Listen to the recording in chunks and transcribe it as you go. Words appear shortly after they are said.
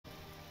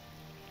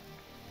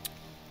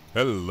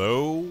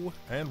Hello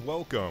and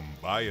welcome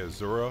by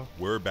Azura.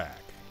 We're back.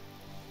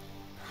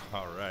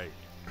 All right.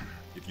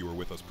 If you were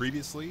with us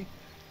previously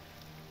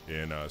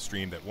in a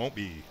stream that won't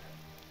be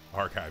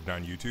archived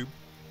on YouTube,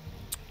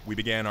 we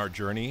began our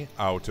journey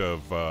out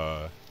of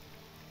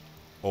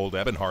Old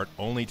Ebonheart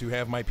only to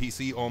have my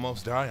PC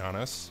almost die on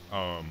us.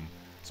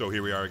 So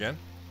here we are again.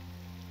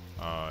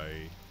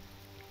 I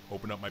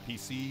opened up my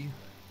PC,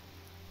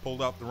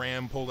 pulled out the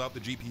RAM, pulled out the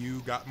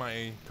GPU, got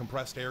my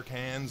compressed air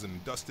cans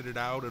and dusted it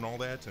out and all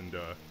that, and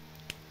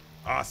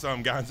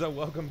awesome, Gonzo,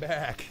 welcome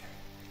back.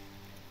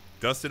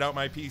 Dusted out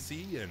my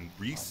PC and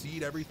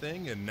reseed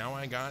everything, and now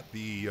I got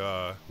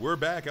the, we're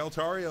back,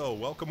 Eltario,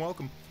 welcome,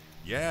 welcome.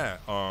 Yeah,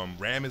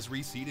 RAM is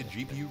reseated,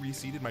 GPU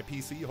reseated, my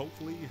PC,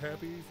 hopefully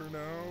happy for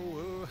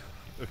now.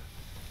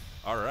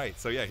 Alright,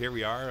 so yeah, here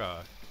we are,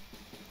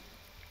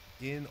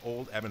 in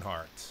Old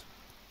Ebonheart.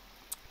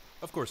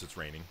 Of course it's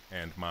raining,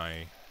 and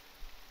my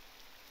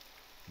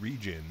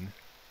region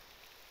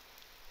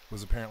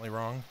was apparently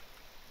wrong.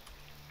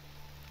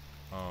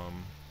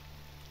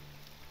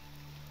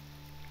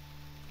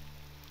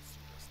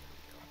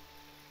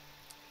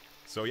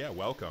 So yeah,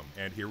 welcome.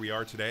 And here we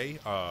are today.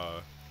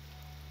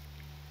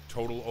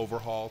 Total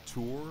Overhaul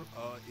Tour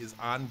is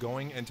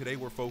ongoing, and today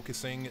we're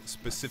focusing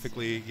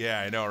specifically,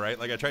 yeah, I know, right?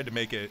 Like I tried to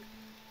make it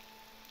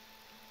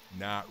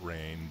not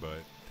rain,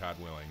 but God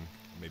willing,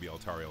 maybe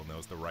Altario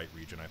knows the right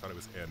region. I thought it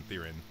was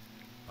Antherin.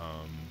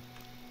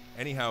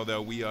 Anyhow,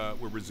 though,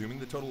 we're resuming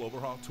the Total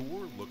Overhaul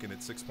Tour, looking at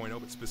 6.0,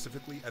 but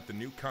specifically at the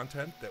new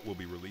content that we'll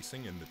be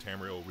releasing in the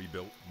Tamriel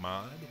Rebuilt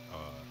mod.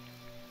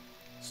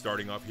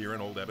 Starting off here in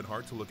Old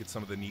Ebonheart to look at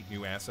some of the neat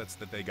new assets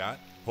that they got,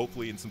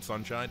 hopefully in some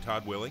sunshine,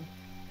 Todd willing.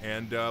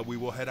 And we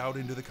will head out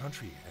into the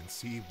country and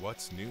see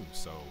what's new.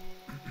 So,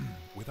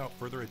 without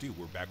further ado,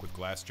 we're back with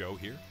Glass Joe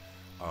here.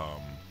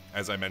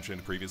 As I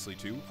mentioned previously,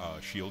 too,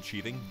 shield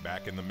sheathing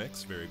back in the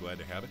mix. Very glad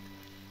to have it.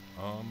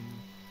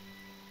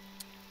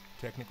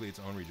 Technically its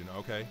own region.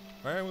 Okay.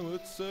 All right, well,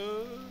 let's try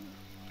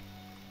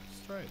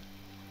it.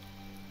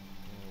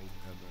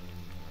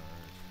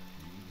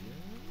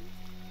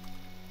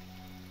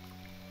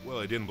 Well,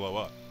 it didn't blow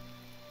up.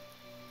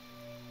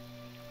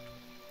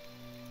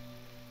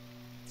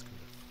 Let's go to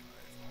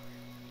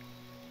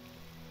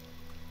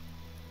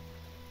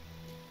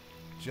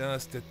 5.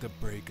 Just at the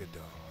break of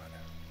dawn.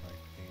 My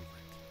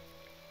favorite.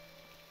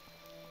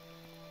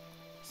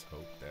 Let's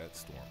hope that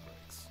storm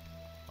breaks.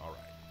 All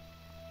right.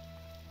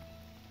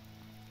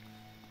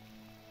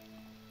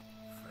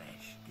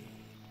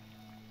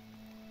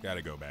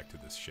 Gotta go back to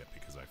this ship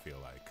because I feel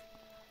like...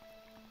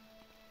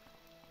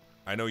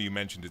 I know you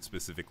mentioned it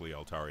specifically,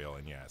 Altariel,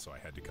 and yeah, so I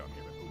had to come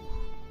here. But,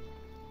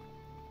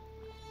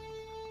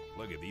 ooh.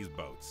 Look at these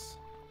boats.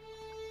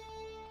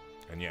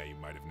 And yeah, you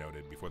might have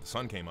noted, before the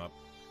sun came up,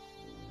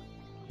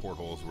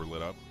 portholes were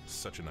lit up.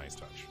 Such a nice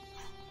touch.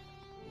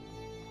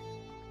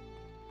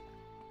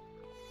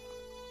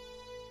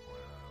 Wow.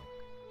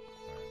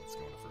 Alright, let's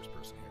go into first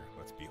person here.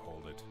 Let's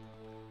behold it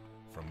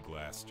from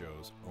Glass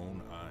Joe's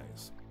own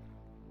eyes.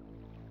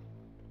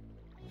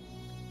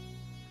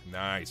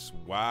 Nice.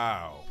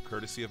 Wow.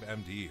 Courtesy of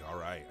MD. All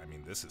right. I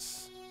mean, this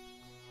is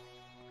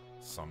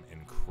some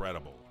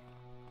incredible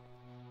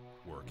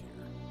work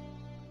here.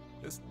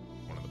 This is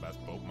one of the best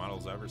boat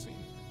models I've ever seen.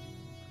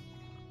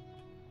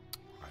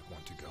 I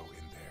want to go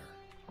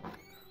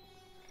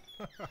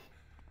in there.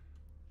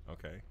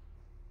 Okay.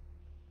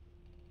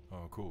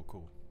 Oh, cool,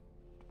 cool.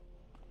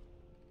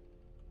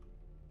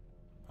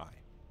 Hi.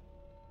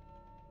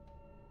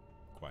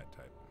 Quiet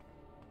type.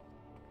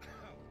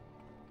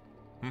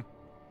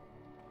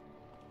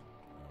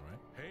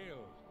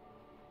 Hail!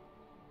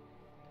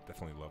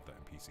 Definitely love the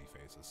NPC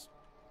faces.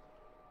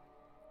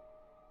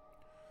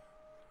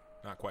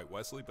 Not quite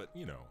Wesley, but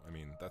you know, I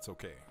mean, that's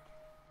okay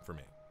for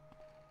me.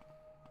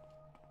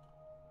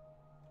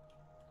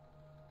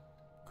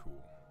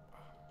 Cool.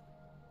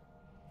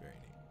 Very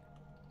neat.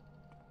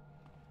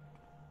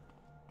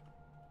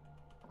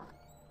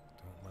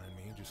 Don't mind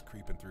me just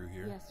creeping through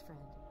here. Yes,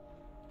 friend.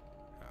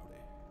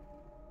 Howdy.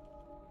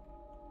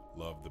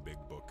 Love the big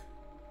book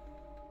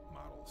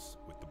models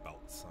with the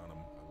belts on them.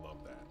 I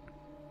love that.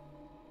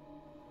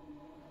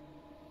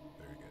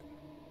 Very good.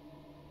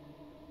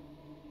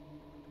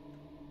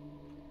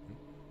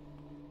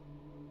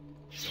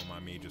 Don't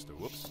mind me just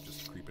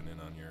just creeping in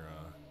on your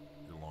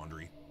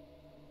laundry.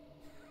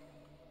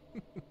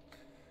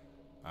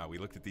 We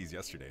looked at these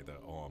yesterday. The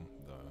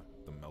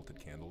melted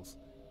candles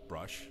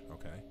brush.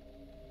 Okay.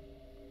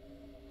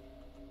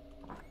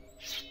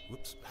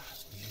 Whoops!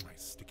 Me and my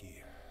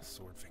sticky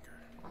sword finger.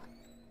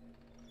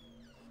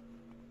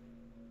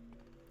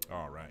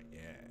 All right,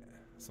 yeah.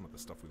 Some of the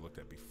stuff we looked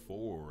at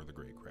before the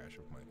great crash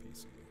of my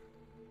PC.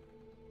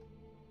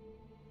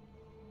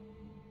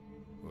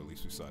 Well, at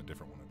least we saw a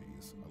different one of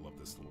these. I love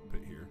this little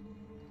pit here.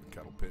 The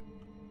kettle pit.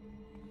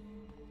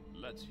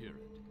 Let's hear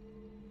it.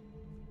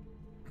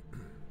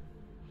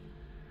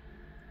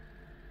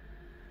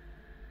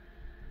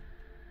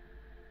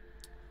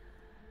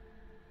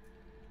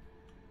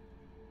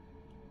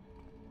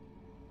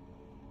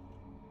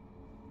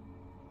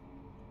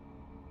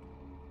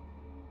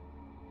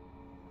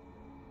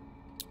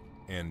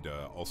 And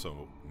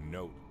also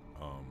note,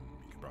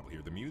 you can probably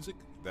hear the music.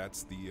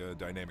 That's the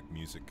dynamic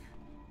music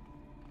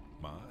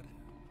mod.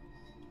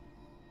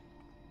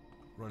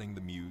 Running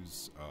the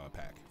Muse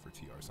pack for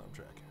TR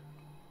soundtrack.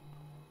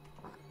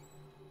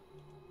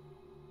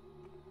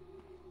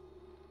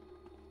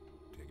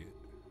 Dig it.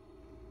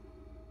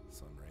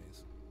 Sun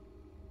rays.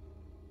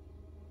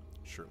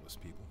 Shirtless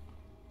people.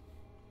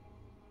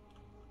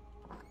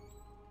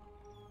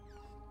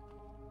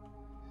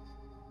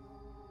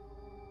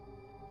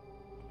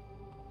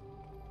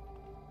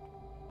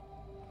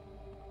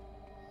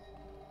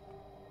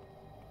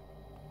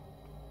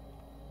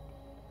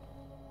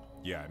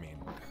 Yeah, I mean,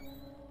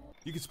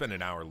 you could spend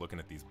an hour looking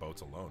at these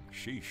boats alone.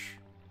 Sheesh.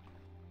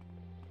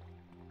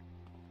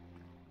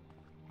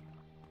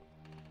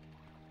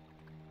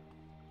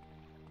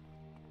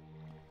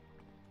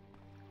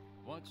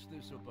 What's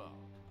this about?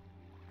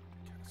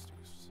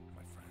 Cactus,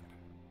 my friend.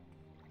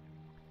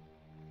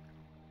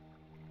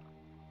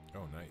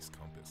 Oh, nice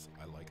compass.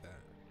 I like that.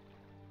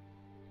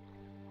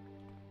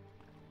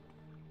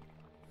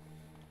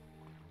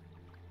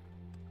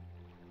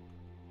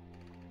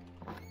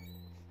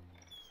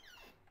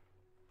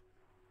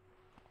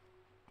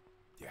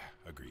 Yeah,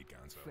 agreed,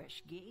 Gonzo.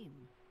 Fresh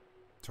game.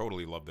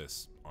 Totally love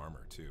this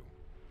armor, too.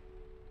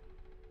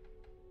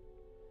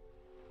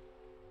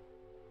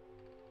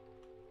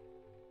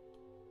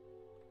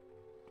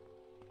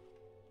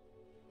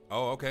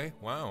 Oh, okay.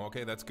 Wow,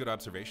 okay, that's good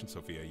observation,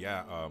 Sophia.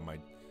 Yeah,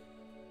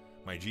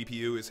 my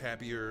GPU is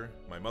happier,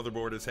 my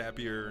motherboard is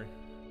happier.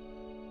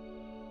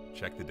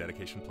 Check the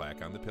dedication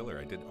plaque on the pillar.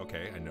 I did,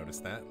 okay, I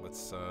noticed that.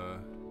 Let's,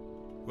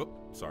 whoop,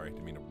 sorry,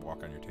 didn't mean to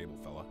walk on your table,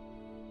 fella.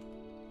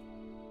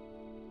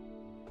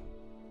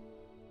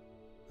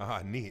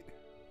 Ah, neat.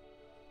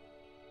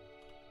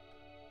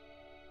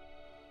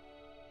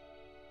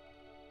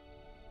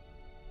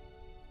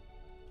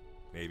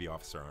 Navy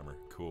officer armor.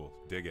 Cool.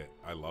 Dig it.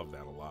 I love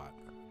that a lot.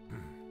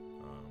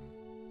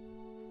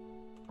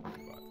 I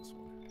bought this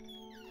one. I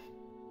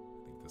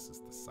think this is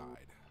the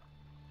side.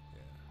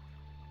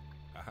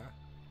 Yeah. Uh-huh.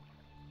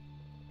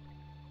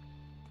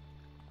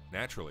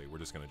 Naturally, we're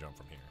just going to jump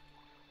from here.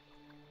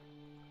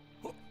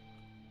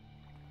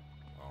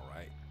 All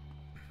right.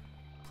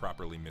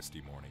 Properly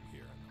misty morning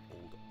here in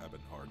Old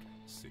Ebonheart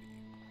City.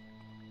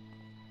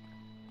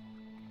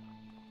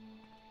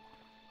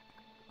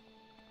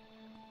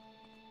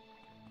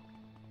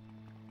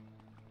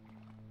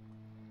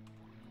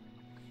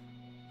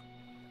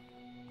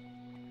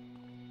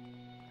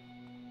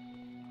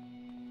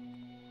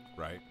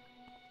 Right.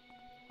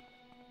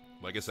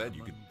 Like I said,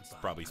 you could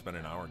probably spend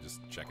an hour just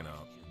checking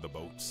out the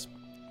boats.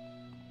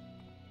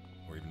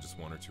 Or even just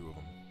one or two of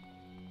them.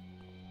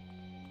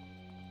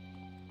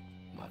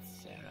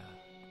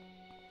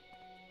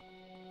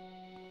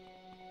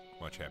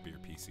 Much happier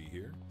PC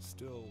here.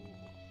 Still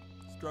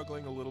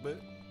struggling a little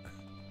bit.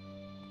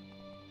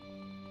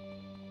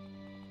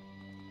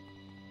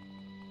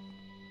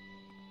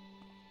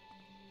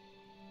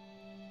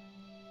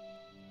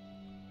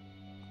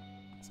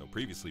 So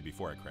previously,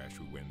 before I crashed,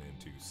 we went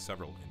into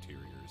several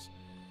interiors.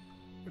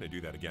 We're going to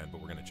do that again, but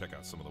we're going to check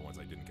out some of the ones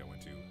I didn't go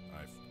into.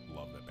 I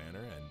love that banner,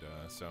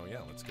 and so yeah,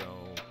 let's go.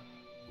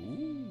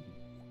 Ooh.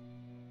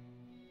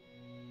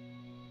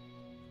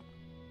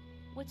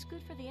 What's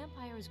good for the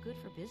Empire is good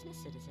for business,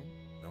 citizen.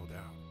 No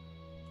doubt.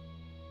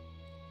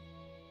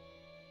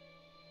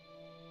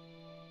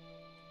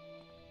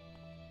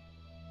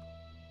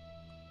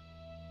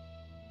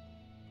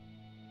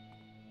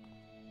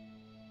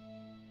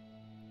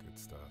 Good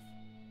stuff.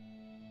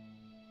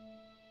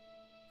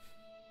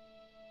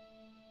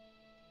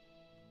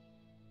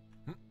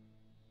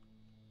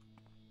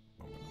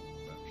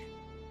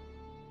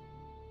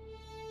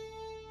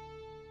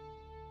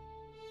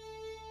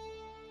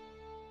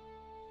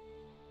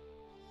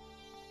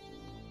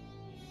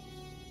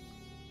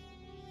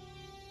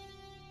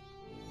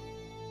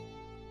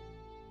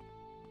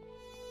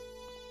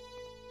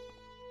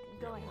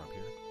 Go ahead. Up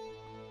here.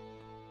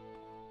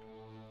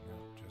 No,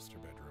 just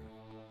your bedroom.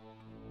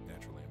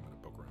 Naturally, I'm gonna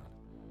poke around.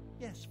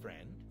 Yes,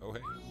 friend. Oh,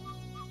 hey.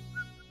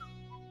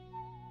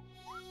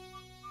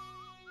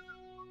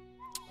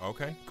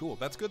 Okay, cool.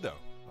 That's good, though.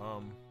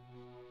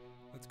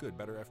 That's good.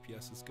 Better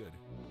FPS is good.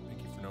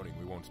 Thank you for noting.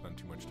 We won't spend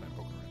too much time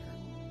poking around here.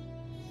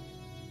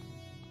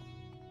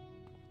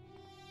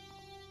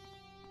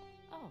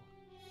 Oh,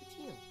 it's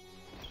you.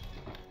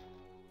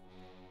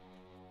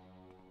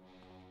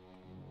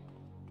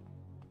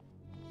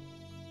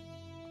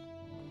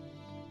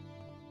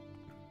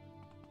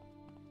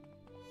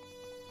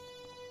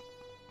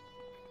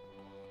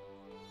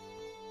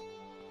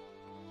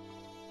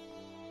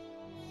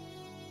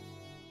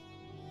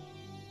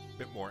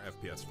 Bit more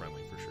FPS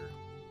friendly for sure.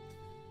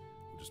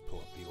 We'll just pull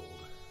up the old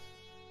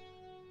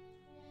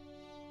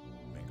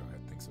Mango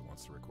Head thinks it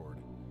wants to record.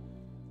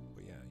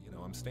 But yeah, you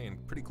know, I'm staying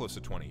pretty close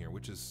to 20 here,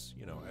 which is,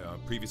 you know,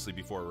 previously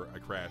before I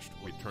crashed,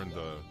 we turned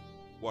the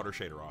water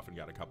shader off and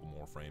got a couple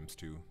more frames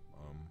too.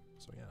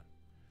 So yeah.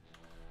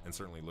 And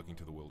certainly looking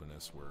to the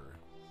wilderness, we're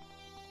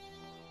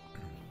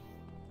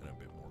in a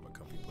bit more of a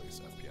comfy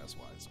place FPS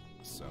wise.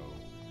 So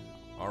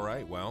All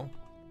right, well,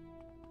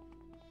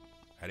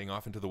 heading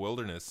off into the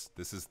wilderness.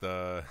 This is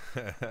the...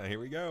 Here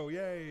we go.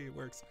 Yay, it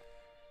works.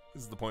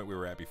 This is the point we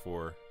were at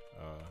before.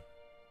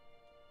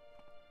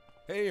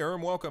 Hey,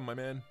 welcome, my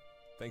man.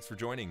 Thanks for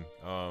joining.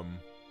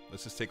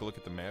 Let's just take a look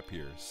at the map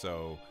here.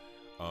 So,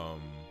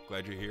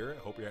 glad you're here.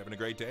 Hope you're having a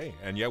great day.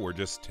 And yeah, we're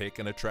just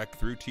taking a trek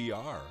through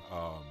TR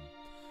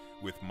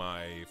with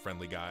my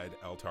friendly guide,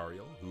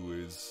 Altariel, who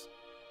is,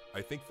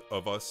 I think,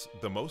 of us,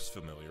 the most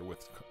familiar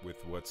with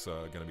what's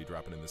going to be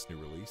dropping in this new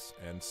release.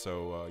 And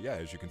so, yeah,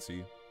 as you can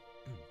see,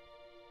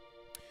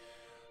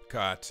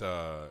 got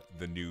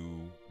the new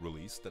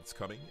release that's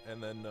coming.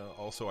 And then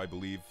also, I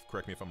believe,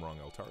 correct me if I'm wrong,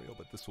 Altariel,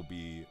 but this will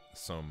be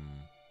some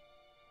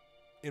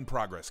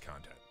in-progress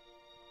content.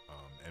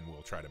 And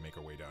we'll try to make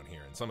our way down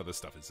here. And some of this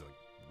stuff is like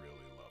really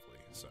lovely.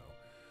 So,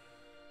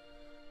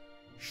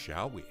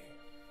 shall we?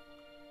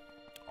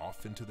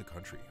 Off into the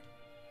country.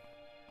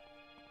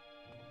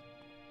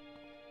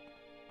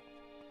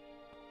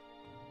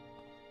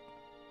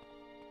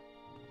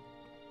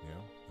 Yeah,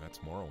 that's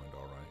Morrowind,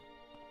 all right.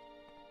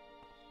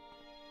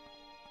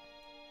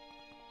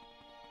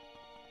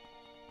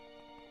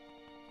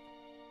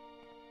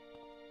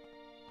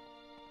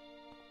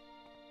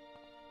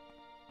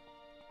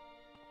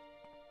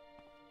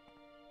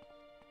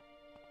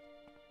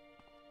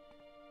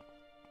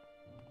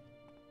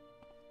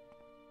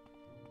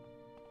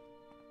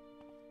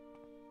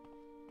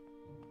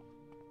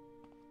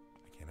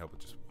 Help it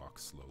just walk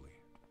slowly.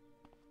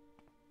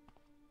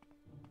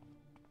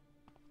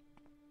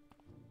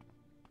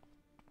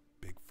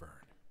 Big fern.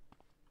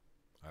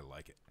 I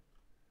like it.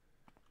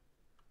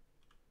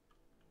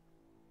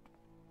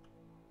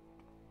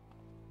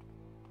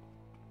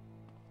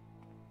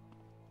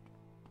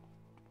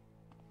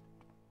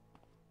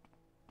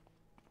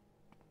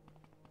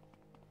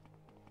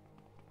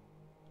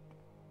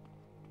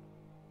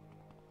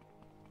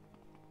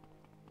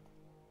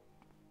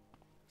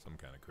 Some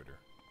kind of critter.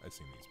 I've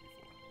seen these before.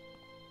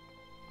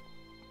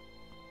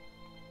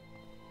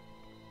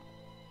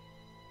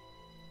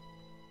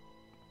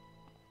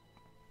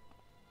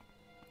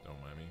 Don't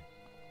mind me.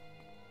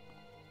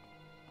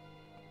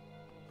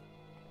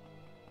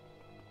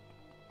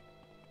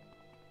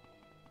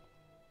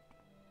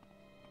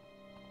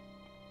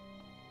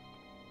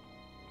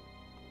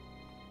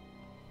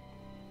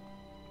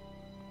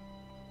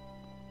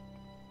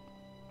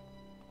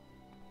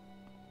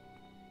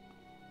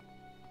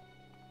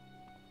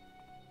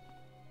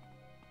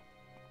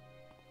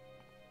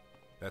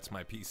 That's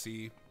my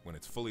PC when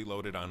it's fully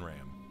loaded on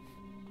RAM.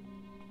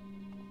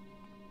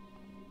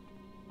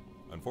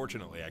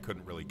 Unfortunately, I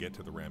couldn't really get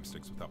to the RAM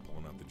sticks without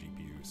pulling out the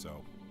GPU,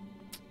 so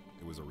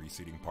it was a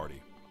reseating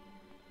party.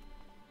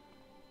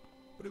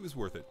 But it was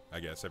worth it.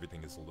 I guess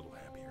everything is a little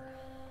happier.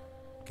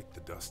 Get the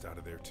dust out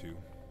of there, too.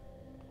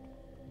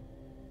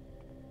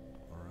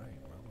 Alright,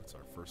 well, it's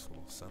our first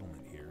little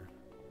settlement here.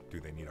 Do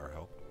they need our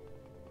help?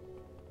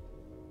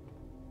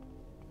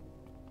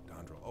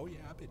 Dondrel. Oh, yeah,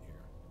 I've been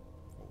here.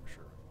 Oh,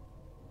 sure.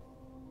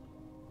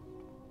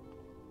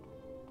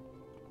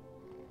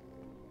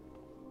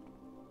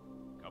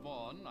 Come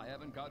on, I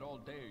haven't got all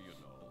day, you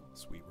know.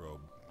 Sweet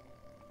robe.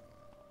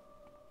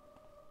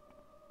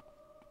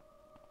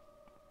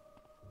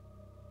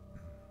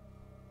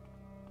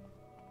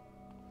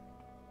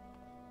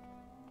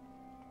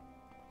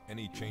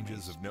 Any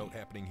changes of note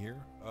happening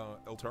here,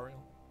 Eltariel?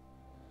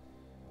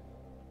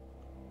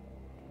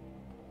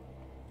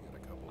 We got a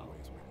couple of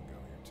ways we can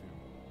go here, too.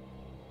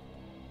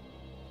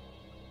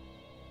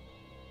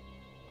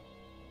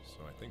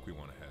 So I think we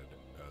want to head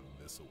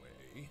this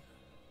way.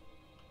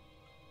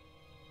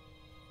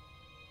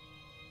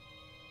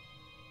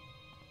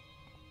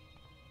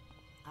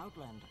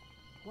 Outlander,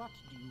 what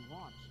do you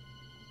want?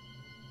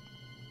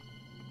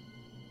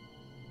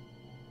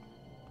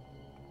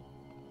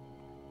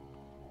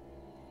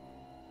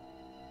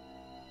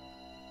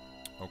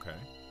 Okay.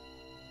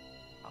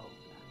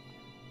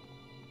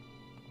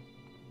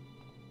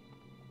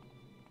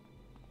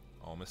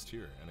 Almost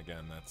here. And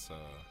again, that's, if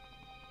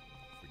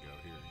we go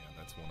here, yeah,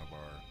 that's one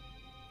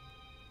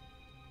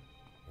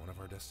of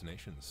our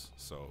destinations.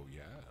 So,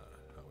 yeah,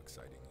 how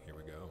exciting. Here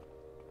we go.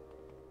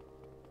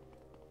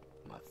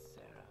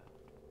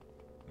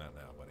 Not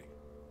now, buddy.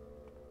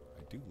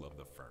 I do love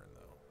the fern,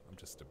 though. I'm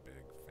just a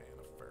big fan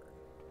of fern.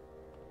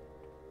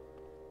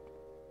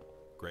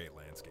 Great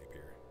landscape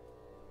here.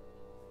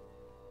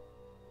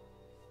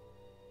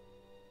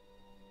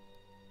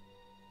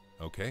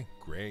 Okay,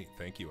 great.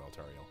 Thank you,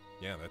 Altariel.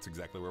 Yeah, that's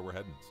exactly where we're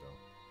heading, so.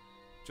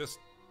 Just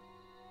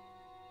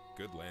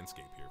good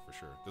landscape here, for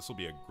sure. This will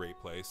be a great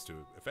place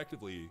to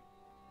effectively,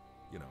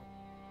 you know,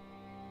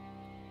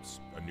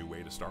 a new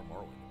way to start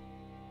Morrowind.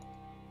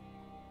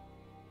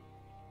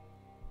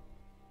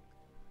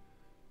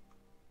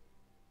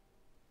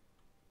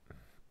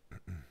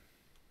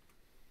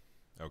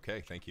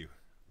 Okay, thank you.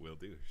 Will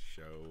do.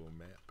 Show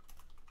map.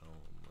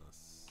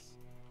 Almost.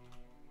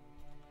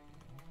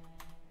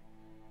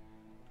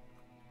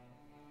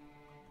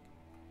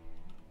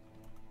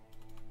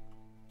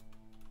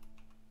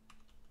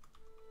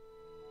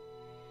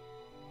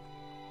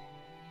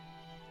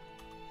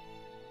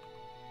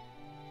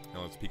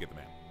 let's peek at the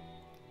map.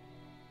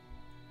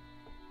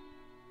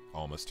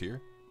 Almost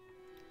here.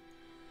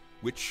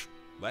 Which,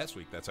 last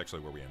week, that's actually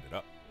where we ended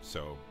up.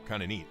 So,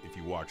 kind of neat. If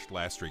you watched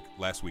last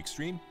week's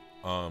stream,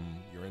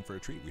 you're in for a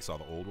treat. We saw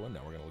the old one, now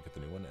we're going to look at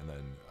the new one, and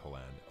then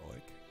Helan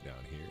Olik down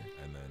here,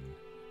 and then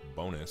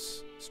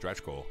bonus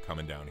stretch goal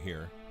coming down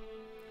here.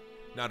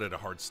 Not at a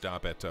hard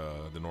stop at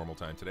the normal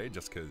time today,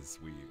 just because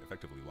we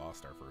effectively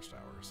lost our first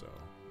hour, so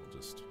we'll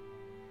just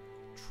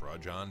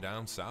trudge on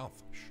down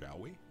south, shall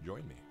we?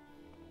 Join me.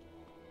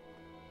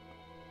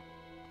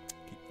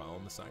 Keep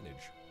following the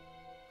signage.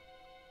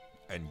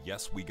 And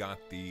yes, we got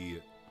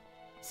the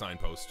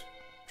signpost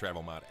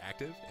travel mod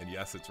active, and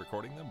yes, it's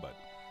recording them, but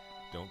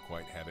don't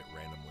quite have it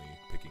randomly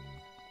picking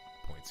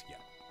points yet.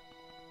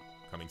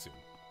 Coming soon,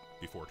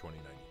 before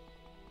 2090.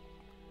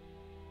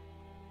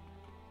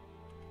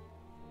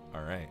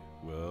 All right,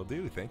 will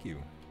do. Thank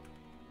you.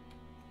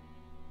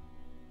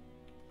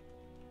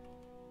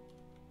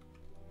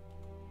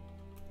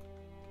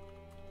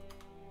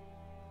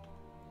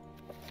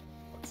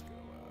 Let's go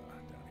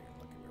down here and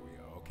look at where we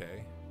go.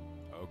 Okay.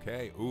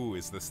 Okay. Ooh,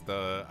 is this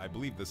the... I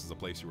believe this is a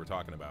place you were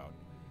talking about.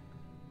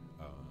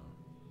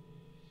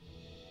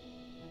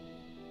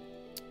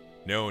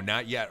 No,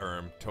 not yet,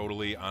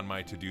 Totally on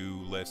my to-do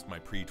list, my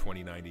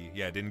pre-2090.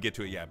 Yeah, didn't get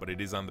to it yet, but it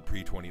is on the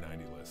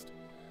pre-2090 list.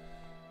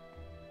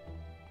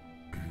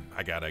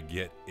 I gotta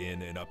get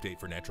in an update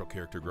for natural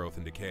character growth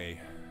and decay,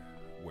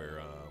 where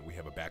we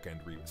have a backend.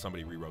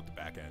 Somebody rewrote the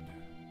backend.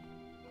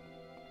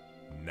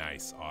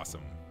 Nice,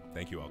 awesome.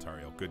 Thank you,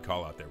 Altario. Good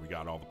call out there. We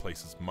got all the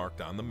places marked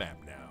on the map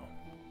now.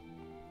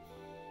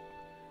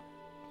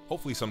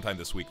 Hopefully, sometime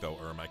this week, though,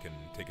 I can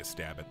take a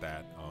stab at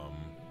that.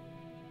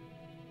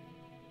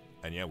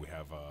 And yeah, we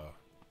have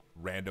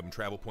random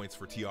travel points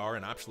for TR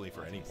and optionally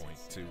for any point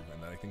too.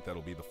 And I think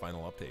that'll be the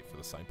final update for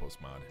the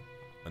signpost mod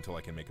until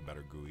I can make a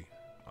better GUI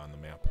on the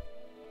map.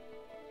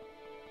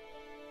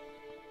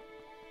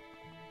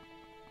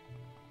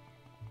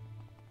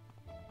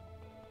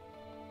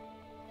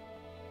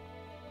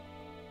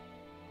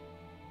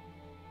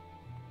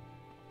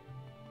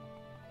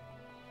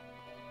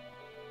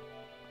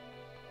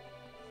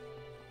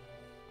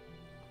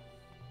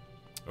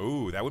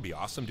 Ooh, that would be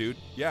awesome, dude.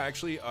 Yeah,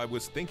 actually, I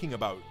was thinking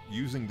about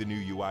using the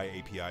new UI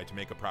API to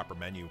make a proper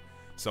menu.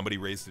 Somebody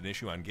raised an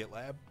issue on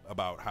GitLab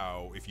about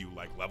how if you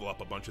like level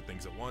up a bunch of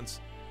things at once,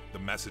 the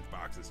message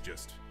boxes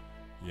just,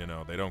 you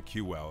know, they don't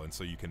queue well, and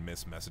so you can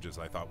miss messages.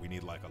 I thought we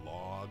need like a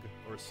log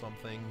or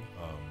something.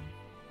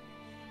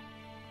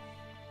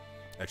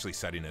 Actually,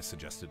 Settiness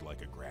suggested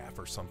like a graph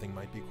or something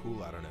might be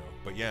cool. I don't know.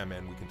 But yeah,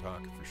 man, we can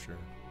talk for sure.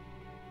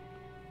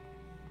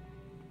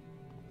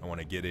 I want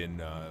to get in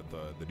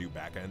the new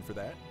backend for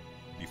that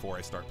before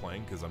I start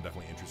playing, because I'm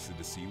definitely interested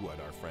to see what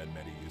our friend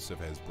Mehdi Yusuf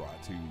has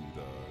brought to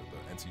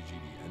the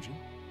NCGD engine.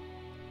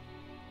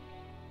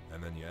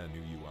 And then, yeah, a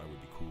new UI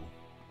would be cool.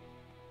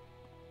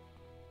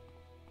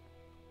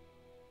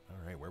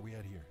 All right, where are we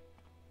at here?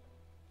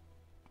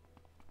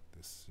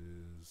 This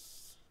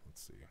is,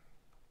 let's see.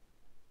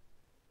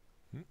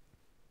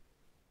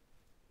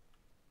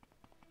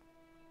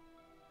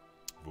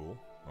 Vool,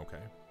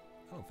 okay.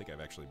 I don't think I've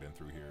actually been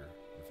through here.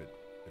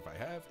 If I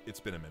have, it's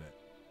been a minute.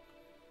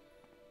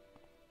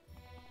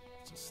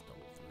 Let's just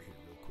stumble through here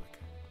real quick.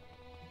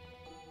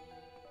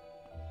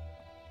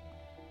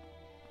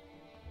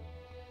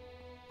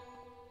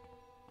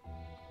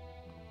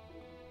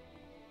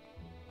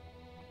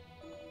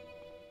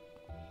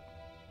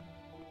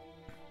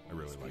 I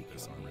really like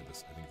this armor. I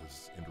think this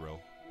is Indril.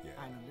 Yeah.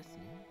 I'm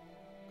listening.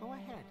 Go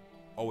ahead.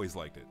 Always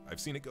liked it. I've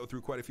seen it go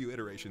through quite a few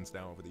iterations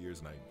now over the years,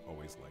 and I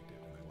always liked it,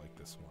 and I like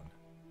this one.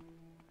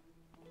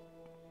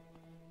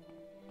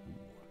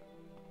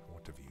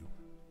 To view.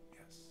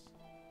 Yes.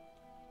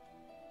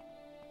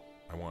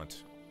 I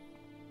want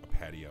a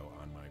patio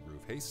on my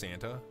roof. Hey,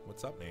 Santa.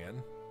 What's up,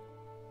 man?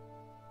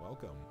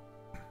 Welcome.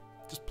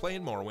 Just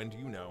playing Morrowind,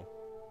 you know.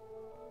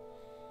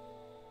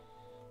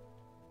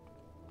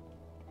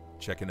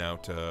 Checking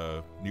out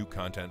new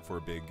content for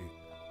a big...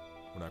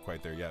 We're not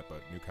quite there yet,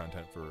 but new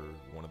content for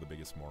one of the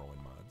biggest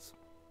Morrowind mods.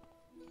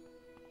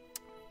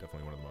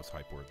 Definitely one of the most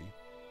hype-worthy.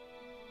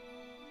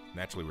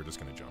 Naturally, we're just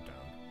going to jump down.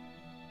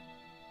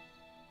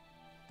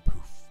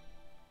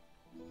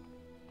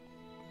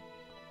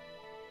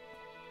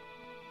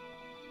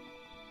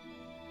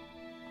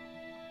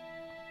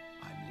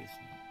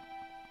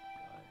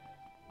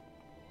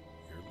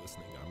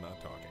 I'm not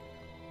talking.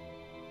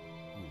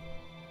 Ooh.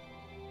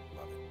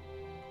 Love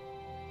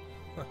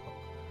it.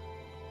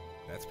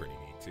 That's pretty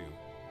neat, too.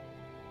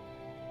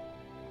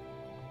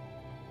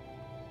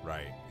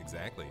 Right,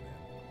 exactly, man.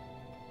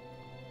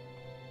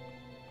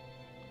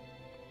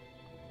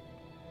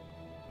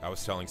 I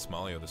was telling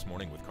Smallio this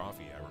morning with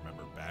coffee, I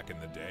remember back in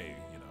the day,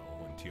 you know,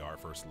 when TR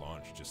first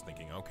launched, just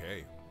thinking,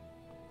 okay,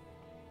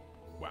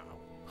 wow.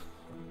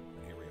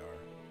 And here we are.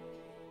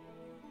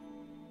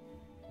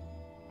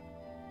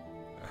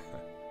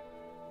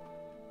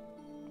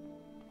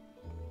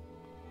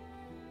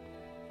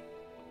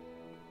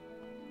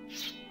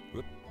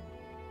 Whoop.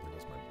 There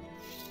goes my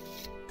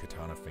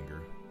katana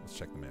finger. Let's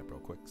check the map real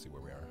quick, see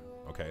where we are.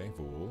 Okay,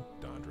 Vool,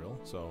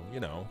 Dondril. So, you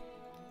know,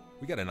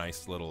 we got a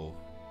nice little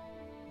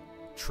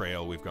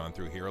trail we've gone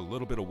through here. A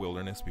little bit of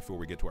wilderness before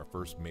we get to our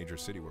first major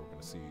city where we're going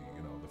to see,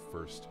 you know, the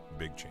first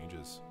big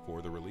changes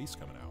for the release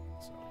coming out.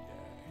 So,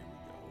 yeah, here we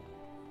go.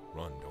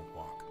 Run, don't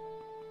walk.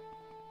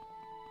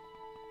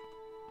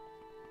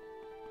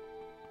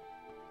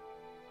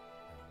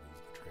 Don't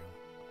lose the trail.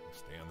 We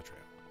stay on the trail.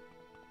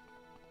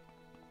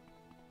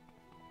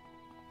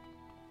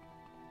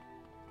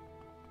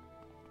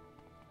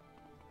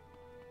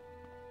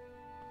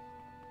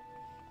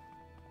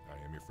 I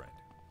am your friend.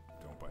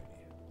 Don't bite me.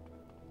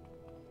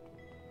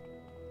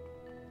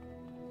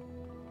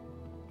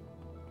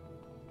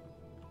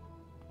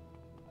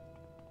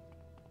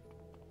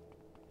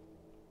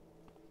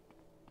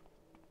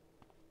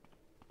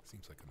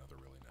 Seems like another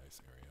really nice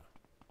area.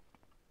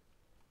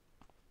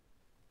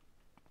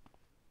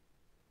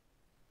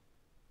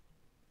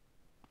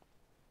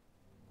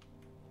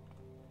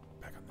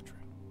 Back on the trail.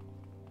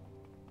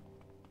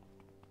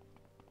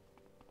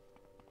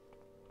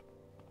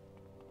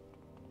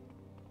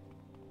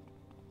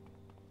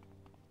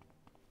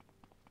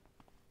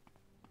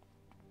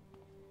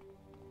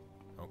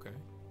 Okay.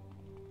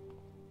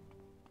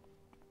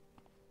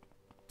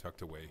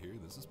 Tucked away here.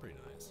 This is pretty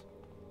nice.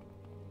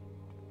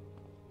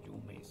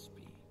 You may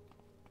speak.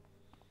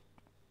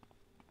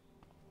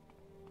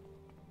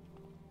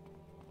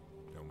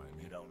 Don't mind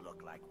me. You don't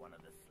look like one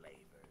of the slavers.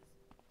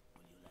 Will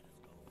you let us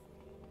go free?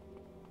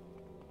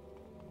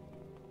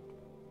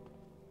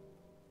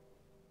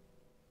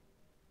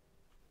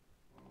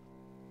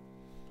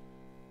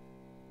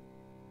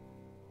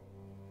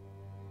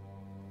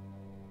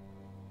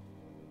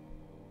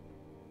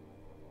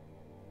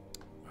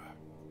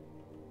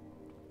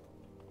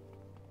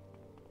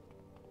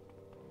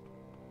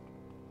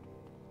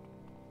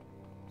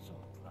 So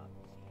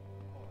clumsy.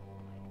 Oh,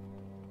 my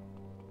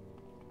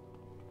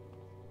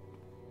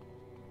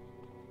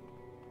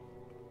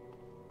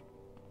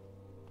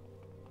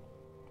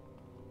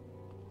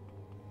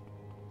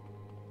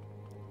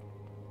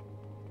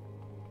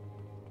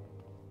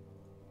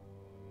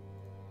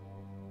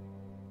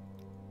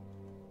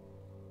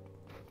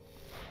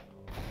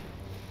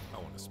I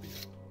want to spear.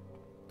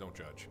 Don't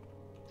judge.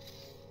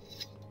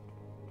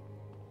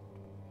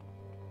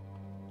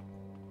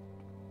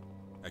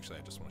 Actually,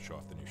 I just want to show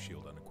off the new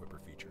shield unequipper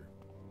feature.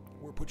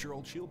 Or put your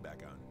old shield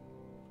back on.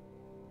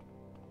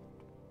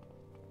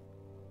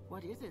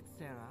 What is it,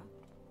 Sarah?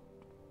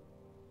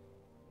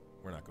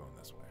 We're not going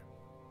this way.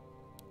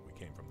 We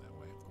came from that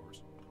way, of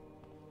course.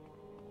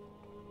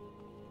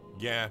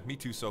 Yeah, me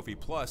too, Sophie.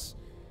 Plus,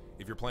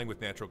 if you're playing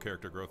with natural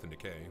character growth and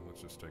decay,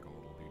 let's just take a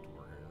little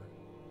detour here.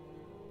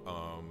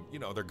 You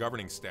know, their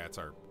governing stats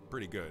are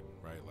pretty good,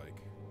 right? Like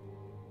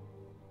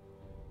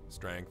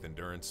strength,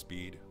 endurance,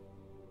 speed.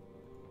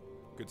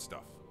 Good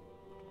stuff.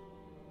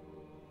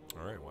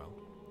 All right, well,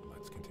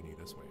 let's continue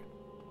this way.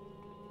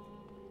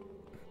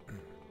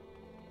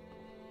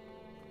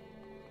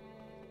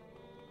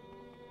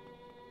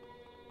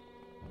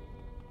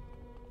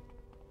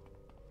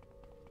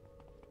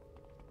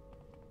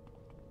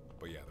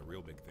 But yeah, the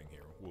real big thing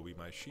here will be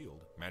my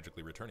shield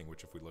magically returning,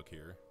 which if we look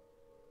here,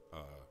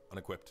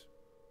 unequipped.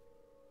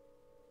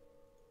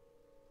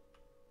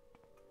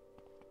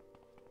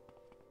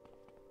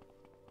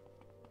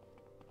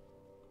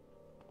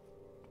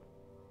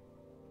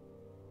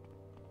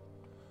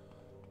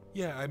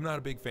 Yeah, I'm not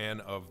a big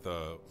fan of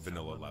the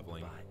vanilla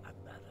leveling.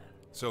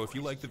 So if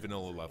you like the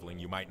vanilla leveling,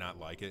 you might not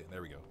like it.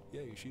 There we go.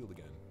 Yay, shield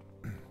again.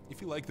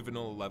 If you like the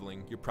vanilla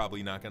leveling, you're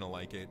probably not going to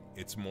like it.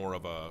 It's more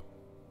of a...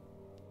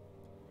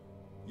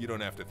 You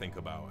don't have to think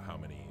about how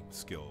many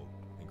skill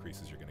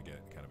increases you're going to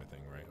get kind of a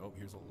thing, right? Oh,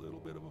 here's a little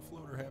bit of a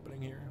floater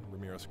happening here.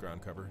 Ramiro's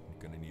ground cover.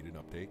 Going to need an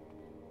update.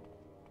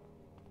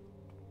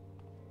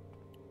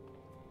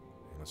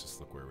 And let's just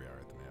look where we are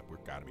at the map.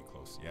 We've got to be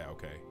close. Yeah,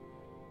 okay.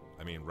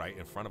 I mean, right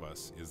in front of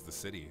us is the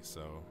city,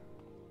 so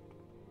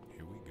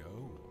here we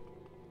go.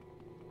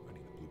 I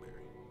need a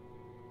blueberry.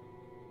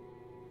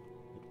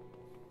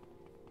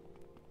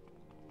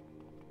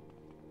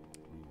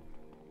 Ooh.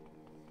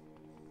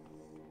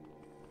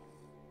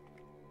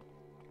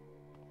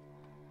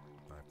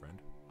 My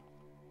friend.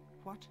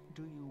 What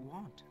do you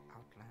want,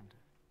 Outlander?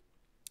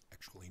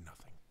 Actually,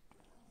 nothing.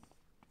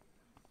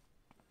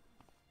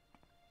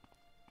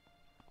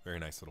 Very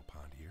nice little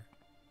pond here.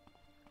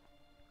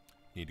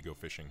 Need to go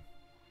fishing.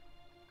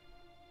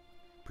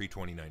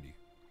 Pre-2090.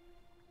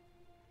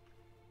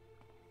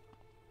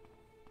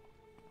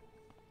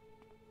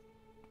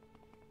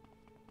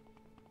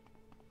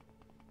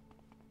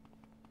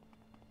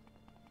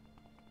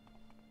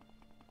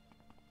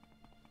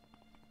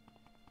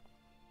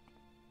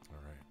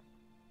 All right.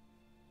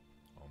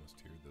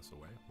 Almost here, this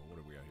away. Well, what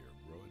do we got here?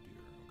 Roa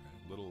deer. Okay.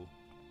 Little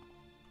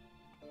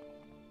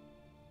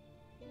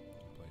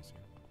place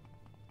here.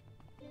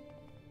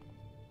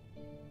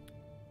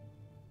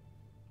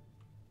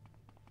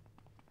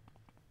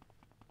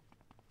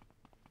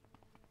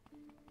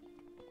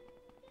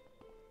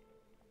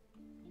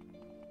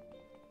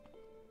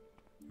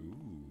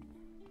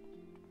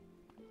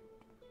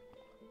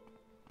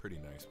 Pretty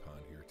nice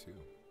pond here, too.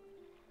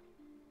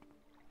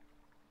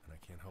 And I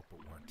can't help but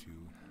want to...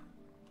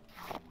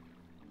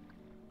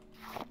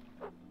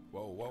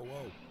 Whoa, whoa,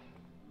 whoa.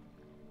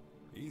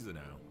 Easy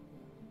now.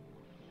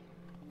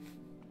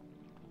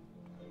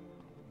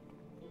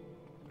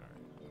 Alright,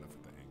 enough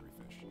with the angry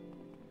fish.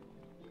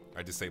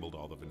 I disabled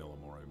all the vanilla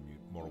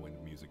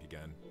Morrowind music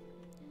again.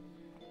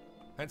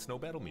 Hence no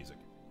battle music.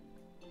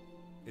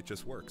 It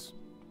just works.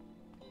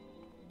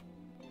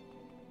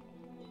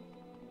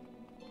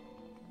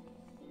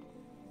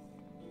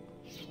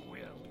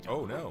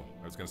 Oh no,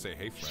 I was gonna say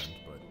hey friend,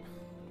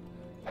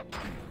 but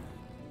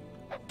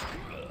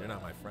you're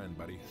not my friend,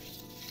 buddy.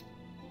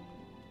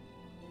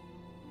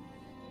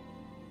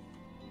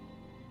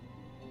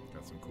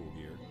 Got some cool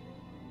gear.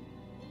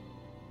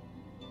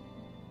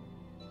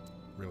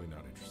 Really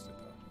not interested though.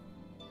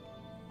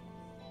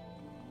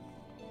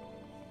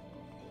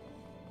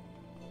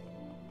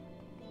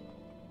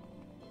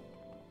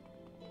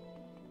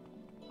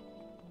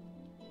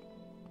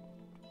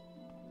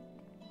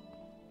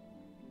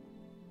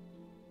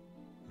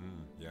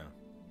 Yeah.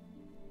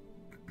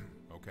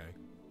 Okay.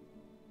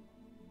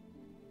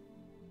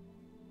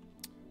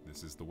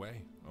 This is the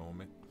way. Oh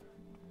man.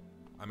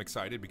 I'm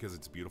excited because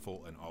it's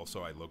beautiful, and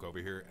also I look over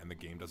here and the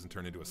game doesn't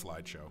turn into a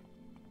slideshow.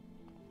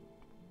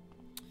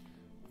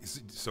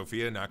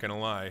 Sophia, not gonna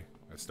lie,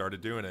 I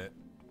started doing it.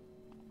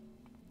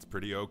 It's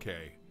pretty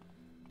okay.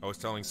 I was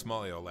telling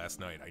Smallio last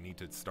night I need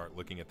to start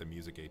looking at the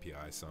music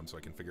API some so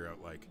I can figure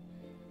out like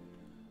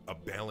a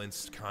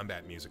balanced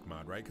combat music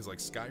mod, right? Because like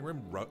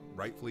Skyrim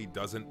rightfully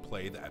doesn't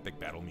play the epic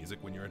battle music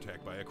when you're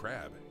attacked by a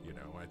crab. You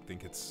know, I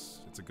think it's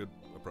a good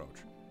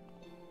approach.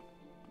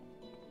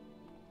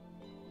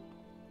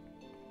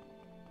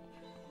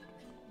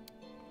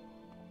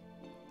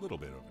 A little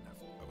bit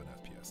of an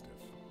FPS diff,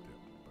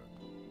 but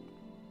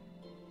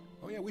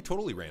oh yeah, we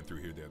totally ran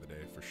through here the other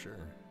day for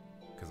sure.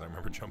 Because I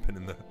remember jumping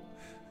in the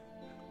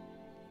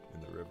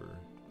river,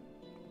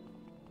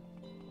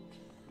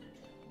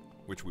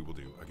 which we will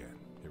do again.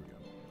 Here we go.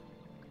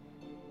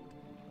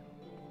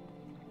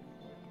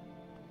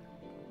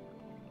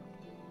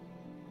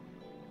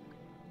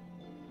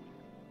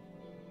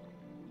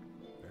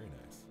 Very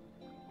nice.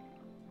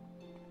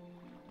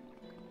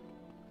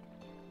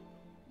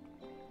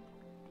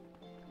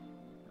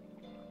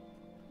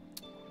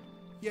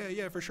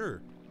 Yeah, for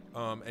sure.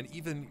 And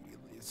even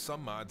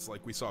some mods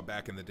like we saw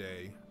back in the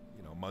day,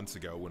 you know, months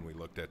ago when we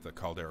looked at the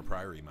Caldera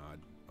Priory mod,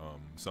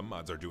 some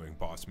mods are doing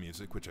boss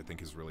music, which I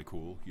think is really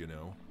cool, you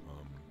know.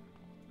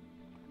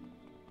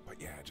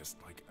 But yeah, just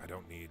like, I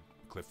don't need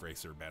Cliff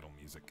Racer battle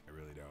music. I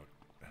really don't.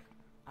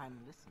 I'm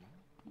listening.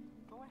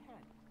 Go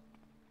ahead.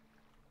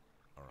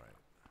 Alright.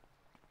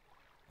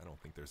 I don't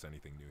think there's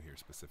anything new here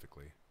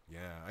specifically.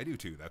 Yeah, I do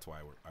too. That's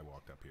why I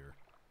walked up here.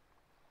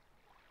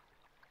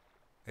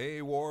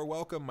 Hey, War,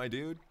 welcome, my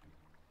dude.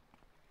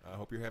 I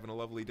hope you're having a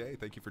lovely day.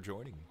 Thank you for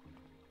joining.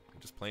 I'm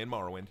just playing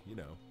Morrowind, you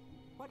know.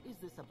 What is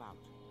this about?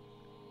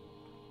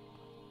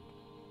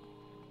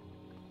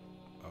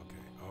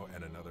 Okay. Oh,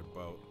 and another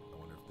boat. I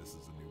wonder if this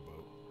is a new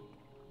boat.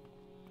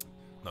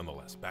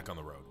 Nonetheless, back on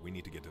the road. We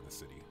need to get to the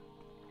city.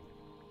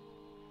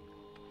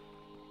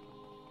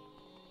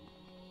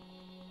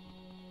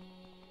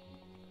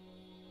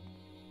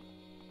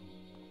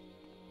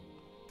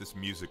 This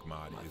music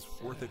mod is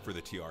worth it for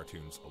the TR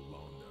tunes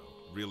alone,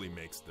 though. Really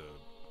makes the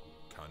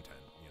content,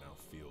 you know,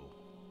 feel...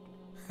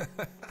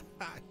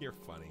 You're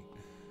funny.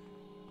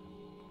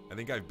 I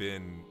think I've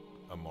been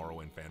a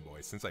Morrowind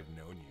fanboy since I've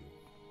known you.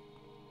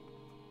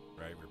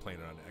 Right? We were playing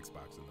it on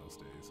Xbox in those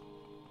days.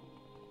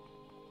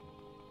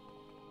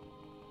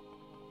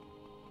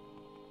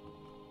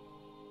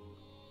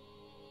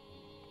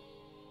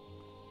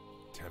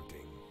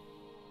 Tempting.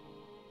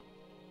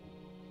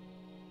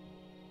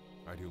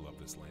 I do love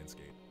this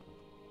landscape.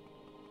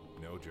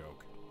 No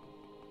joke.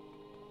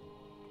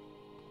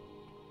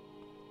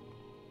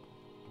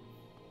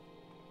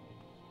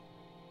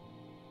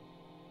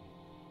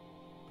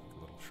 Like a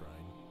little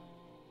shrine.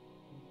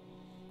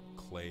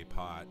 Clay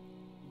pot.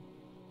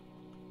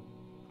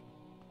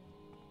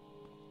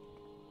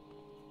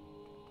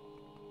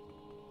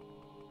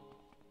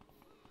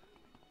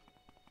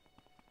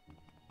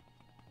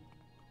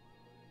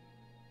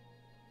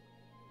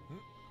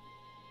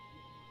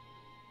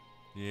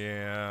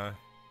 Yeah,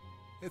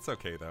 it's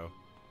okay though.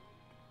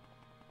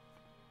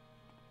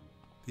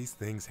 These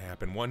things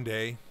happen. One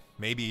day,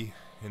 maybe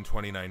in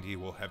 2090,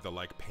 we'll have the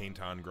like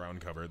paint-on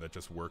ground cover that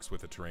just works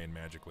with the terrain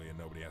magically, and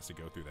nobody has to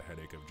go through the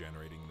headache of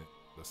generating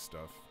the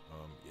stuff.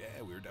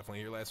 Yeah, we were definitely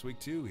here last week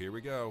too. Here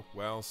we go.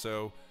 Well,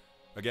 so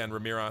again,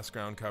 Ramiros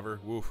ground cover.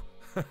 Woof.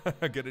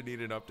 Gonna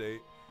need an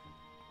update.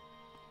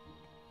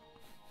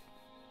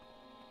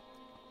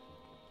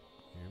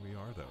 Here we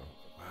are, though.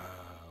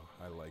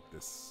 Wow, I like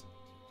this.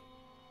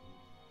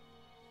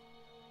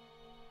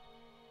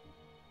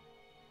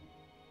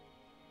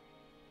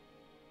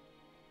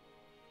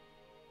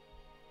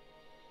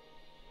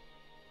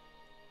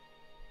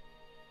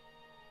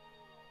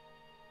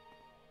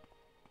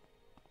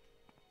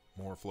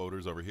 More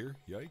floaters over here.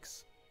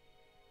 Yikes.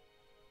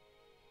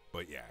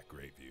 But yeah,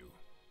 great view.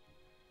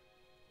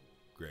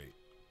 Great.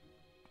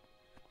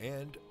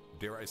 And,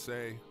 dare I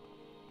say,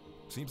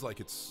 seems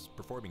like it's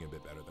performing a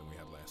bit better than we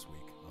had last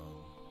week.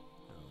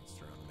 Let's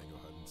turn on the Mango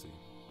HUD and see.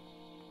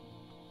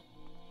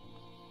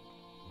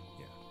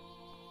 Yeah.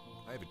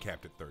 I have it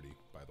capped at 30,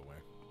 by the way.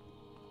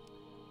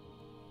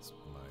 It's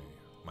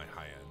my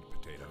high-end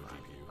potato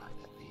GPU. By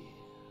the V,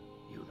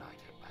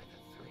 united by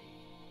the 3.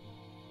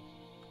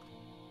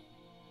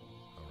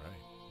 All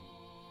right.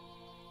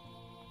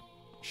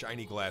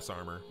 Shiny glass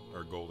armor,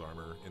 or gold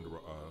armor, and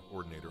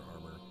ordinator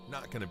armor.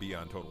 Not going to be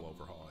on Total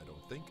Overhaul, I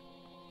don't think.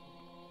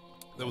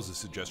 That was a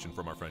suggestion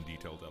from our friend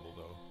Detail Devil,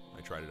 though.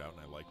 I tried it out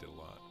and I liked it a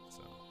lot,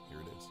 so here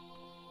it is.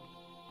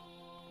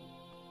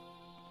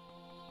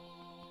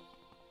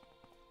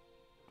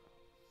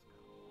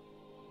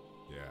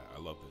 Yeah, I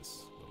love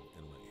this little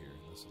inlet here.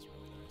 This is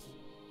really nice.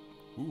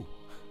 Ooh.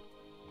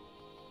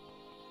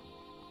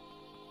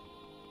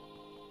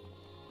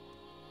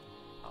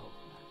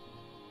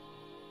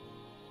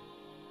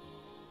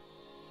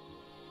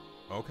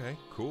 Okay,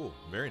 cool.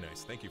 Very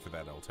nice. Thank you for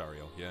that,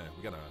 Eltario. Yeah,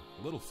 we got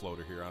a little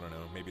floater here. I don't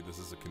know. Maybe this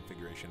is a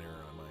configuration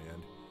error on my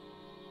end.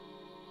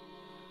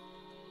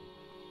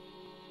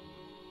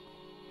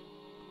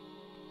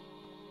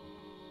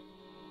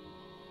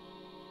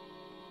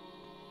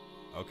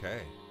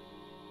 Okay.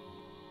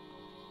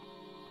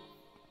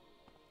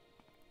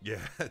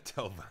 Yeah,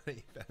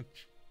 Telvani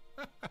bench.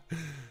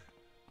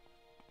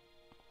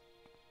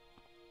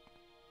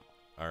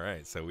 All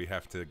right, so we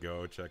have to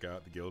go check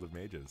out the Guild of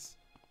Mages.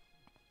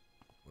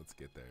 Let's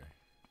get there.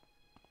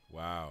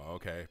 Wow,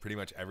 okay. Pretty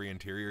much every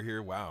interior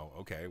here? Wow,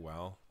 okay,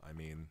 well, I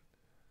mean,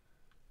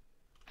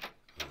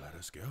 let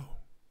us go.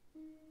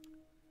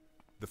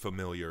 The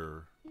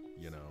familiar,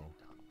 you know.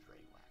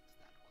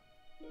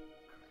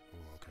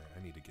 Oh, okay,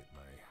 I need to get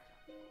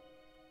my...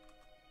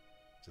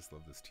 Just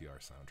love this TR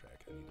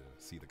soundtrack. I need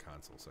to see the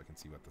console so I can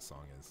see what the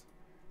song is.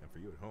 And for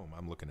you at home,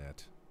 I'm looking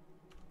at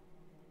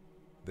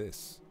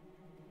this.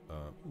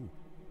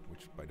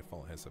 Which by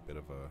default has a bit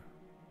of a...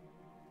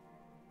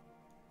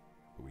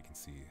 But we can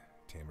see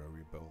Tamriel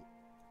Rebuilt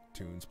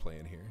tunes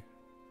playing here.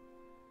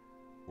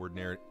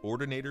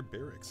 Ordinator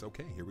Barracks.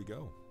 Okay, here we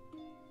go.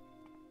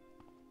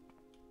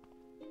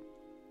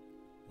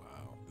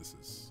 Wow, this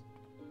is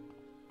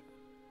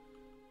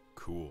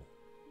cool.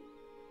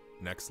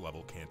 Next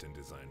level Canton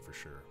design for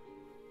sure.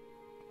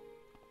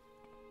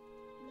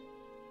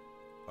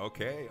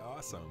 Okay,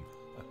 awesome.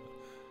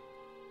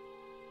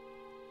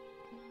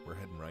 We're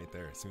heading right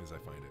there as soon as I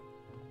find it.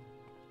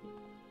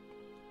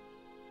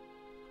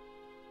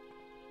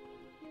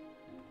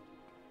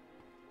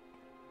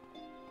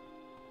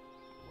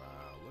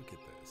 Look at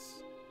this.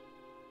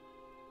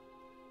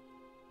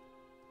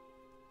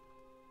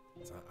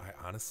 So I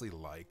honestly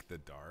like the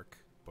dark,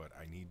 but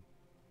I need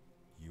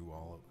you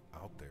all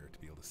out there to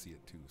be able to see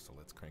it too. So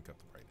let's crank up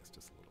the brightness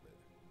just a little bit.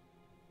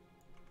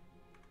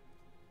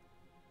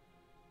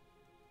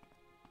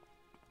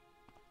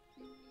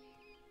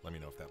 Let me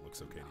know if that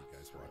looks okay to you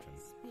guys watching.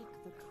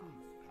 Speak the truth,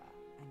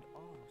 and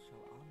all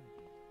shall honor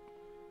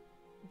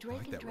you. Drake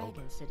like and that Dragon,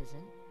 robot.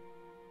 citizen.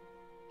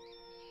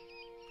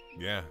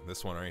 Yeah,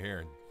 this one right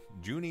here.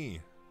 Junie.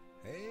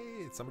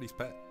 Hey, it's somebody's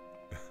pet.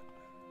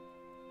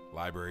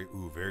 Library.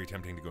 Ooh, very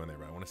tempting to go in there,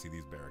 but I want to see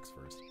these barracks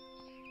first.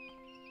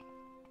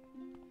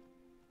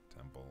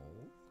 Temple.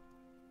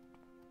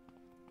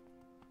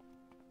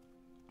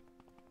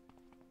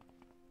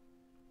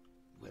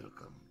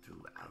 Welcome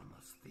to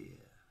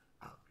Almasphere,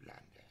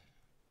 Outlander.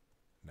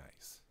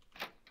 Nice.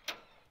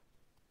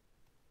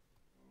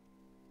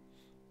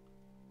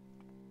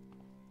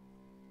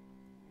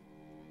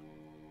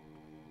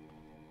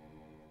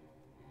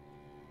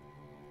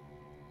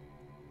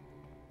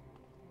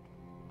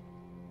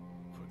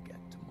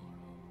 Forget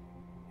tomorrow.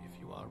 If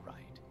you are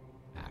right,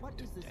 act What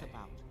is this today.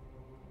 about?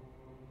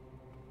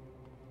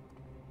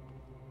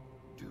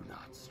 Do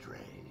not stray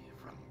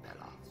from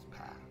Belon's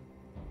path.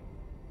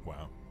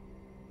 Wow.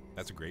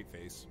 That's a great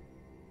face.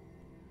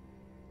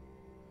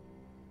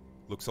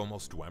 Looks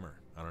almost Dwemer.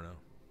 I don't know.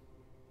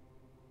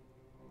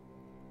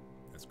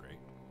 That's great.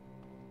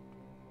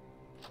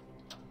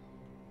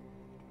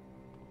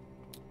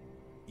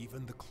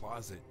 Even the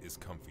closet is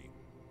comfy.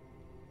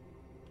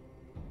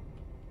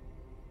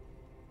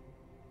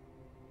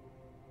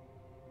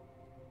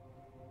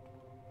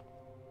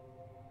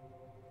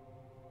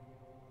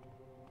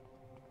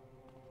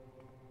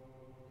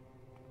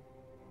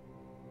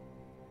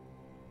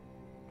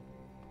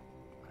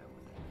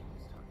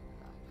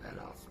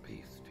 Belon's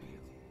peace to you,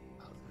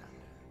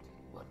 Outlander.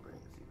 What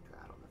brings you to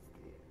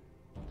Almasphere?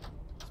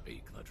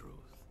 Speak the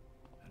truth,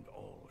 and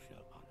all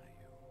shall honor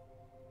you.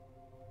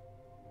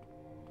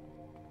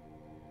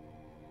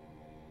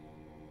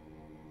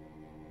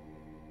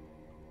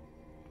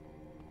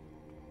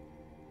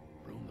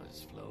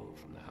 Rumors flow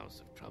from the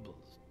House of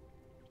Troubles.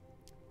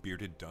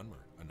 Bearded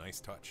Dunmer. A nice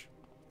touch.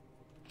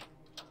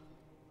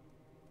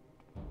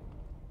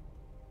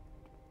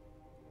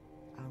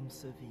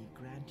 Almsavi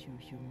grant you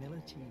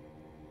humility.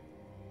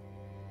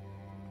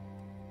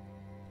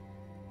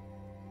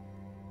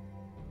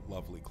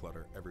 Lovely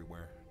clutter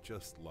everywhere.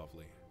 Just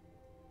lovely.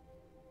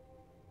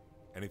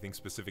 Anything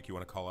specific you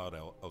want to call out,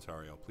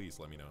 Eltario, please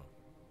let me know.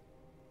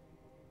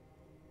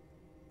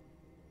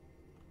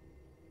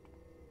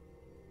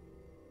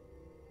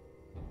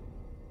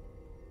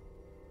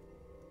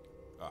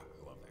 Ah, I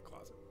love that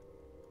closet.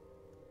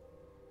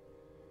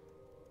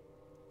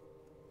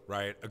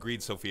 Right,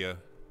 agreed, Sophia.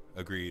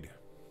 Agreed.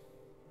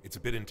 It's a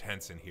bit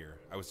intense in here.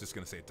 I was just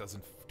going to say it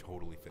doesn't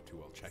totally fit too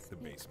well. Check the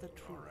basement.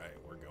 All right,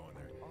 we're going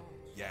there.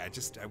 Yeah,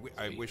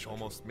 I wish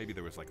almost maybe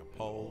there was like a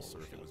pulse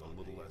or if it was a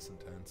little less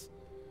intense.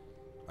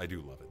 I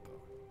do love it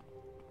though.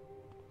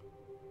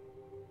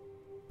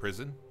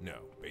 Prison? No,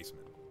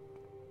 basement.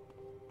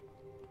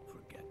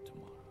 Forget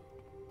tomorrow.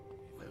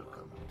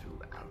 Welcome to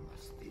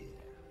Almastir,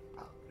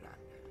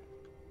 Outlander.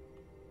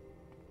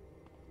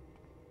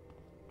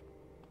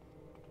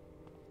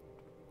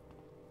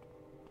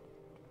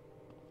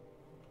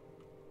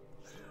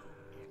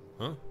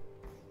 Huh?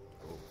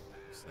 Oh,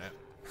 snap.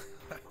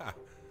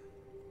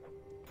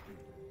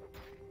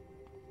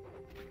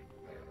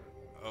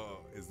 Oh,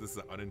 is this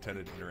an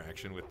unintended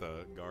interaction with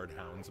the guard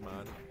hounds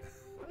mod?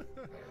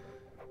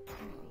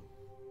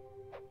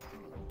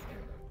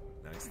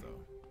 Nice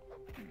though.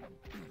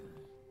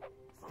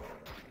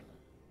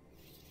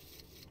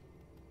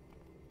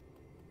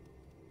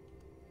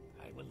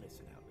 I will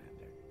listen,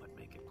 Outlander, but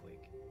make it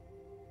quick.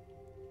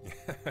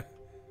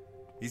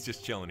 He's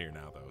just chilling here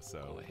now though,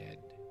 so. Go ahead.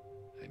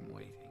 I'm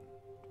waiting.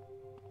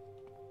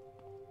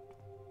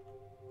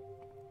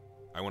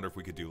 I wonder if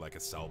we could do like a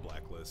cell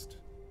blacklist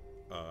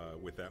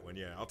with that one.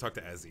 Yeah, I'll talk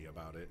to Ezzy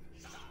about it.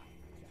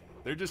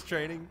 They're just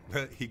training.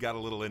 He got a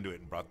little into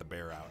it and brought the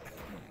bear out.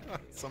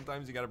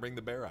 Sometimes you got to bring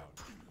the bear out.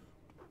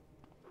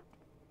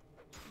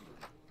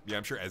 Yeah,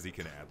 I'm sure Ezzy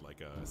can add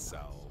like a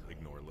cell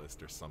ignore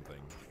list or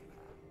something.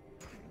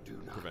 Do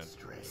not Prevent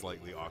stray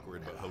slightly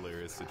awkward but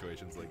hilarious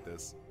situations like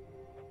this.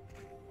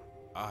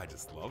 Ah, I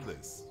just love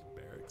this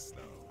barracks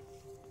though.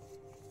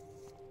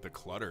 The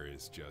clutter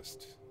is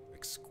just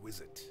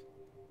exquisite.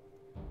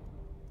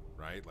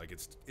 Right? Like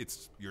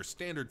it's your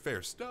standard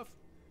fare stuff,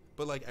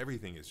 but like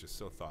everything is just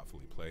so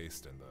thoughtfully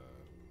placed, and the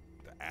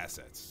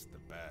assets, the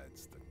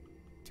beds, the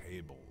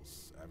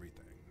tables,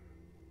 everything.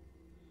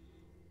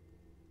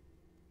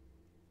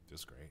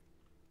 Just great.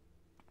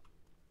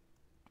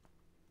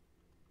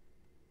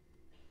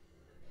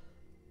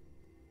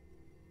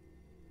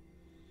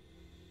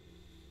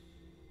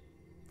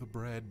 The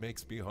bread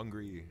makes me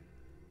hungry.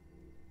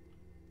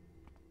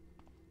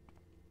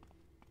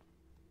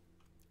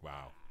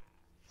 Wow.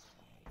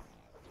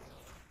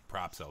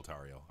 Props,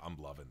 Eltario. I'm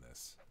loving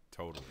this.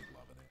 Totally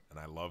loving it. And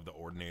I love the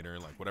Ordinator,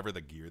 like whatever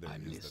the gear that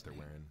that they're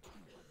wearing.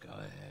 Go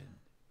ahead.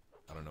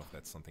 I don't know if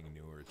that's something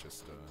new or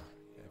just,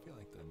 yeah, I feel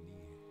like the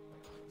knee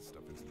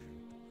stuff is new.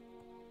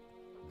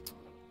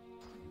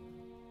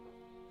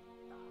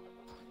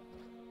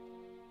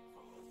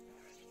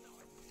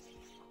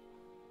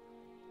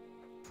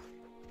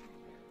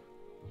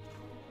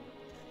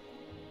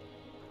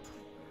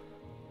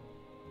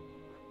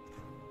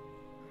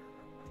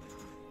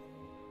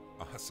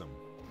 Awesome.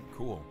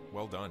 Cool.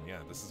 Well done.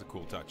 Yeah, this is a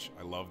cool touch.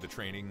 I love the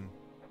training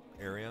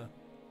area.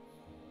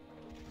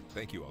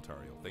 Thank you,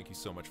 Eltario. Thank you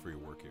so much for your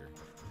work here.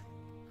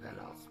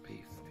 Velos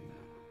peace to you,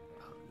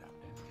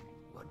 Outlander.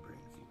 What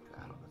brings you to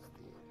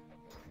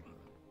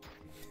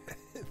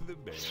Almastir? The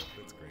bear.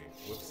 That's great.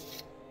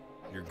 Whoops.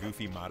 Your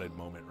goofy modded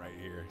moment right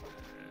here.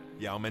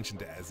 Yeah, I'll mention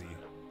to Ezzy.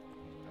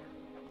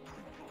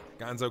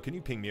 Gonzo, can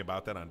you ping me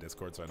about that on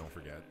Discord so I don't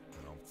forget?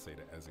 And I'll say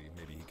to Ezzy,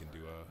 maybe he can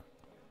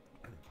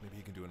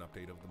do an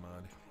update of the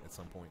mod at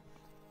some point.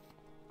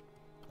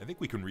 I think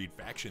we can read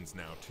factions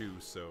now too,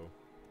 so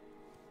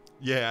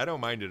yeah, I don't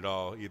mind it at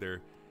all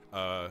either.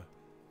 I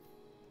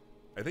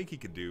think he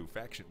could do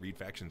read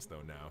factions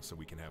though now, so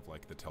we can have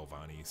like the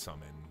Telvanni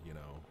summon, you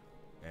know,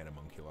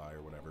 Animunculi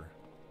or whatever.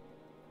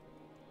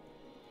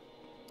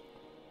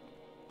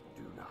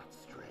 Do not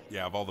stray.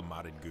 Yeah, of all the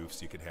modded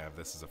goofs you could have,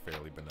 this is a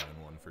fairly benign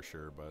one for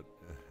sure, but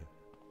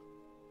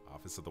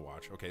Office of the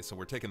Watch. Okay, so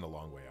we're taking the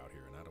long way out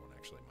here, and I don't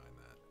actually mind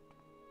that.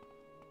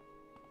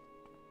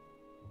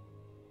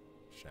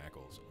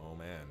 Shackles. Oh,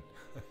 man.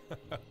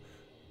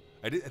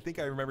 I think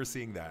I remember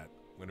seeing that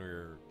when we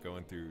were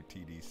going through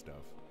TD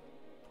stuff.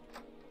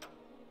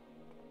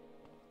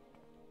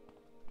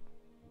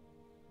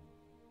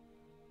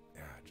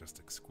 Yeah, just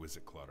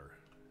exquisite clutter.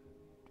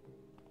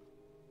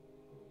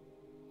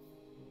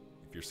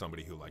 If you're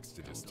somebody who likes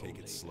to just take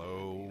it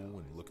slow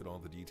and look at all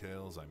the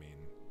details, I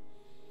mean,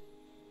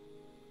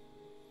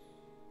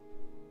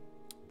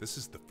 this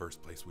is the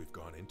first place we've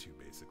gone into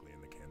basically in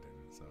the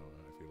Canton, so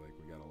I feel like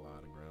we got a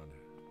lot of ground.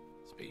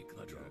 Speak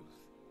the truth,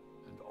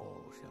 and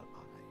all shall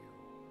honor you.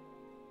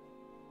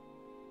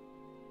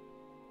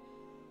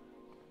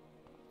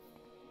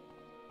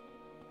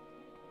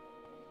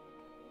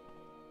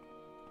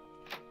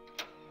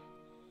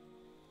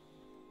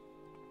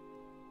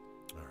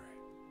 All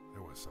right,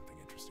 there was something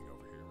interesting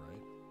over here,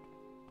 right?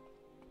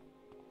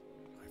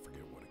 I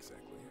forget what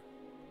exactly.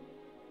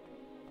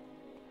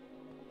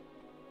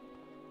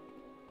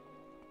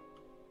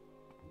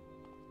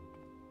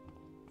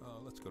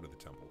 Let's go to the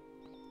temple.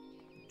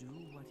 Do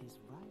what is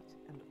right,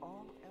 and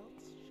all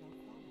else shall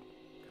follow.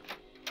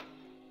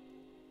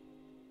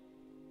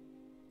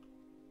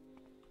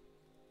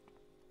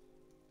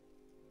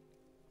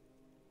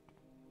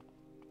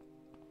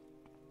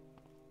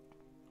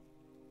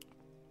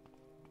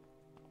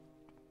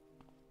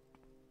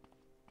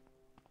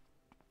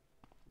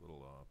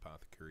 Little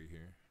apothecary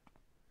here.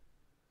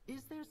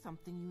 Is there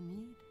something you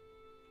need?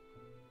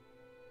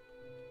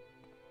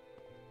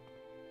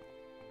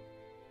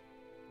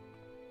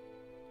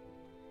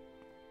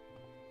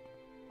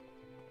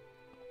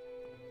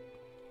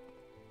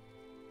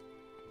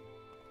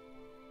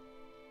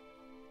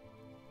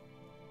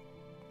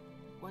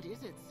 What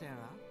is it, Sarah?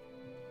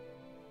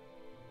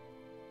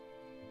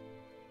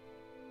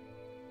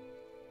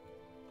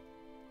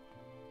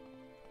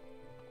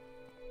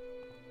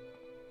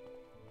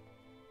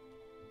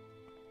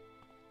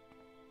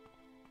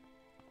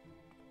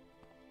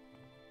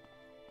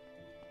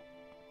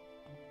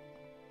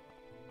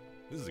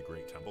 This is a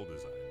great temple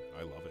design.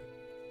 I love it.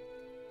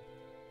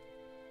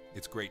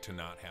 It's great to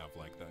not have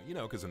like the, you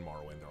know, because in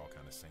Morrowind they're all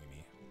kind of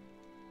samey.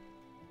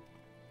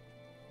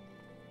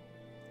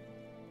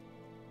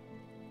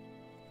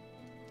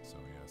 So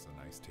yeah, it's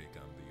a nice take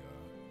on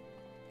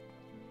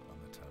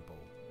the temple.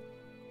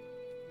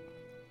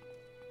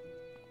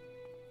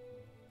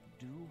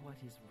 Do what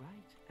is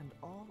right, and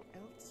all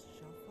else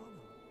shall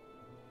follow.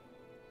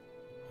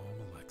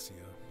 Oh, Alexia.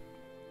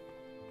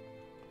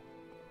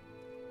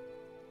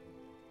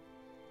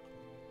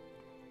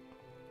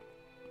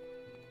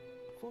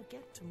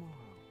 Forget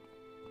tomorrow.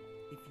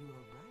 If you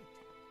are right,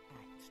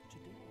 act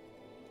today.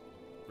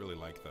 Really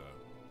like the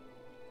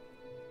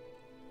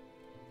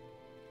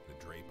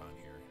drape on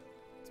here.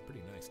 It's a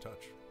pretty nice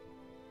touch.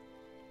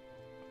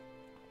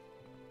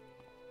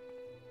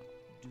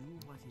 Do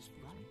what is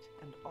right,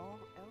 and all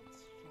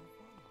else shall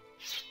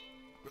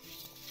follow.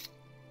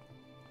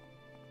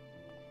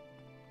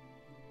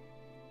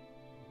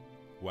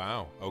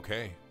 Wow,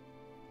 okay.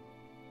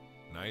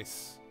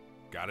 Nice.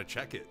 Gotta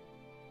check it.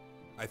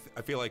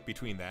 I feel like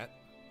between that...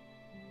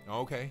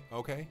 Okay.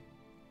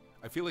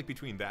 I feel like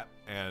between that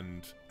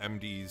and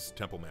MD's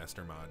Temple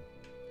Master mod,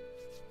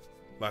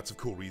 lots of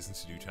cool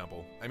reasons to do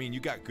Temple. I mean,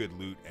 you got good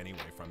loot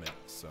anyway from it,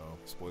 so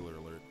spoiler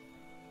alert.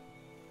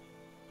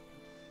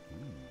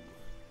 Ooh.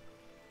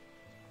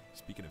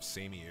 Speaking of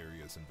samey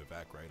areas in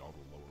Vivek, right? All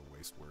the lower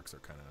waste works are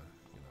kind of,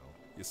 you know,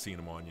 you've seen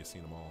them on, you've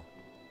seen them all.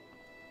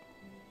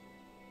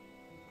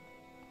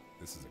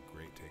 This is a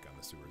great take on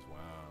the sewers. Wow,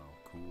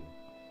 cool.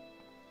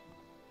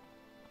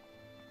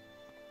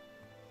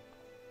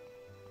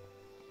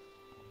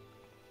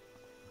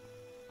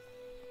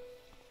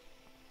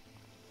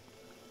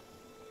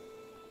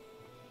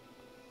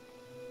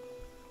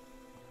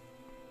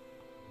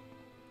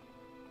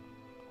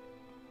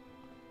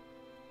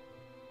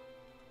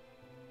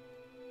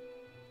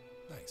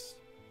 Nice.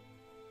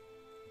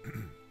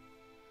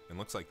 And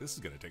looks like this is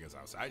going to take us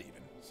outside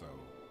even, so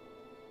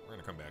we're going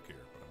to come back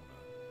here, but I'm going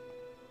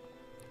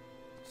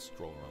to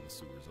stroll around the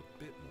sewers a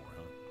bit more,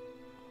 huh?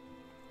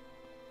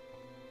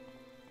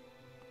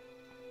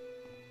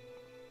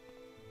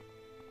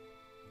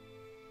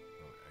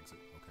 Oh, exit,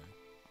 okay.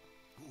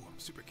 Ooh, I'm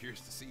super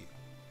curious to see.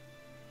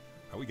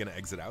 How are we going to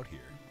exit out here?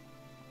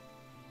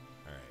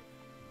 Alright.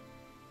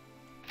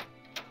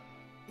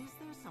 Is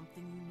there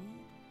something you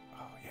need?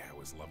 Oh yeah, I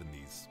was loving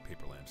these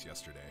paper lamps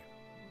yesterday.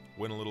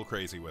 Went a little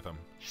crazy with them.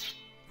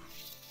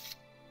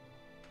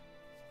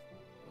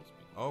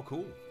 Oh,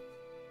 cool.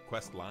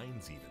 Quest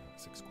lines even.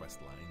 6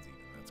 quest lines even.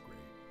 That's great.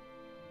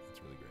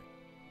 That's really great.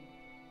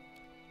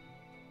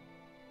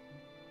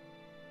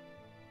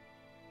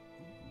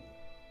 Ooh.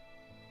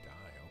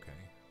 Die,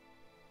 okay.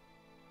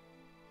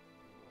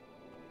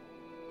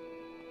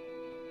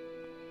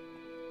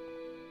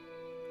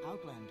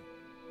 Outlander,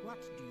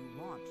 what do you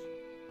want?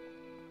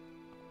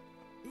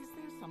 Is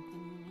there something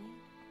you need?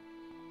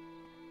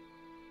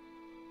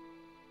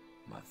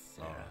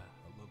 Masera.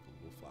 I love the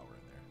little flower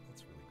in there.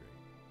 That's really great.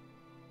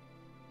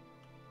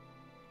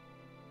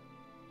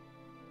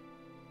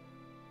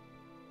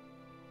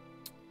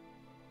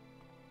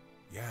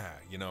 Yeah,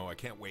 you know, I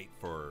can't wait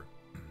for...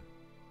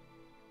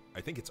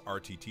 I think it's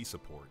RTT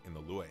support in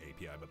the Lua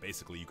API, but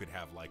basically you could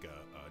have like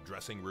a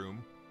dressing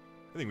room.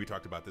 I think we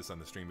talked about this on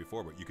the stream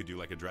before, but you could do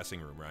like a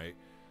dressing room, right?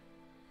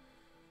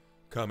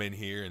 Come in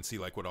here and see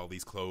like what all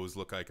these clothes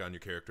look like on your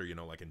character, you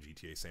know, like in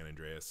GTA San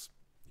Andreas.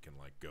 You can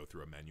like go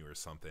through a menu or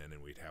something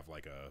and we'd have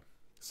like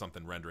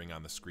something rendering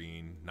on the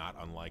screen, not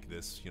unlike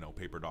this, you know,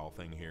 paper doll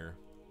thing here.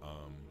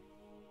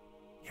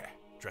 Yeah,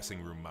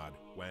 dressing room mod.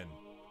 When?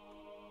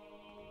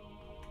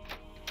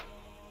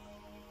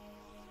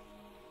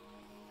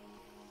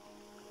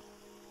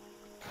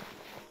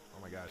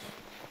 Oh my gosh.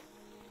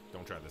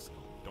 Don't try this.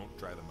 Don't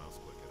try the mouse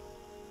click.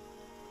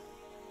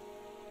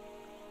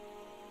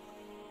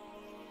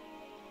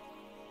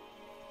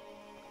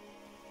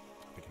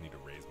 I think I need to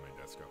raise my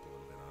desk up a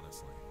little bit,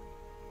 honestly.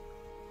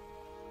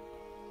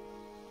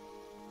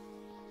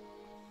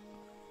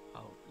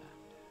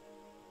 Outlander.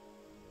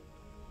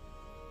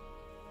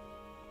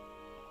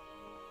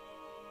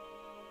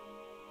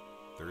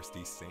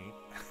 Thirsty Saint.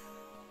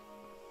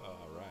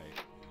 All right.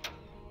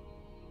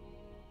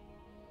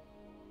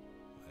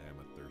 I am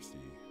a thirsty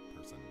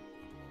person at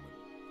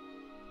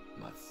the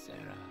moment.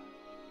 Masera.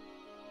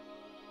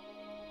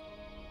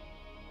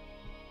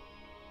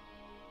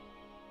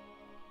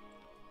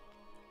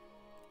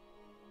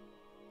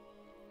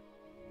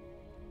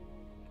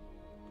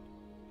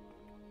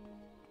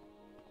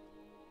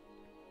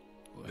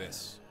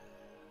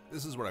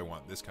 This is what I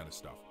want, this kind of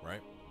stuff,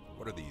 right?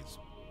 What are these?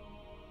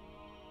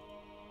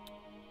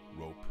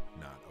 Rope,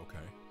 knot, okay.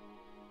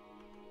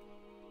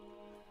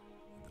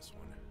 And this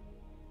one.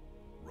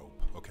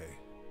 Rope, okay.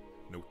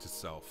 Note to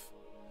self.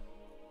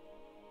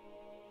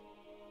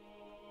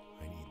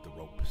 I need the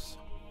ropes.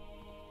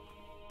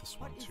 This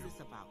one What is too. this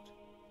about?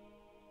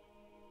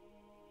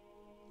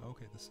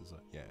 Okay, this is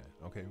a, yeah,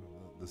 okay.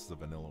 This is a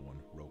vanilla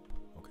one, rope,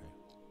 okay.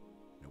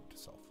 Note to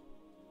self.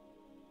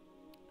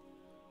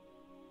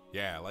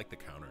 Yeah, I like the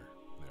counter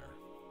there.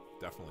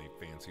 Definitely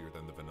fancier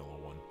than the vanilla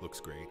one. Looks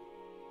great.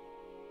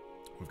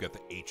 We've got the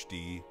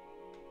HD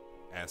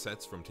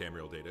assets from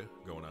Tamriel data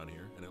going on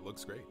here, and it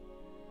looks great.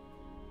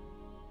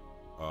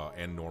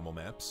 And normal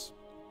maps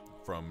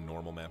from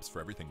normal maps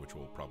for everything, which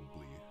will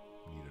probably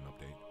need an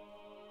update.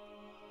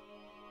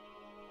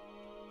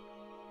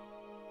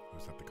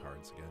 Was that the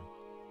cards again?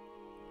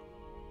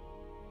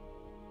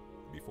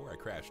 Before I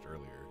crashed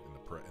earlier in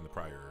the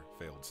prior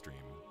failed stream,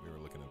 we were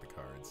looking at the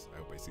cards. I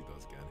hope I see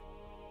those again.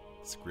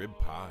 Scrib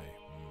pie.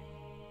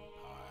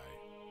 Pie.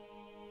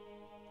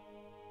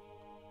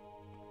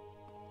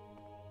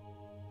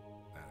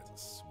 That is a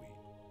sweet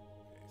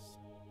face.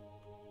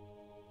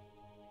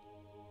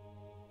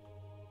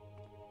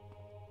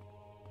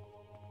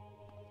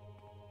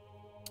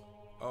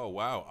 Oh,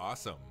 wow.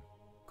 Awesome.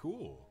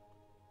 Cool.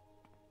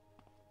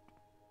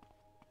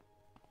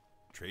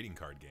 Trading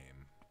card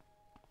game.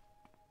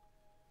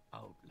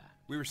 Outland.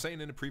 We were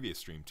saying in a previous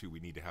stream, too, we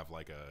need to have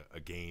like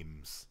a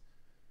games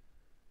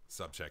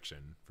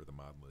subsection for the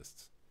mod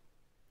lists.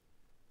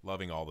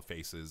 Loving all the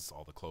faces,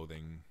 all the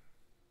clothing.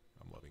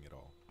 I'm loving it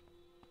all.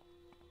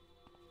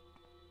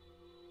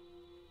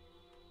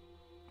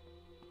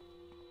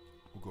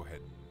 We'll go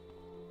ahead and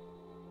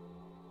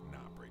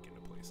not break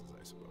into places,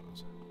 I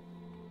suppose.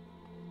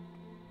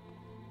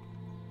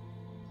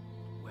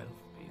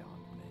 Wealth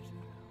beyond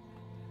measure.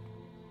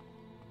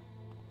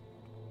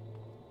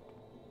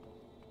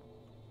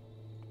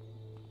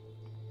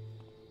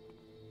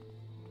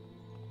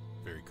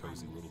 Very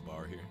cozy little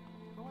bar here.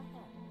 Go ahead.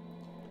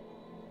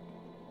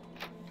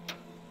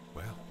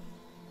 Well,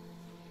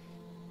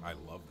 I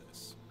love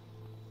this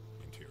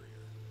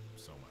interior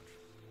so much.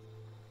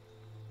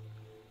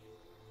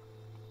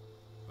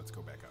 Let's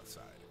go back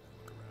outside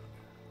and look around.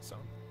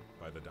 Some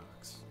by the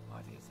docks.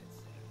 What is it,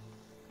 sir?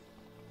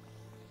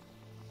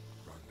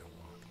 Run, don't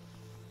walk.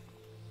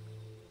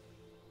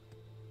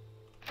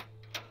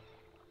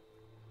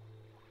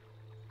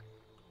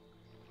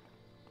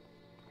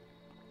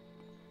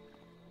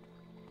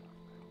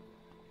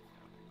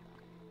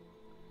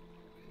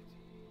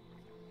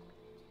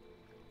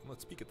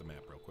 Let's peek at the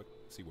map real quick,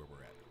 see where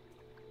we're at.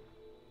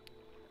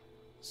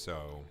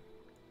 So,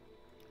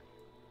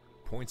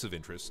 points of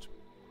interest.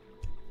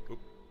 Oop,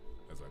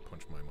 as I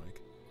punch my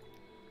mic.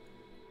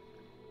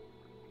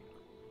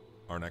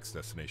 Our next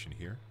destination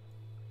here.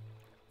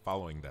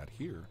 Following that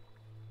here.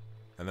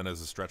 And then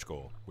as a stretch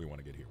goal, we want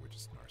to get here, which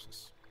is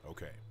Narcissus.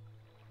 Okay.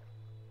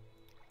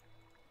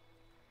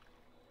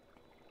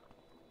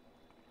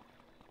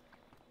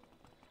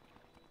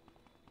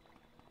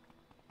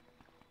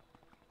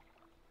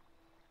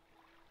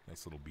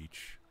 Nice little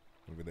beach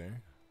over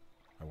there.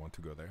 I want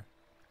to go there.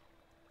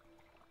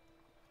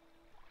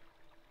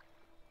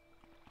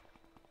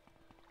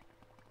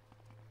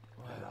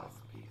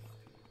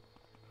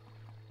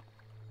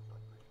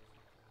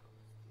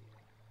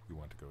 We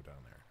want to go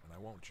down there. And I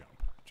won't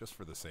jump, just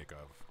for the sake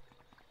of...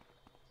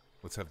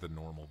 Let's have the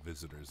normal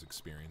visitor's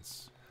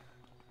experience.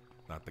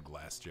 Not the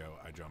Glass Joe,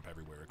 I jump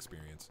everywhere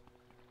experience.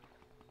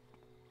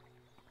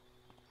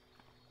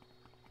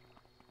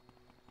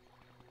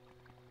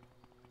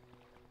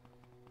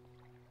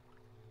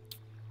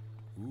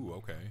 Ooh,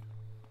 okay.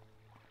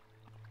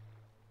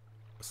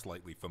 A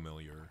slightly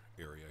familiar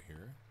area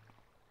here.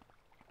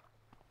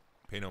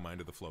 Pay no mind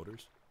to the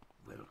floaters.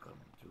 Welcome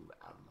to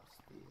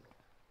Atmosphere,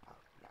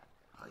 Outland.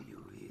 Are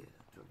you here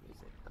to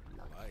visit the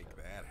blood? Like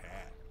that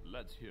hat.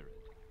 Let's hear it.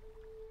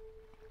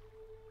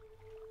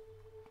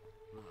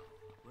 Now,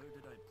 where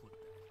did I put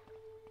that?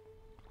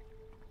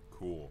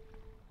 Cool.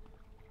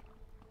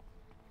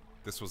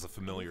 This was a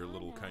familiar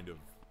little kind of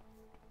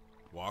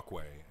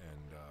walkway,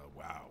 and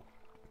wow.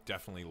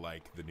 Definitely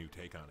like the new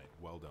take on it.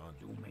 Well done.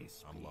 You may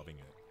speak. I'm loving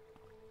it.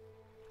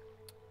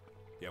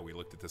 Yeah, we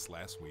looked at this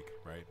last week,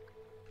 right?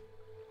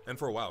 And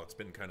for a while, it's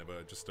been kind of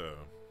just a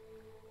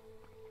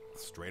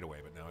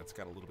straightaway, but now it's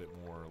got a little bit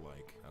more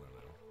like, I don't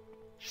know.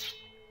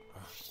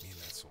 Oh, me and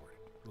that sword.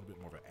 A little bit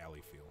more of an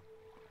alley feel.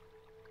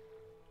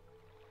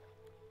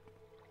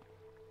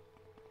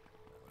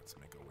 Let's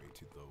make our way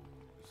to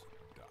those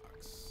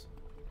docks.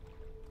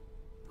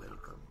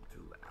 Welcome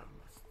to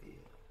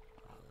Atmosphere,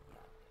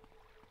 Outland.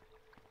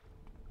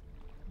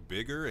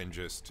 bigger and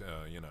just,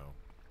 you know,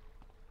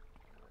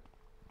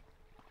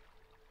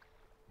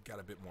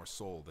 got a bit more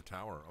soul. The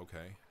tower,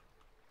 okay.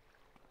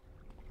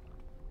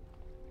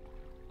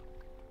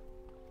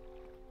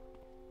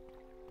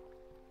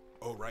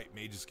 Oh, right,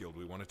 Mage's Guild.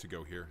 We wanted to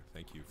go here.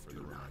 Thank you for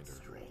the reminder. Do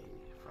not stray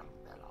from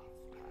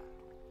Belloff's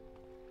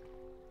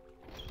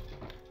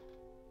path.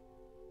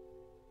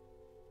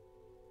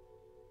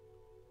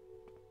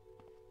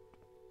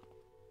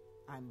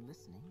 I'm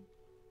listening.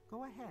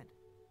 Go ahead.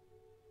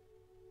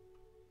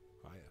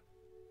 Hiya.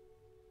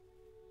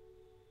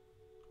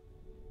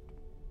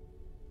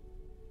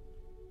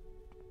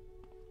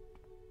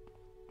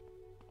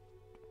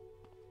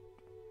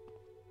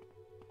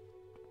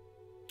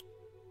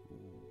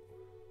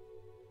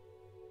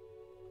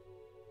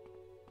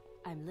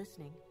 I'm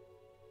listening.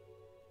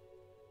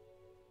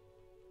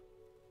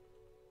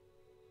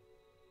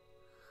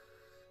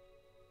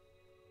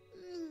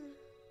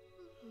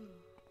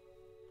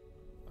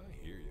 I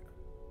hear you.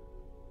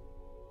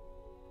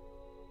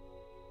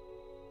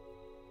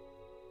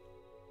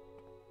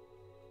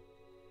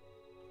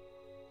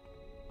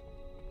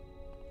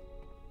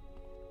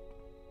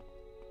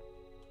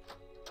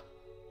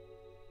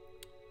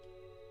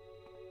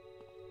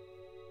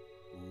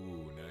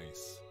 Ooh,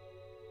 nice.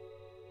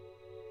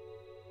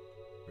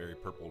 Very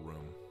purple room.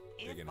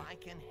 If Digging I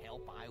it. can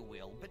help, I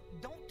will, but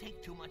don't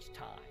take too much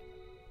time.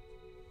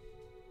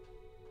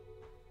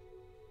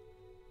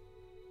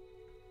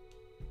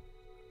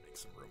 Make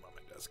some room on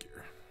my desk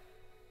here.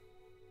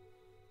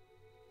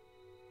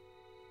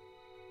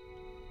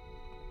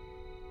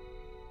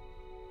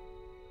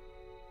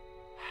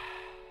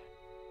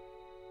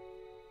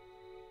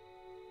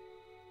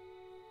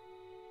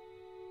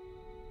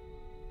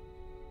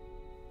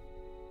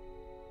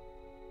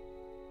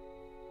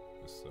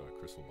 This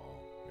crystal ball,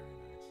 very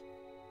nice.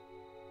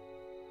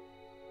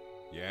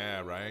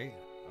 Yeah, right?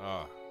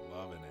 Oh,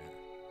 loving it.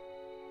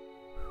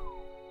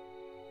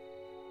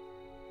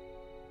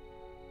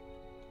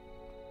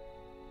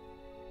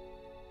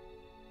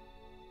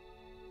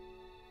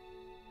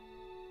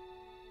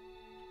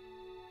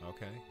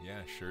 Okay,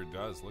 yeah, sure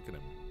does. Look at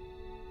him.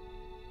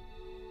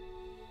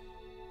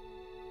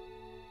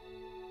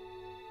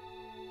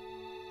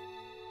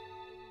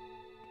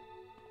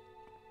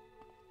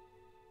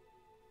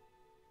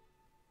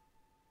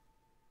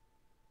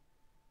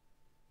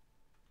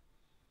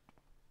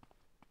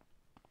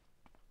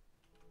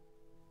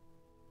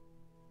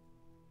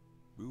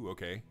 Ooh,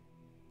 okay.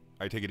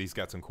 I take it he's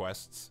got some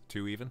quests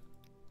too, even.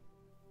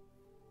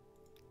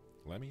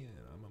 Let me in.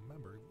 I'm a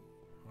member.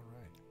 All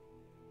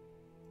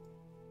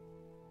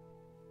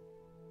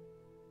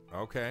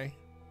right. Okay.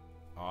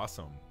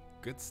 Awesome.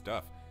 Good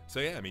stuff.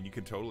 So yeah, I mean, you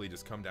can totally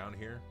just come down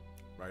here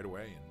right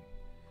away and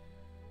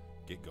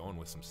get going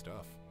with some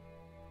stuff.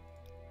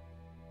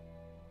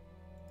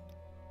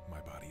 My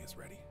body is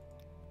ready.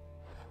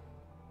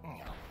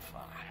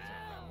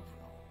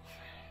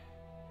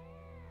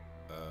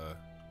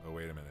 Oh,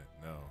 wait a minute.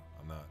 No,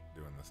 I'm not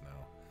doing this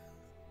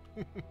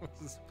now.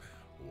 Just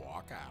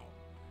walk out.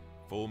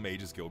 Full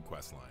Mage's Guild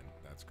quest line.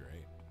 That's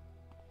great.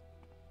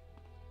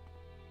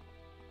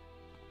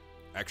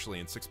 Actually,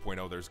 in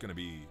 6.0, there's going to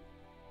be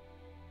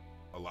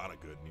a lot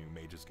of good new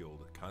Mage's Guild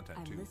content,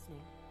 I'm too.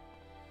 listening.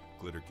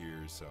 Glitter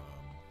Gears,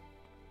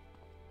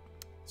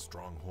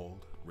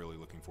 Stronghold. Really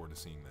looking forward to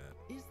seeing that.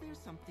 Is there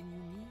something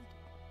you need?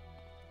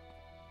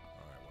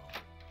 All right, well.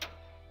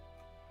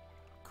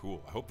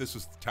 Cool. I hope this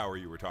was the tower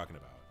you were talking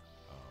about.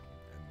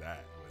 And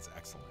that was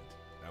excellent.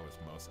 That was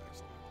most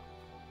excellent.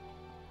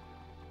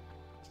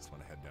 Just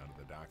want to head down to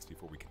the docks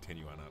before we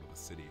continue on out of the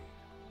city.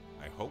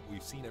 I hope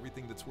we've seen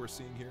everything that's worth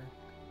seeing here.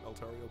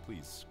 Eltario,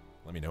 please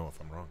let me know if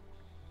I'm wrong.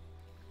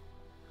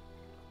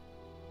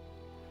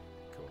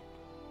 Cool.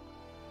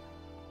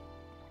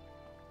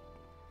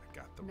 I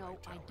got the No,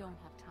 right tower. I don't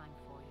have time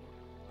for you.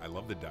 I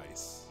love the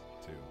dice,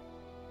 too.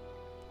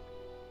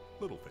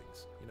 Little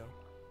things, you know?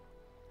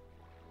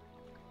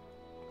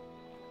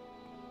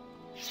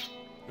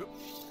 Yep.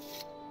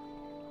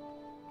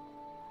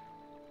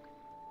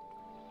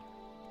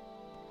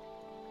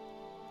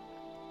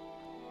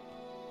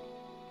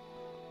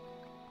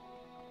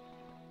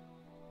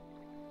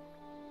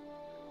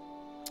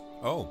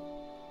 Oh.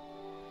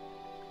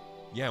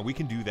 Yeah, we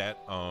can do that.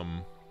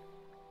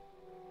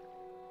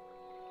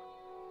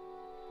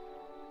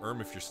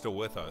 If you're still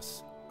with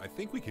us, I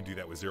think we can do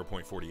that with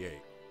 0.48.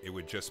 It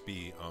would just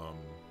be,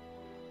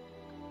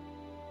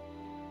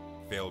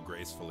 fail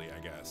gracefully, I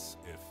guess,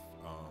 if,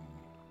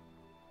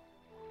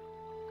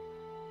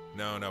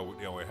 no,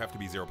 you know, it'd have to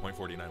be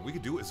 0.49. We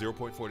could do it with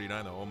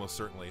 0.49, though, almost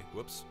certainly.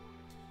 Whoops.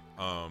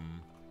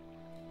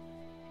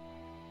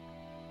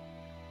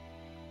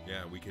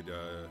 Yeah, we could,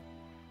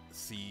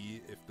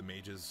 see if the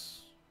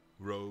Mage's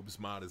Robes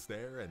mod is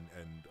there and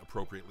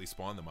appropriately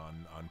spawn them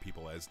on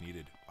people as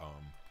needed.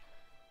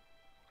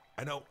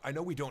 I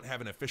know we don't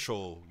have an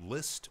official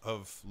list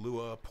of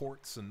Lua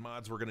ports and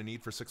mods we're going to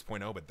need for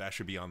 6.0, but that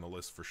should be on the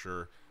list for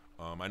sure.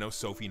 I know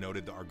Sophie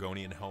noted the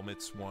Argonian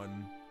helmets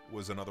one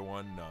was another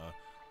one.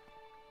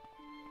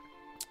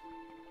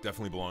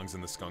 Definitely belongs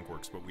in the skunk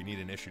works, but we need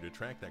an issue to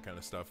track that kind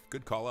of stuff.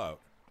 Good call out,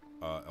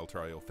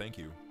 Eltariel. Thank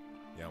you.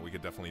 Yeah, we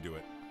could definitely do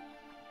it.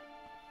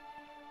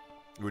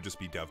 It would just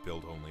be dev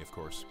build only, of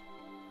course.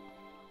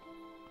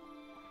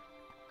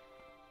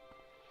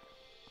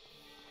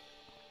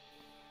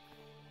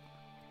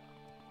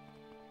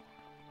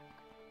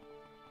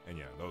 And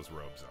yeah, those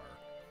robes are,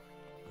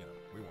 you know,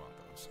 we want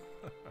those.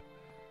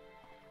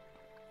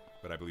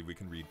 But I believe we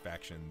can read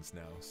factions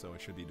now, so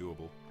it should be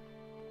doable.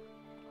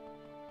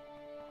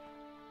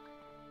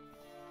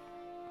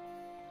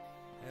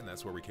 And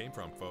that's where we came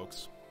from,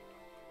 folks.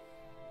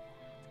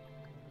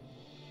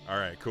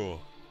 Alright,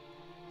 cool.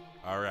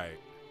 Alright.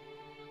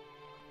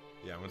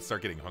 Yeah, I'm going to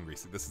start getting hungry.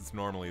 So this is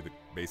normally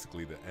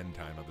basically the end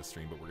time of the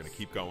stream, but we're going to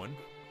keep going.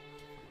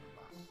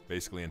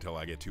 Basically until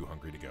I get too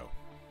hungry to go.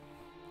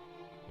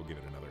 We'll give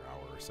it another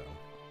hour or so.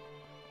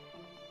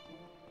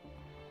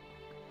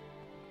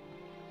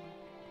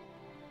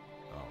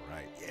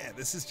 Alright, yeah,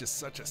 this is just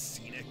such a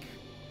scenic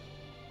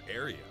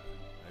area.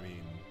 I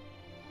mean,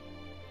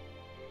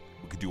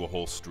 we could do a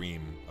whole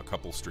stream, a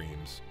couple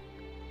streams,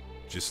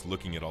 just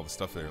looking at all the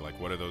stuff there. Like,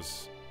 what are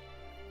those?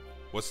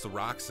 What's the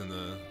rocks in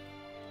the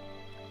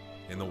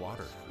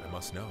water? I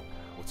must know.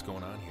 What's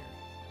going on here?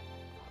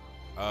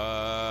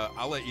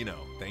 I'll let you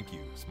know. Thank you,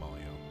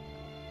 Smallio.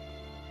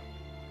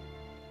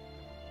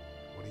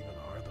 What even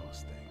are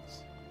those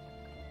things?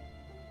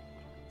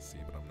 See,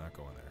 but I'm not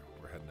going there.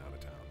 We're heading out of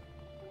town.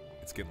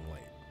 It's getting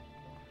late.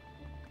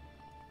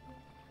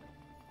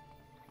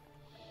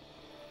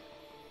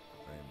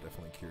 I am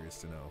definitely curious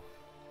to know.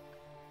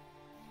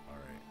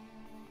 Alright.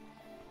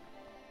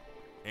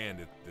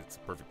 And it's a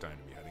perfect time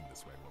to be heading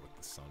this way, what with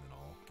the sun and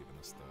all, giving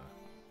us the...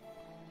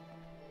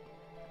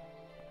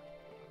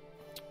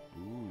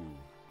 Ooh.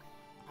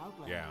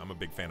 Yeah, I'm a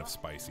big fan of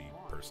spicy,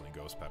 personally.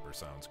 Ghost pepper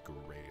sounds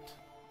great.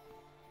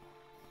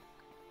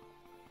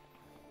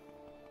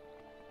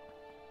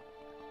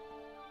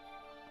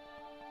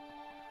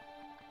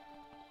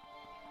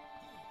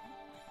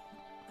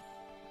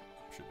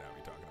 Should now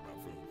be talking about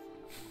food.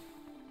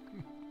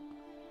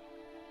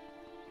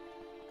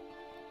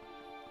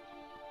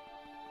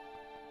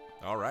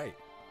 All right.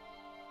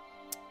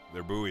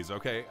 They're buoys.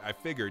 Okay, I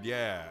figured,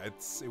 yeah,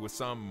 it was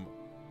some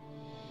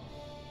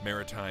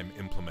maritime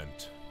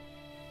implement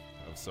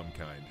of some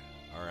kind.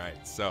 All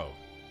right, so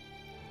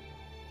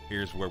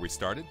here's where we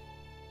started.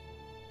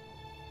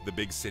 The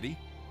big city.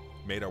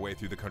 Made our way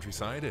through the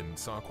countryside and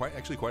saw quite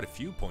a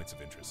few points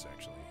of interest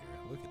actually here.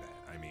 Look at that.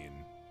 I mean,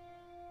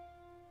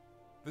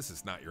 this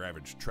is not your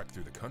average trek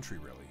through the country,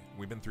 really.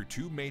 We've been through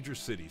 2 major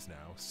cities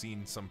now,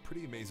 seen some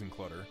pretty amazing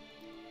clutter,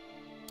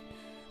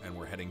 and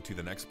we're heading to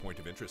the next point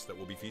of interest that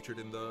will be featured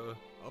in the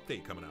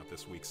update coming out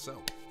this week.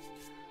 So,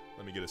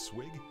 let me get a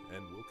swig,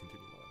 and we'll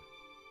continue on.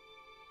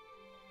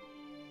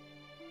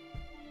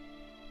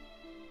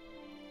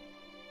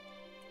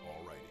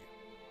 Alrighty.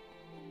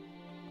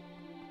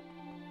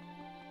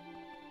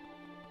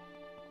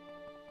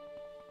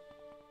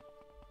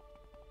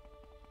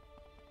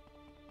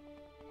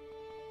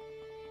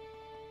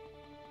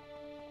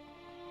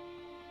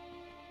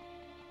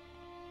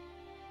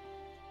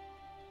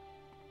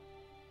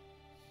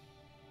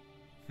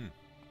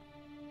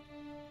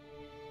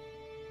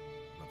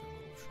 Another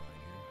little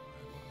shrine here. I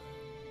love it.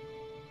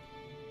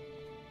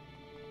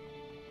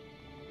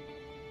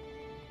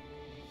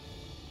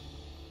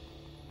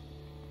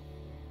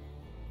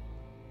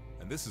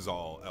 And this is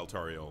all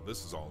Eltariel.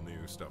 This is all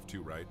new stuff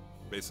too, right?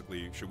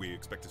 Basically, should we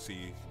expect to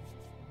see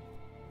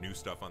new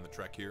stuff on the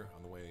trek here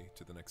on the way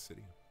to the next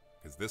city?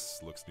 Because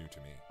this looks new to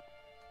me.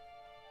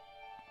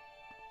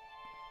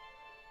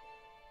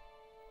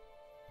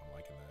 I'm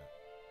liking that.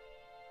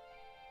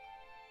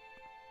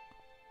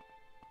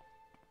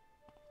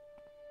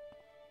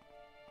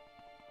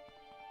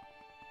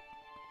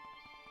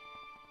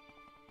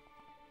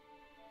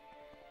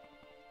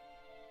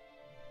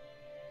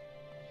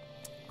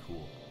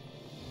 Cool.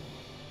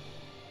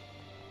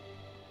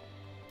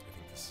 I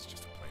think this is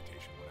just a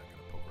plantation. We're not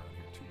going to poke around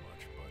here too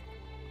much, but...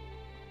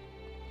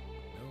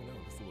 No,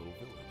 it's a little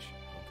village.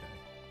 Okay.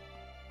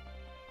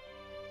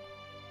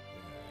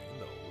 Yeah,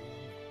 hello.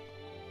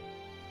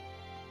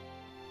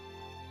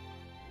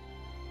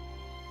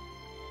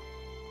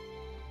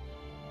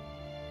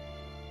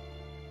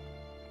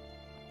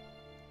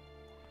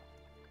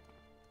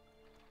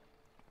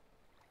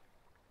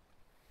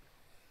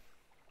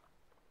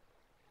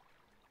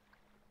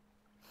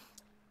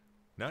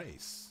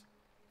 Nice.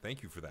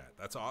 Thank you for that.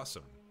 That's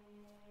awesome.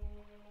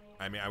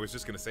 I mean, I was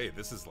just going to say,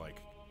 this is like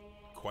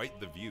quite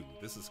the view.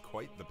 This is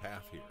quite the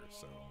path here,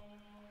 so.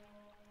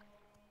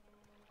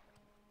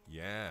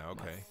 Yeah,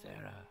 okay.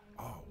 Sarah.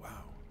 Oh,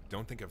 wow.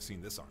 Don't think I've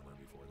seen this armor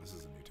before. This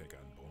is a new take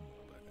on Bone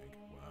Mold, I think.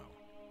 Wow.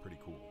 Pretty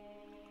cool.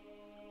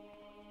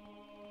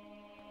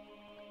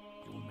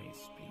 You may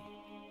speak.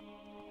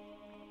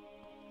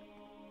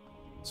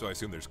 So I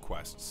assume there's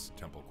quests,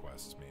 temple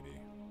quests, maybe.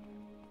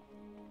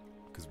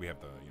 Because we have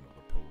the, you know,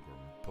 the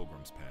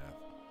Pilgrim's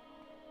Path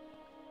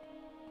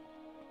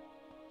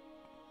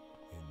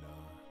in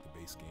the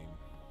base game.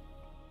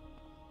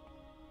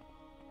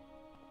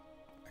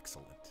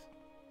 Excellent.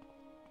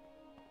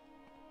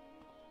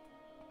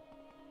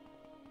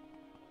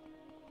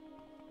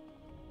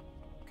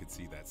 Could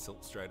see that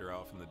Silt Strider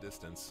off in the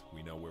distance.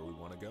 We know where we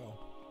want to go.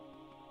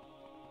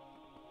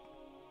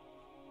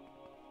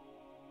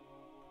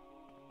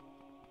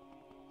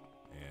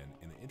 And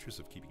in the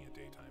interest of keeping it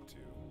daytime too,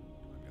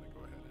 I'm going to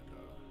go ahead and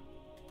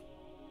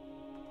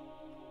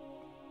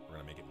we're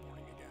going to make it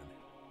morning again.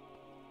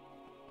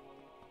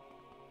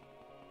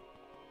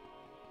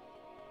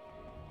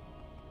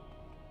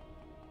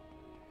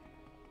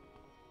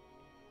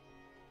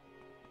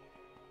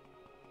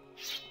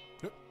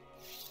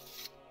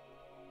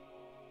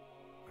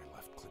 My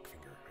left click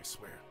finger, I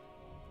swear.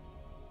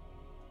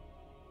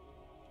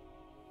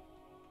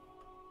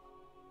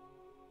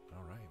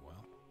 All right,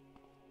 well.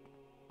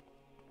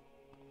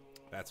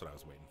 That's what I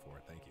was waiting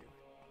for. Thank you.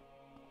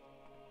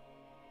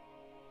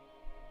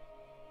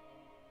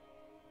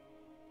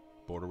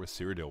 Border with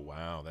Cyrodiil.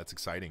 Wow, that's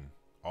exciting.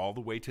 All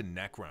the way to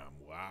Necrom.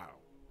 Wow.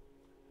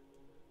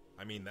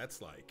 I mean,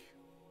 that's like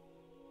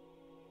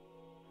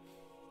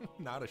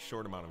not a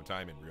short amount of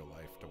time in real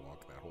life to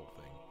walk that whole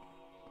thing.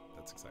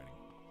 That's exciting.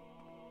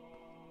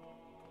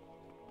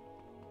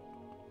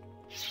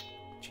 Jeez,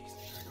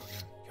 there I go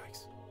again.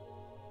 Yikes.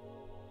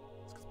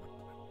 It's because my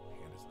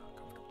hand is not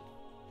comfortable.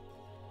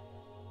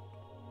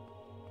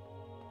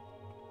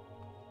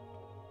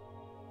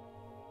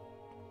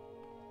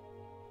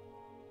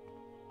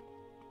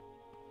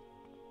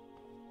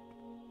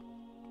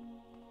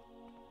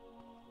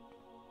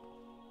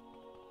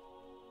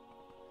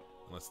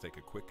 Let's take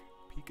a quick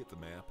peek at the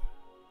map.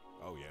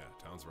 Oh yeah,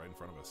 town's right in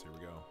front of us. Here we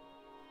go.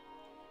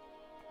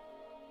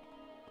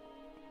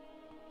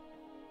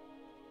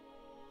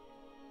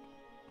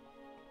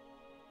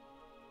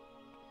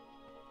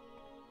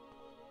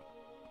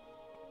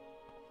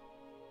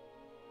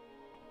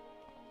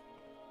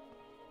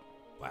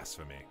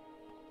 Blasphemy.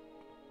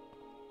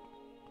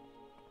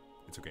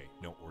 It's okay,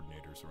 no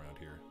ordinators around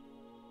here.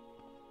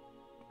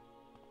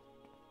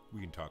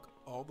 We can talk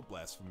all the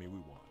blasphemy we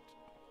want.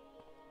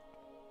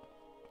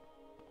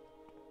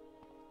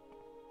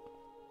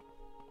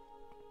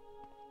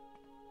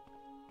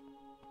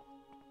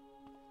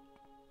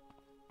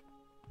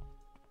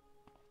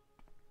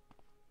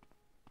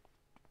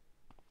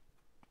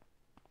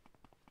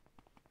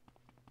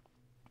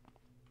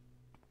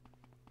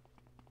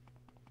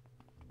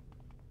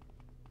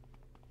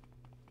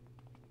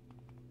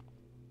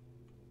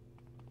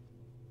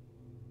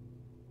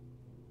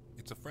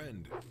 It's a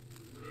friend.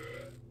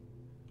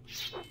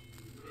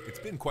 It's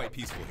been quite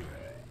peaceful here,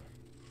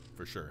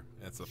 for sure.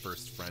 That's the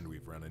first friend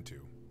we've run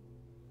into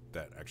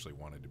that actually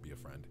wanted to be a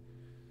friend.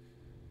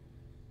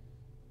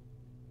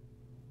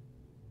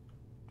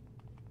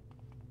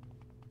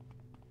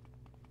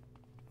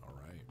 All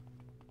right.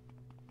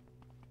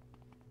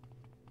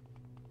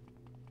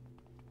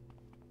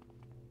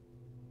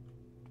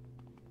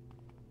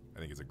 I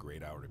think it's a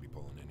great hour to be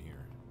pulling in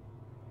here.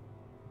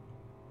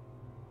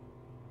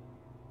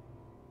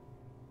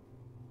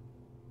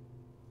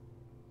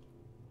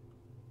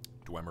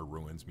 Dwemer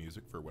Ruins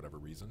music for whatever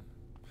reason.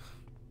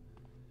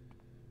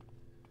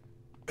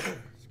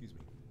 Excuse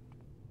me.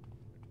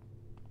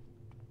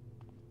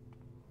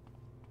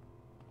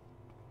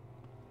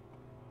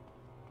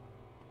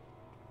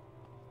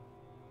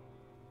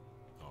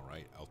 All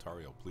right,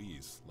 Altario,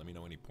 please let me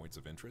know any points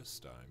of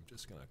interest. I'm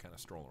just gonna kind of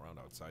stroll around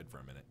outside for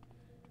a minute.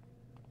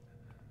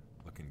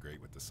 Looking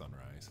great with the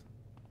sunrise.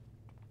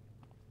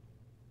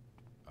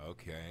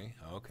 Okay,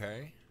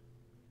 okay.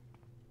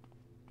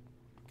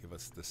 Give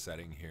us the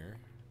setting here.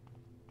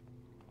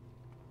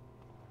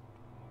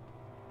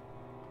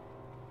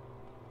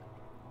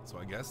 So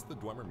I guess the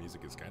Dwemer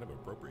music is kind of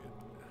appropriate.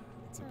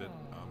 It's a bit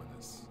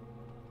ominous.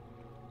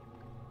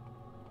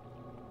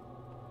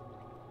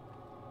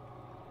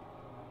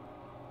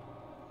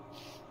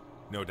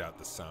 No doubt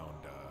the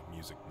sound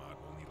music mod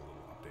will need a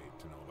little update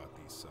to know about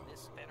these cells.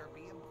 This better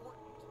be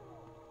important.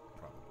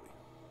 Probably.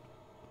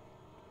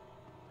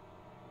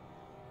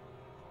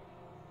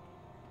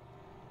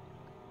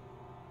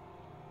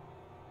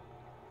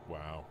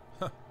 Wow.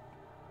 All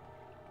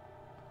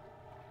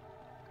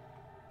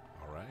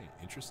right,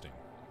 interesting.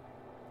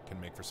 Can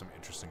make for some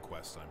interesting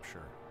quests, I'm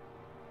sure.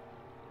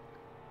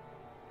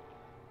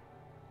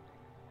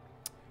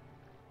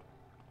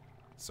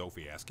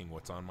 Sophie asking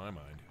what's on my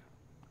mind.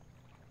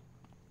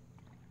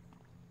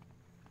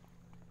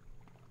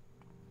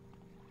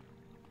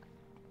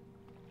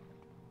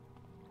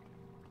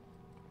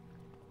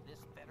 This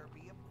better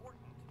be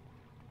important.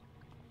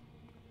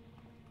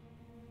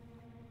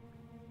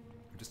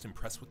 I'm just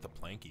impressed with the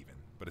plank even,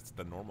 but it's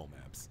the normal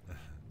maps.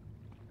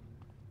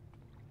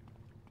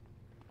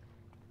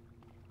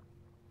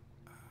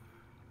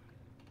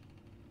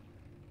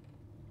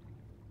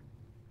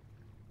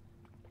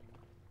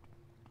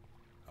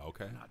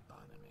 Okay. Not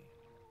bother me.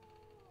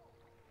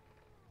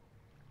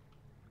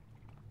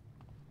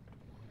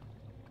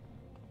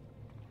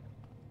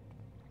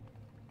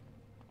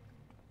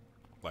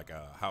 Like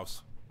a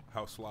house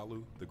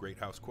Lalu, the Great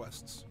House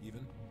Quests,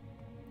 even,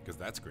 because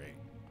that's great.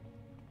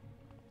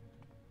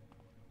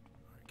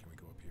 All right, can we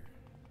go up here?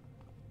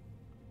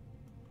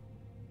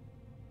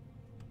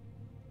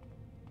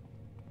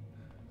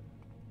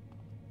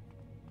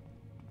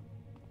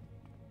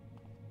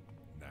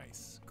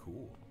 Nice.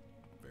 Cool.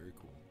 Very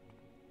cool.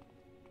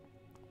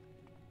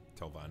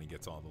 Telvanni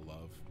gets all the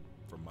love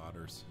from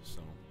modders,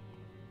 so.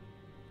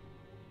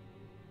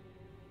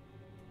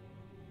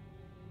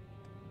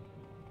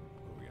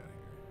 What do we got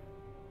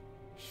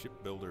here?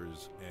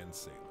 Shipbuilders and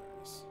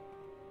sailors.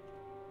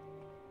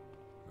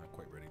 Not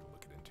quite ready to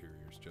look at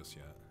interiors just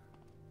yet.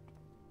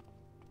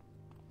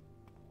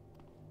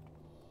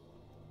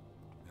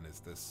 And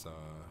is this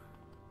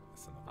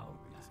another one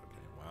of these?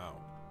 Okay, wow.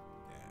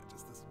 Yeah,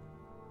 just this,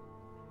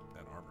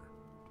 that armor.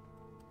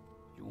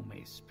 You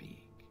may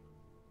speak.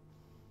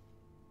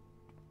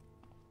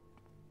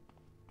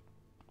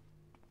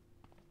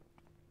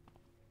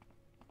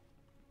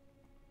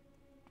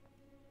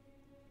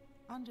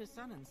 Under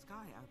sun and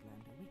sky,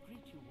 Outlander, we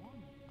greet you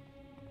warmly.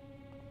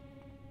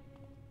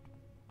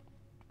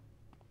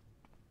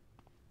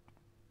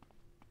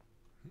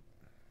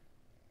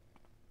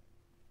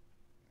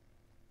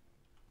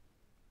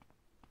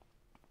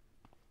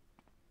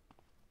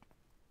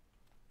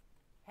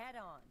 Head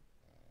on.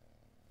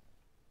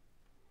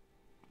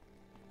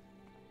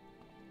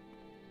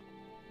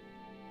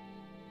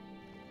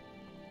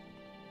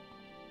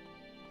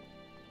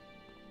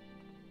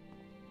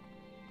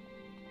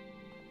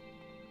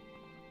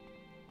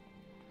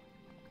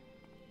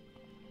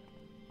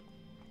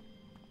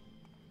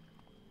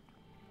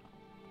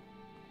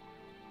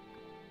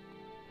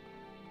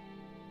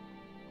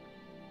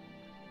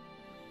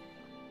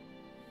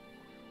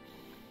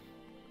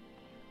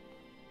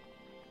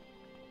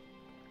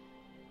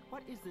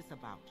 What is this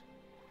about?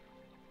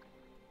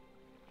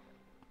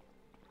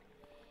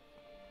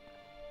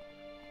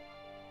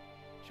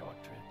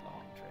 Short trip,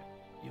 long trip.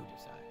 You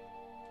decide.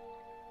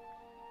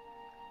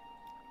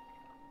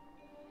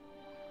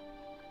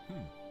 I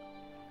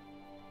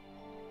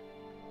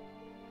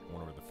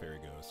wonder where the ferry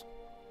goes.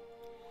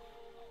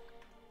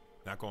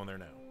 Not going there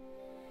now.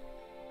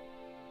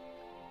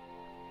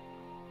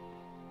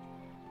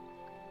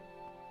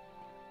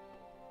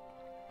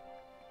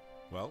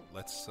 Well,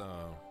 let's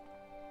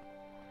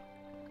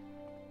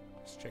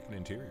check an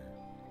interior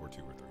or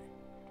two or three.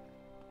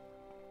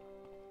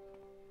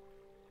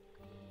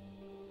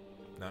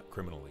 Not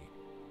criminally.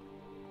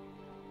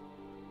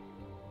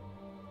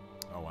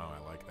 Oh wow, I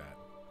like that.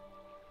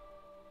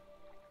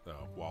 The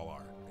wall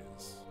art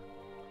is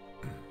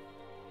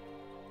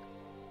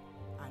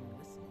I'm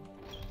listening.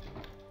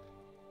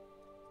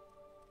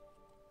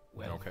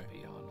 Wealth Okay.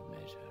 beyond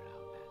measure,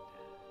 Outlander.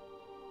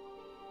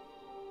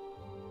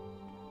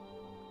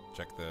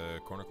 check the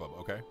corner club.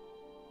 Okay.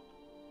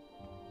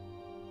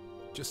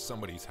 Just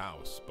somebody's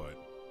house, but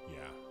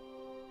yeah.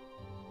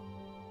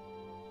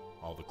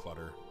 All the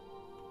clutter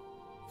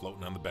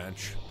floating on the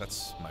bench.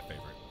 That's my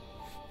favorite.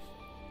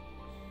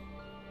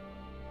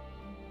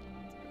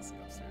 Let's go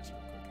see upstairs real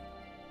quick.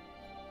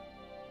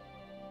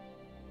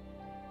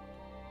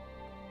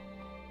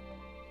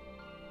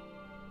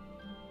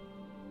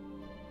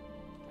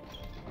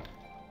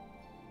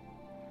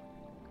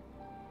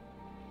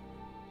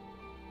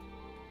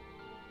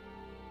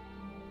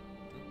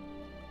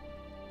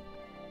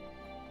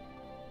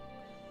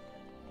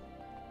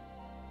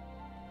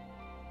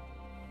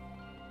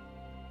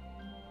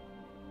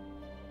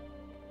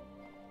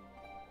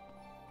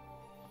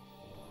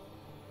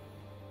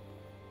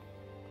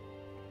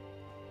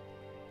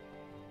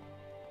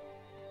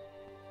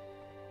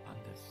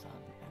 Under sun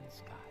and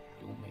sky,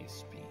 you may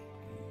speak.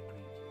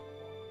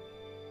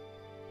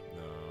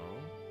 No.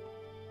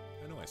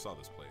 I know I saw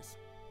this place.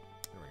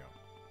 There we go.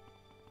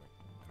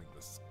 I think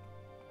this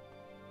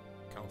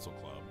council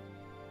club.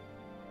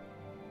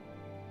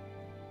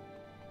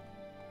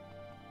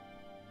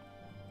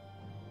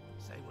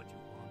 Say what you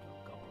want or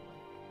go away.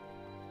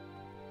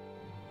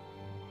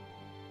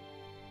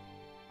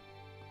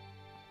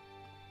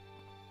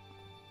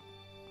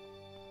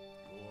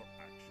 Your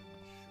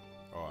actions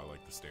show. Oh, I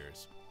like the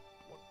stairs.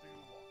 What do you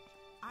want?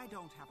 I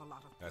don't have a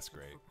lot of That's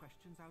patience great. for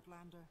questions,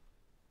 Outlander.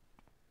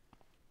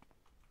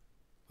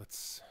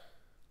 Let's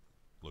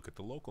look at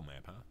the local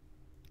map, huh?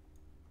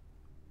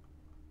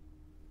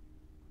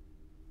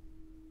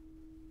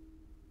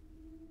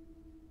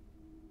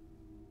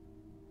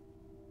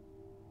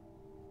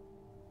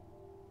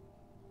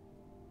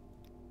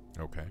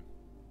 Okay.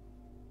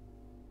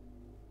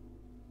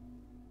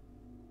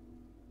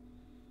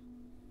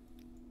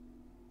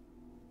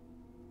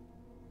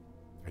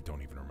 I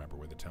don't even remember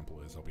where the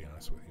temple is, I'll be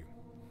honest with you.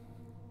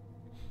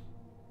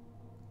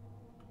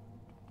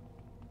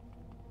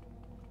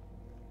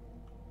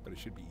 But it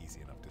should be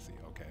easy enough to see,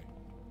 okay.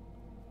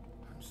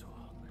 I'm so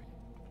hungry.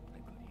 I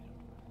could eat a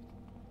rat.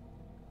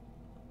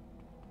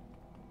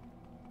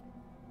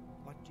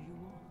 What do you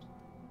want?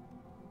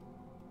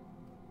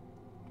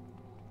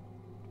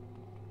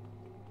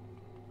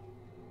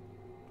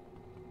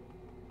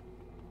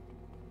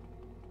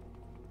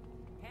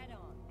 Head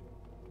on.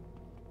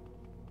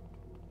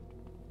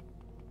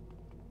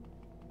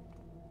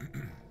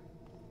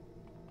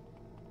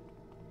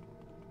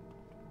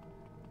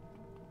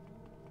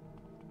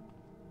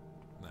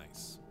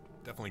 Nice.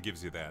 Definitely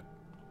gives you that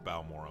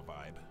Balmora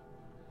vibe.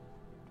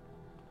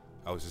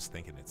 I was just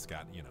thinking it's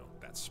got, you know,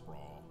 that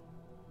sprawl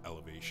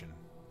elevation.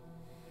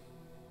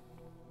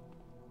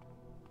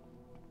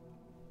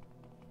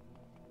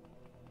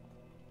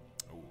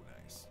 Oh,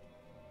 nice.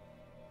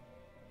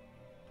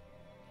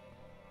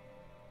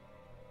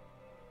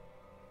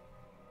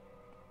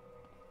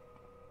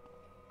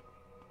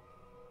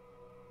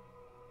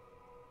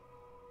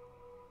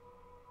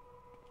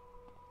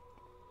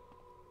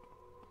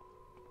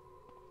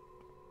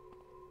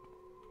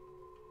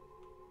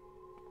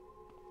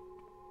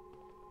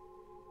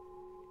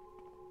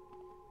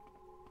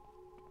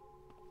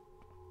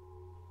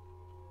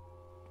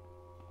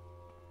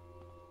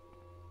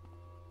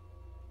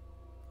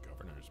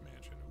 Governor's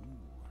Mansion. Ooh.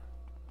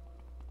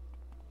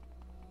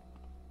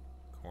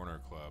 Corner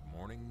Club.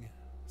 Morning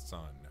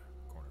Sun.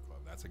 Corner Club.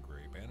 That's a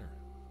great banner.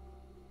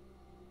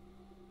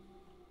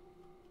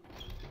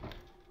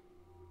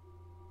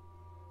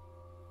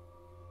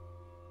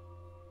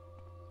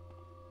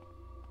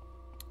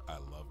 I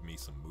love me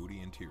some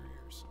moody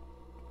interiors.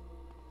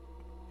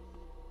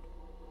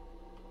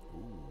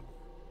 Ooh.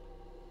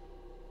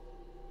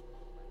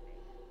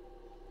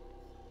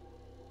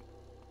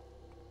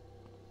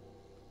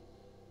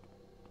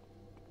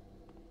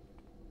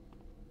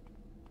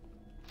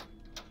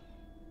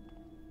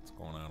 What's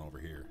going on over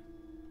here?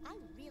 I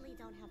really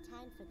don't have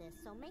time for this,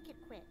 so make it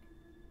quick.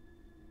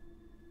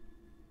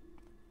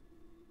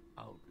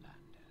 Outlander.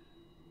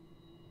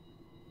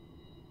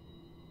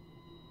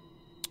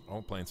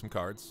 Oh, playing some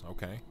cards.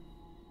 Okay.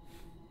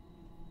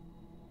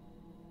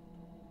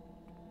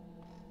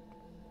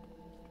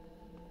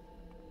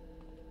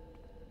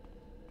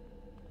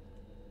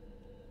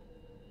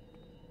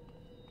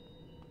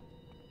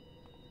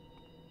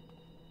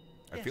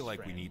 I feel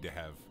like we need to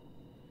have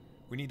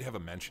a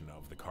mention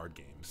of the card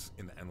games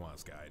in the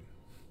NWAS guide.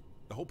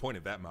 The whole point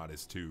of that mod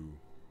is to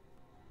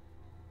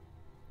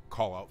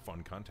call out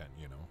fun content,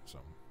 you know, so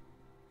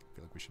I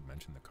feel like we should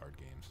mention the card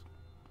games.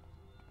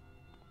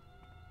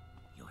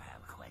 You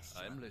have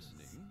questions? I'm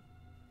listening.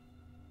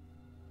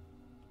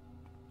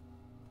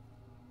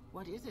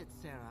 What is it,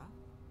 Sarah?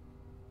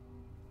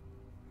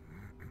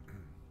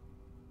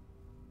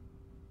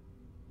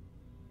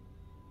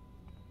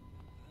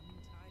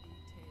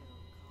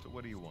 So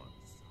what do you want?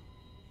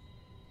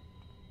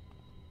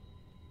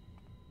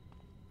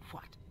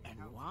 What,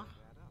 Enwa?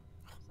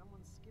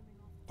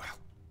 Wow.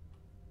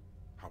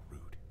 How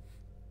rude.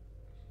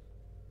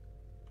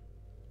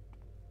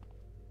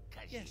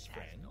 Kashyyyk Yes, has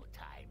friend. no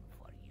time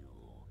for you.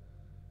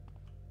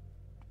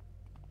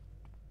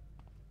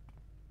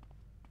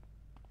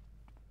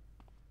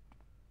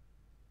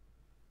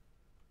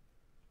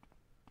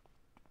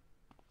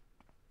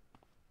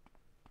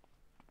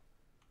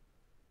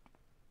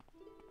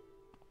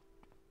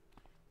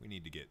 We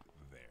need to get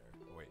there.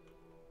 Wait.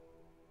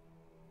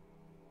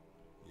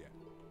 Yeah.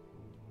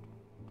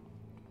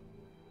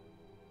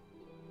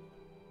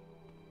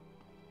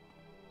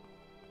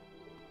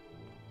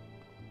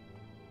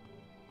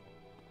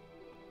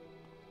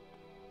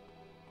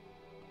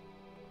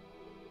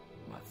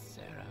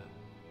 Matsera.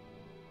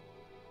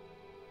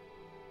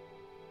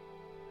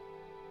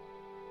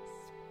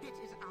 Spit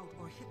it out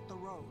or hit the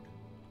road.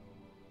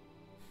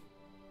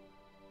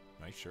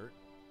 Nice shirt.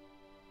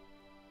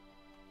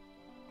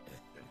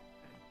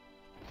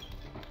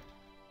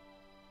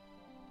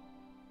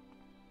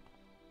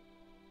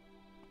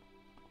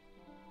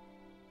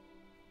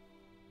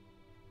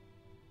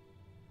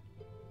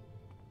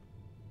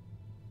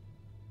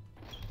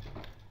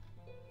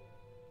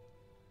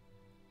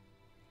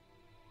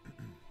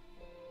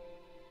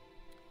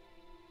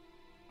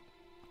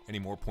 Any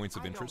more points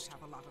of interest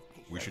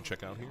we should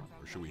check out here,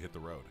 or should we hit the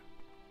road?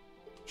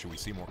 Should we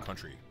see more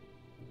country?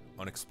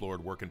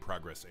 Unexplored work in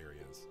progress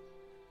areas.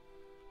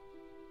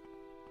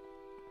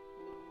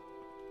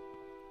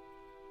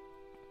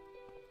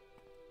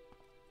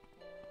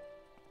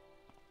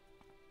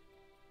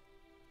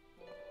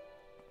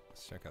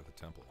 Let's check out the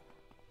temple,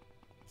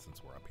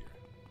 since we're up here.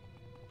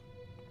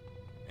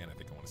 And I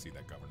think I want to see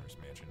that governor's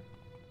mansion.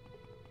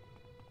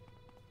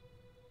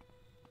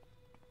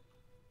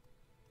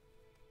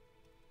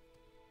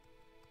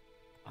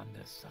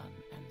 Under sun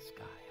and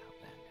sky,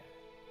 Outlander.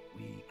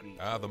 We greet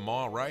Ah, the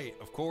mall, right,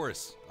 of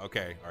course.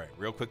 Okay, all right,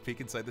 real quick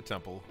peek inside the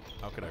temple.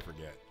 How could I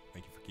forget?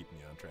 Thank you for keeping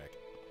me on track.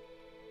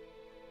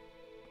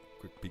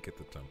 Quick peek at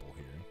the temple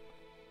here.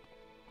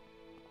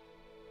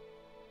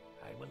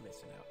 I will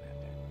listen,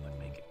 Outlander, but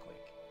make it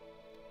quick.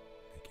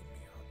 Making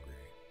me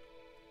hungry.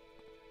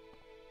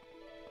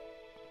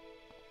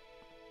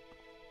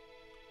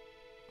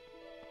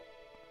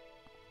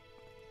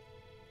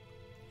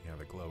 Yeah,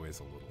 the glow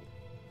is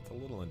it's a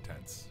little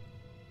intense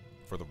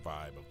for the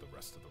vibe of the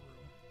rest of the room.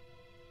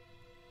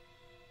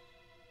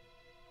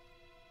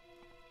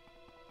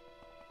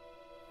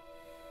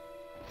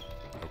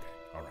 Okay,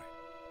 all right.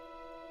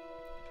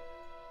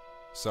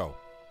 So,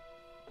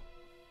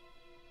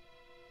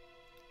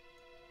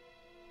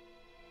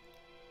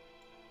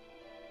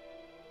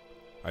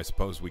 I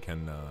suppose we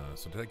can,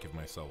 so did I give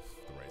myself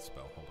the right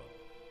spell? Hold on.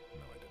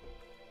 No, I didn't.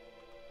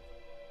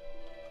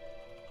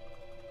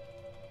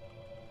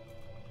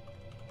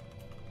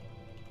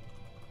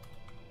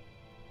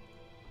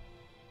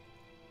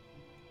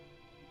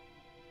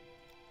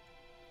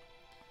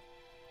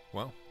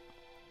 Well,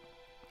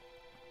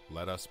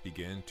 let us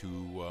begin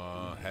to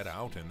head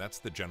out, and that's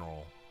the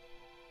general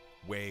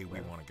way we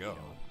want to go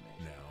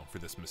now for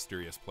this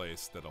mysterious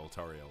place that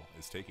Altariel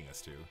is taking us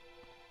to,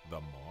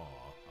 the Maw.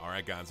 All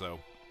right, Gonzo.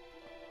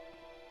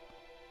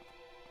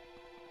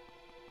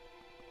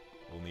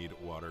 We'll need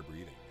water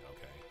breathing.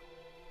 Okay.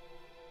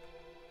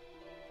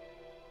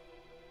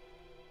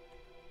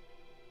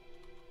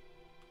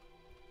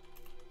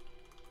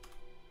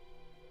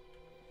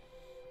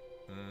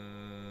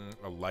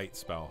 A light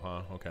spell,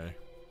 huh? Okay.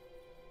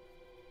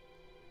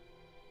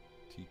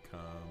 T-com,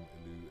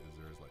 Elu,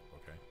 Azur's light.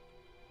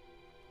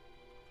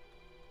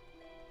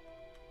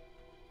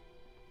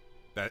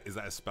 Okay. Is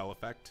that a spell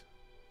effect?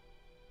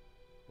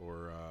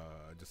 Or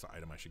just an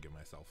item I should give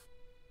myself?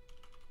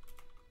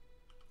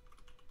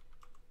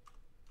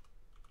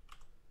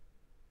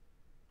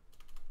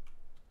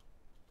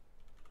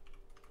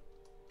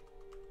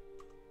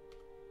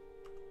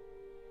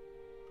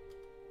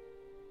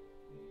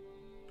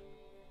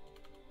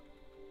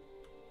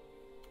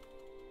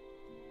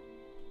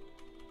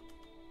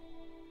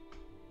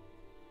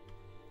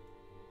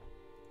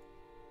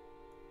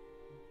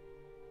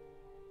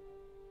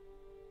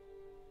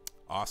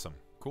 Awesome.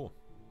 Cool.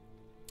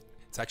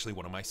 It's actually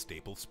one of my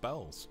staple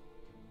spells.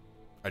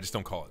 I just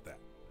don't call it that.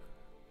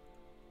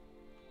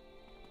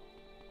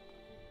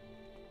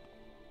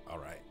 All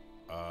right.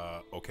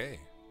 Okay.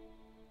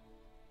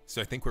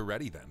 So I think we're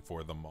ready then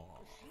for the Maw.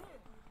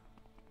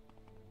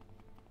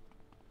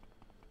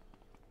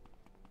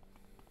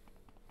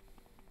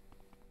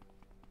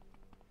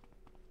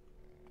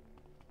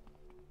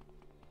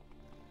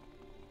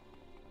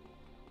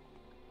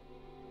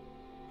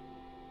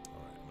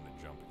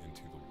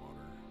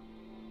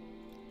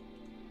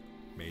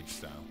 Mage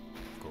style,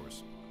 of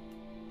course.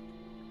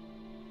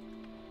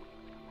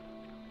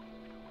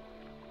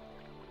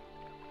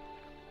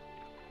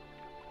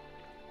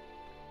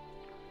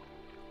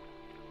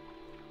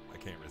 I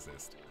can't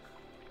resist.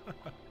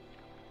 Alright.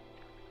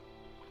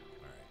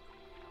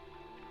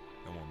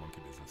 No more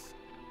monkey business.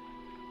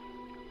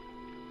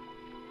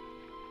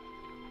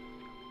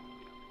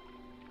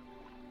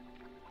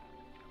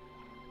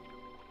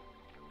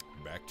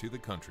 Back to the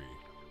country.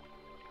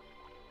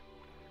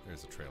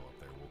 There's a trail up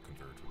there. We'll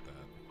converge with that.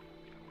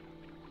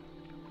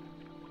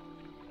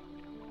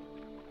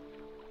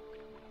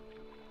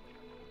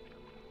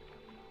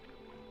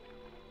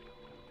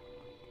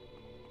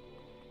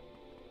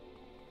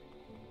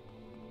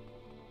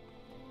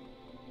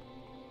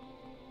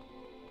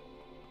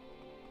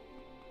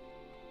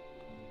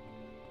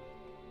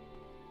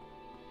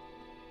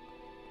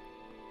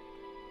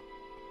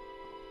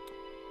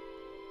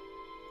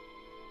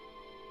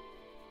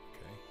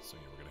 Okay, so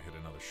yeah, we're going to hit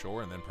another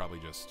shore and then probably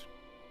just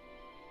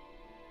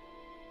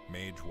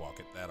mage walk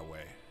it that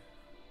away.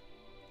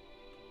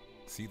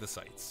 See the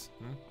sights.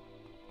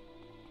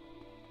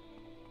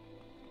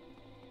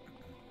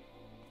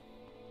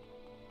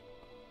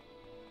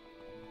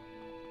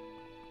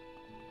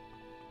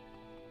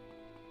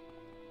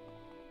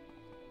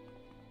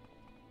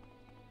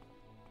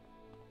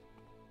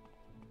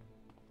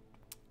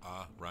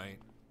 Ah, right.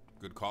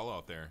 Good call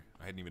out there.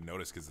 I hadn't even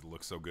noticed because it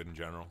looks so good in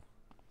general.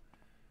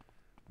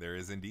 There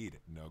is indeed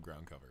no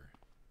ground cover.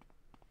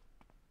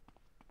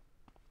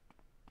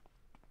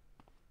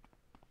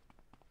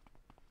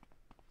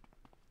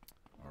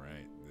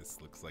 This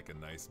looks like a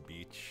nice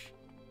beach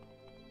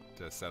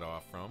to set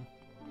off from.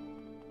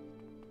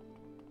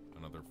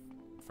 Another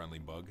friendly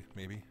bug,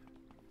 maybe?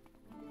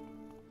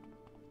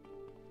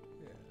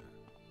 Yeah.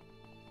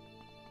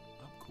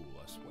 I'm cool,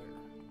 I swear.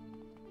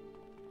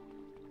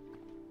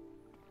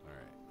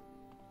 Alright.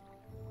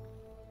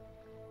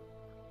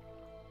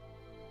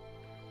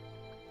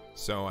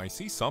 So I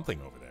see something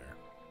over there.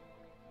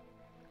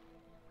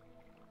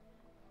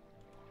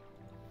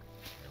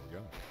 There we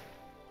go.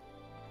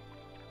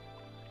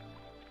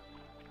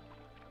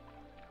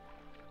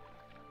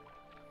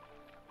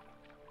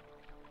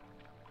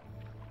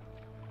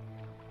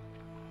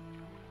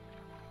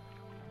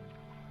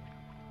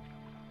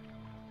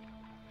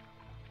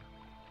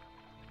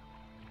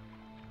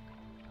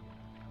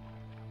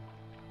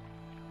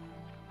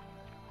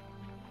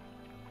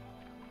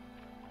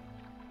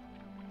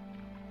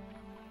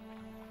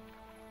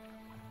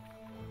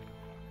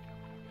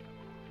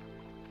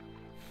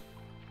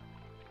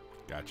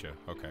 Gotcha.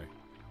 Okay.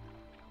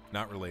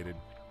 Not related.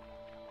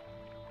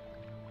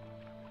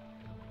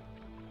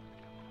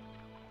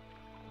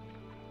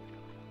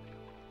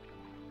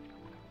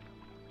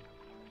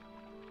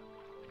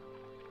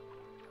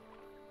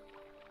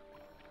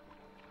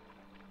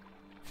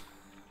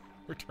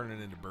 We're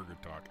turning into burger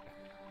talk.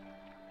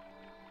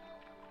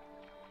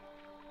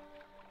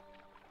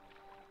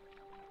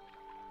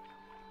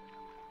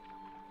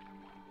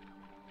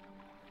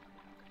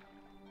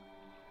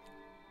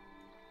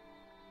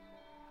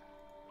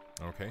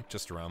 Okay,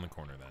 just around the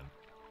corner then.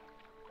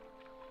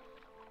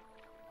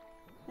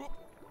 Whoop.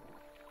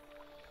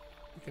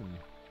 We can,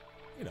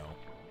 you know.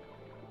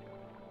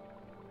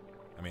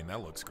 I mean,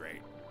 that looks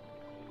great.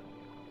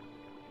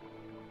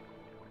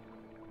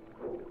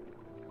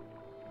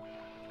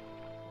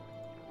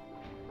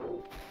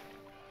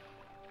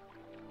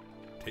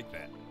 Take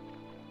that.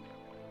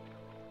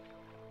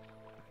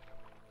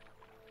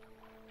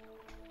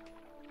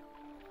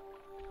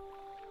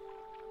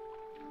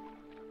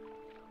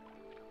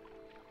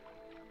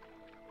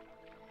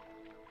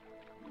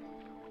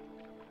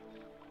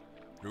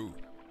 Ooh,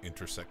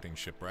 intersecting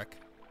shipwreck.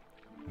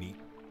 Neat.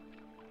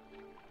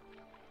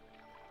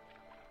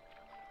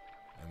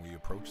 And we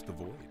approach the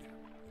void,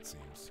 it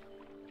seems.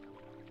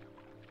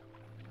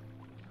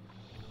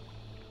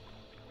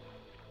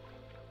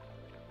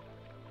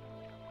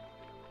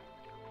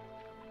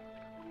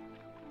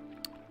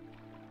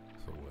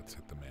 So let's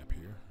hit the map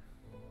here.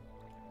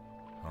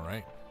 All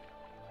right.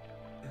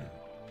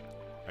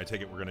 I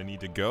take it we're going to need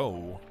to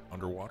go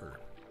underwater.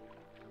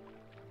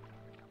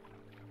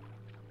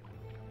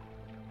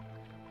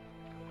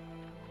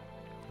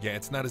 Yeah,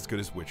 it's not as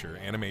good as Witcher,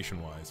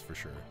 animation-wise, for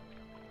sure.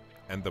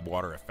 And the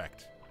water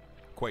effect.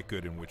 Quite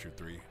good in Witcher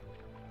 3.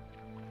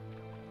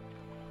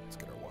 Let's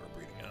get our water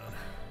breathing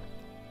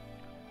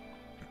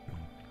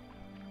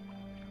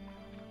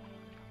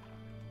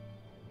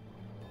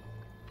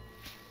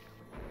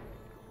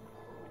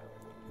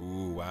on.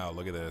 Ooh, wow,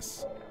 look at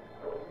this.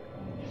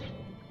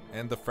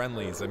 And the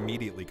friendlies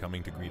immediately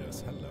coming to greet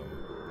us. Hello.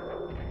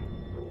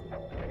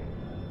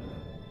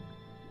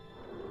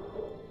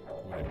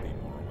 Would it be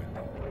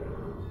Morrowind?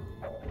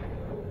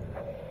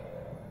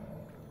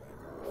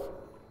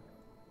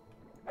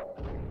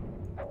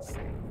 Let's see.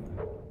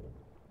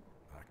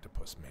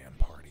 Octopus Man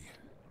Party.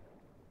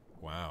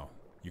 Wow,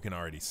 you can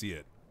already see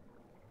it.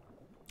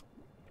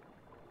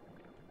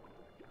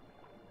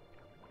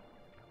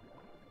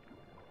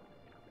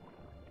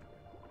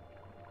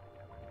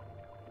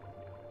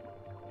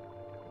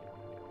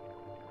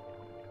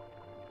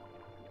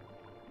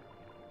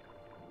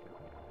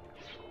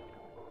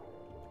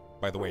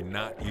 By the way,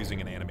 not using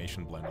an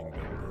animation blending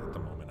build at the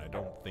moment, I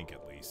don't think,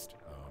 at least.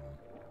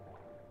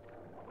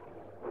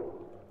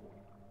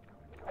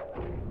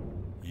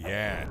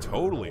 Yeah,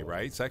 totally,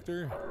 right,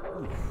 Sector?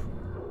 Oof.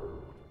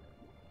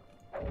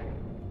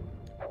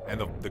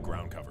 And the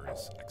ground cover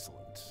is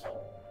excellent.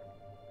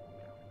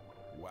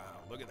 Wow,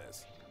 look at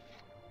this.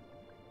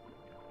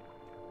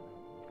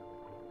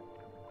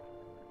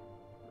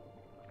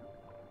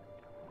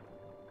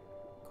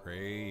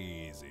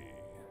 Crazy.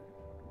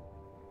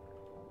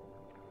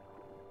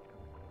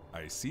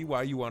 I see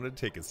why you wanted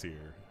to take us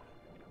here.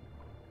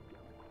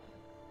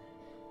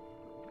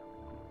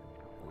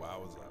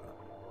 Wowza.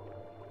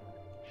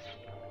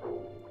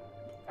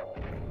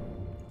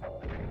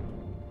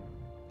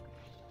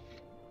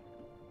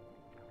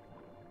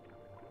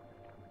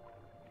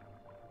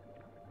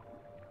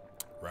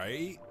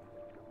 Right?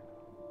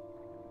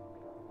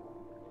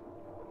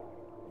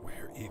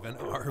 Where even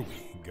are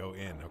we? Go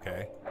in,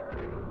 okay?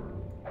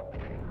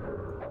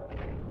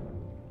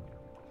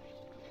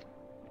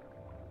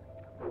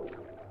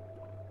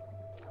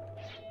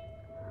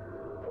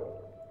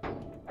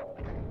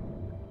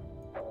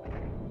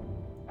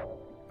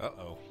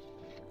 Uh-oh.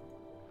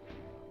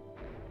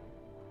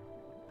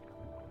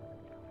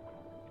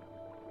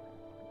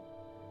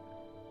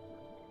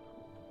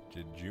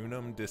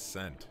 Jejunum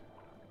Descent.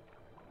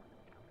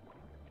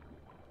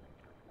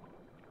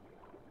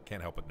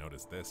 Can't help but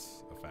notice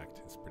this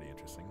effect. It's pretty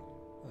interesting.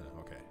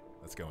 Oh, okay,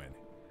 let's go in.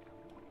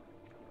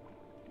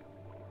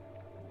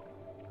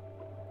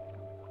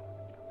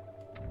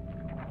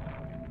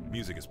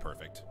 Music is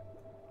perfect.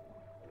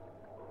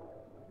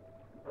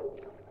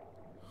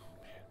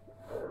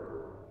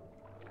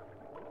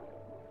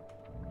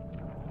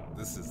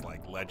 This is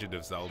like Legend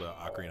of Zelda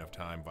Ocarina of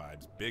Time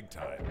vibes, big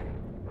time.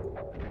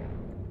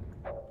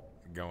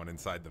 Going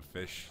inside the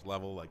fish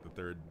level, like the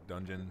third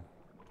dungeon.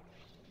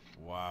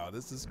 Wow,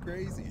 this is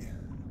crazy.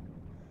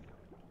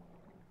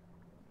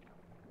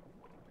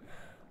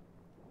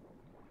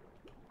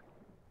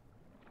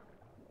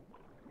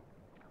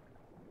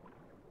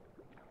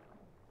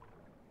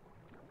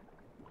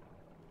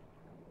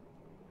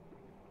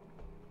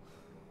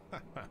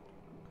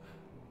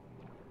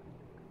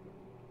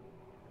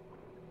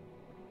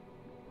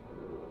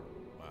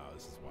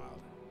 This is wild.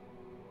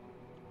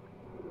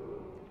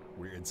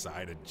 We're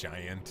inside a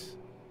giant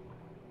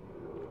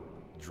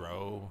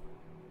dro.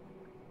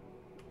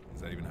 Is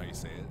that even how you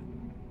say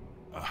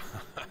it?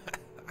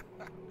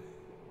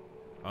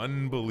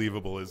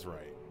 Unbelievable is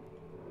right.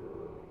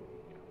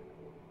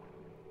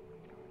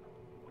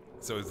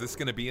 So is this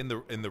going to be in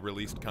the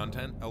released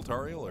content,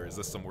 Eltariel, or is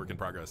this some work in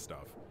progress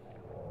stuff?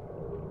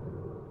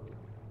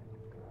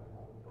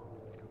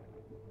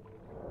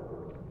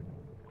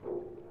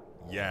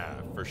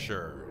 Yeah, for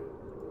sure.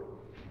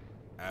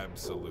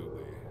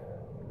 Absolutely.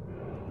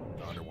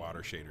 The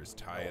underwater shaders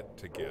tie it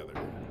together.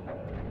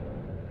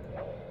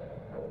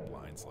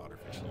 Blind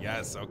slaughterfish.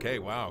 Yes, okay,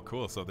 wow,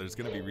 cool. So there's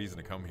going to be reason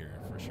to come here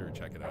for sure.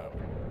 Check it out.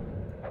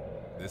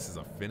 This is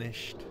a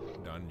finished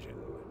dungeon.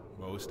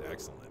 Most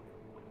excellent.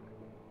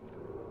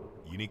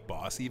 Unique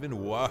boss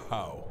even?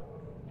 Wow.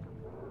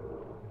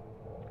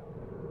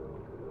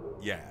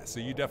 Yeah, so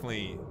you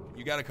definitely,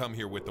 you got to come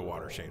here with the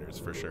water shaders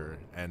for sure.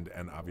 And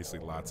obviously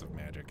lots of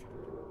magic.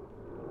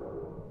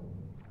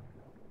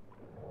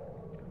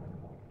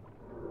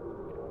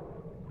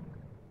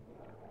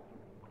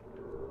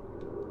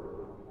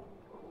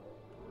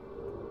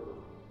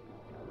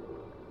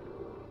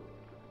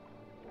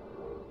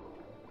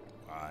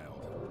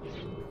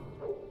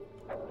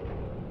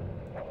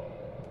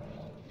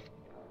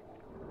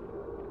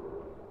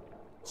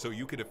 so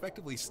you could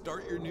effectively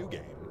start your new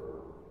game,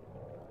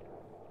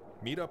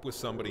 meet up with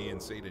somebody in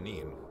Saint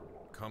Denis,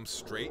 come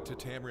straight to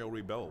Tamriel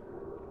Rebuilt,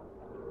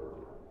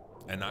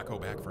 and not go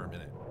back for a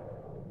minute.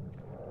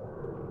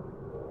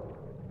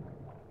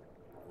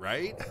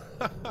 Right?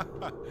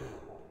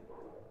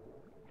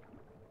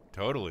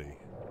 Totally.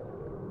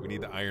 We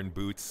need the Iron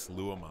Boots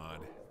Lua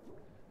mod.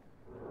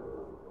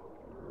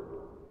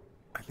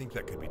 I think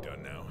that could be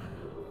done now.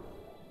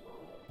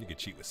 You could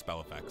cheat with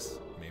spell effects,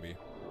 maybe.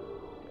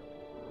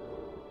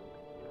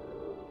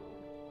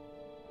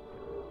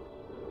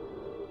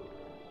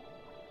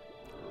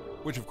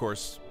 Which, of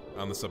course,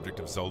 on the subject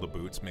of Zelda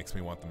boots, makes me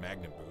want the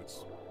magnet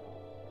boots.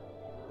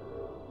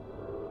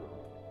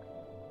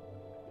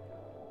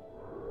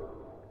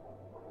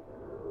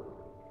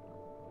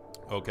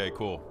 Okay,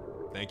 cool.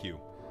 Thank you.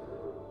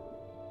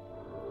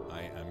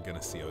 I am gonna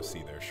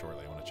COC there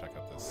shortly. I want to check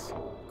out this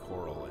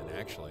coral, and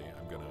actually,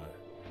 I'm gonna...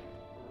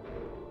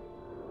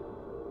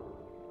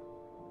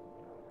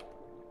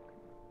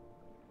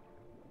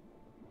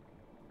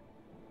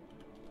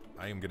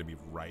 I am gonna be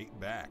right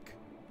back.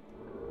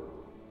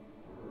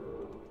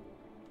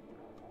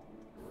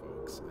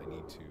 Folks, I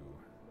need to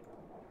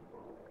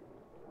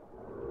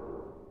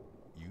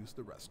use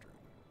the restroom.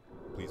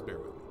 Please bear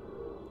with me.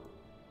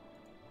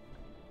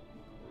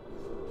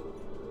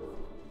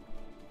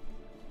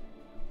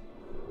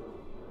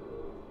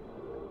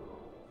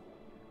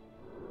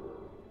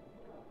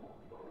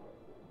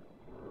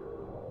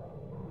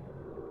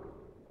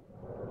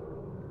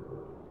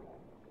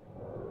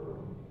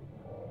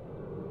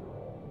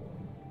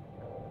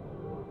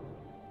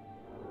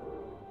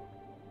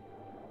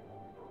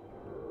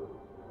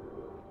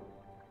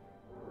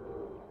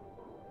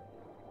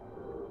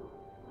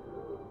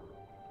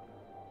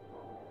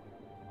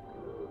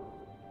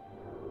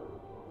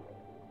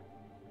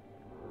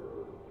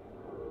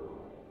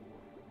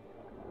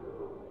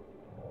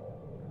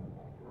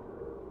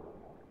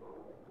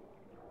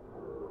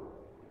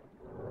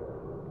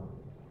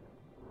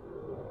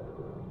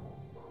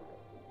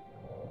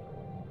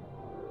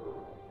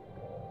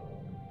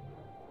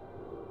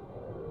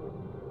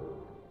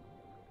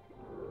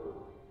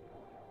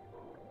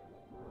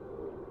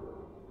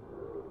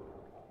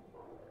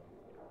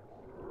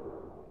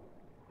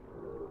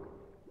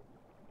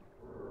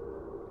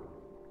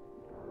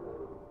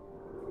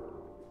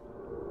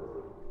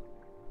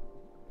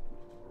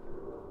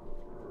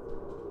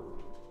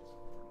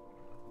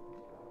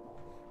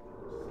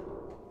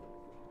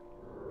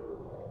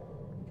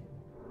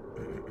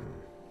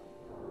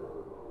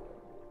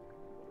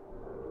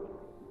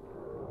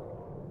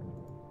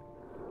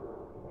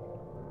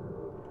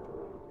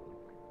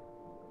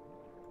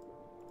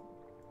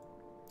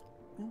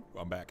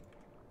 I'm back.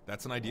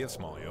 That's an idea,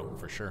 Smallio,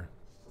 for sure.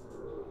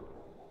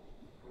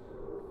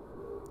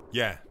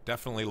 Yeah,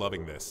 definitely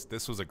loving this.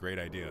 This was a great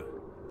idea.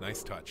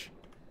 Nice touch.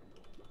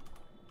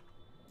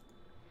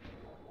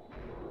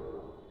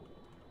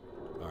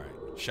 Alright,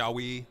 shall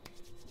we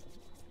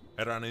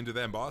head on into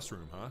that boss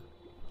room, huh?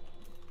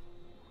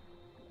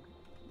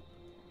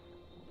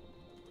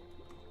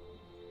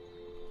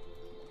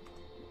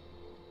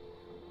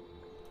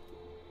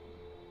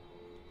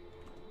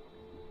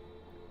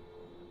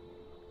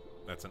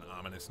 That's an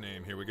ominous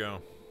name. Here we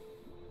go.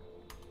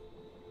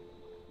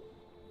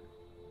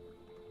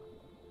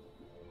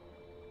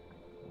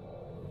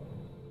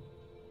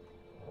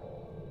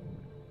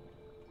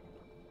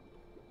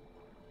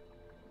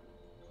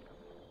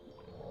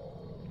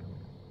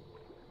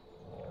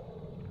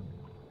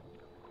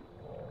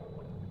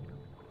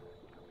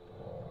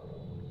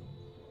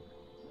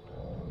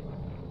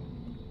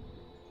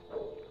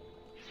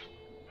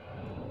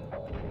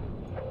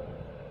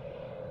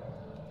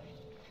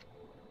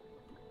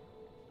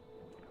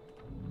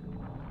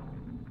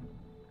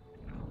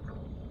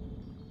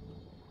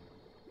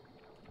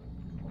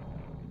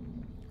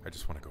 I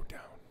just want to go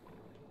down.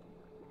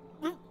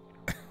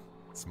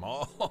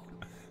 Small.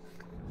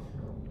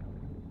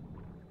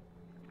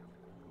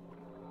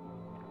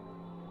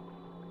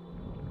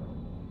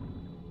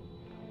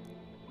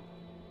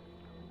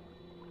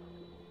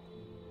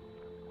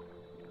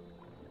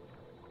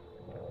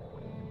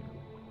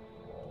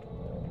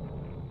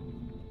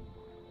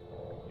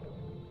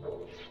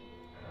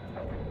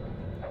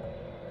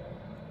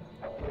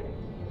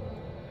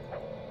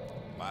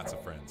 Lots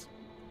of friends.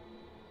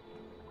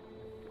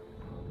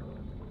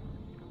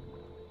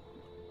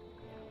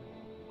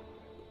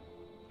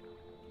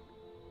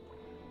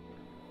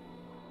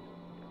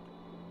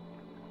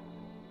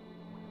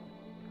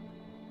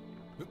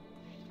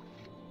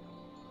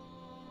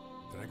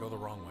 Did I go the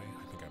wrong way?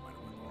 I think I might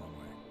have went the wrong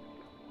way.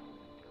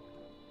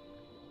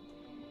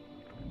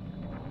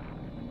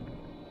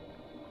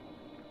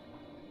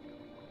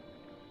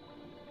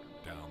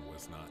 Down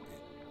was not it.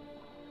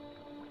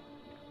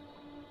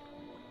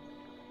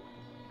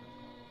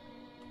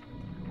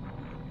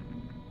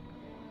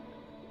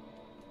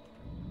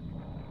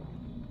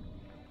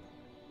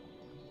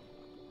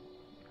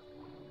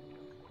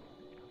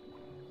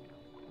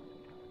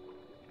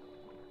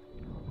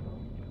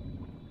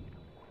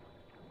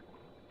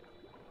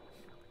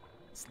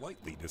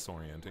 Slightly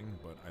disorienting,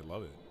 but I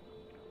love it.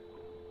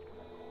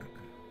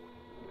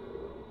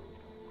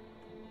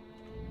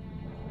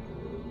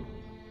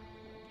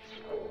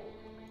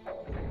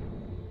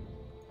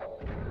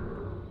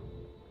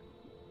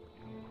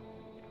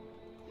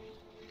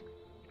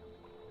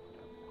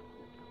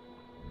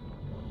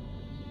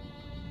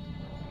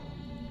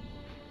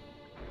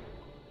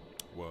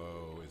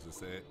 Whoa, is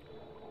this it?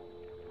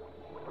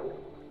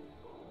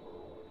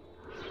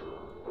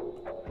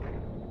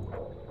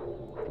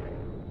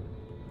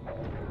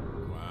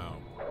 Wow,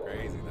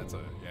 crazy. That's a,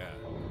 yeah.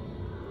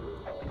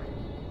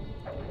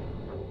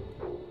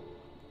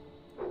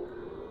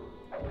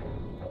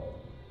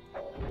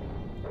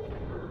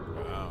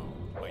 Wow,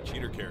 my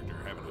cheater character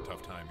having a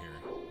tough time here.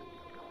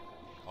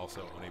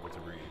 Also unable to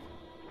breathe.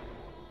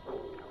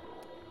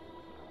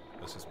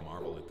 Let's just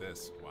marvel at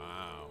this.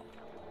 Wow.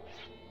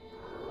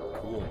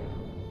 Cool.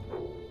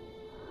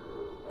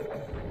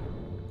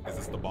 Is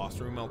this the boss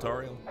room,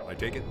 Altariel? I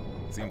take it?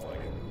 Seems like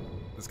it.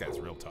 This guy's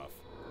real tough.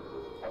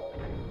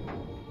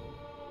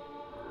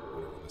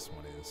 Whatever this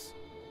one is.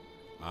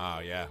 Ah,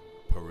 yeah.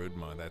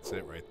 Parudma, that's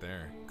it right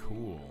there.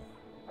 Cool.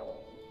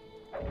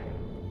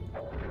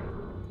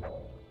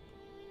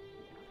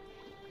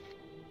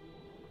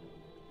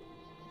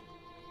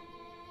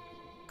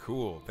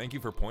 Cool. Thank you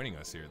for pointing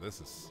us here. This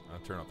is... I'll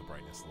turn up the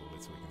brightness a little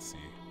bit so we can see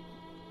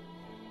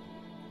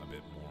a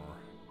bit more.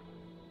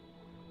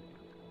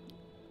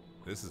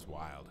 This is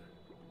wild.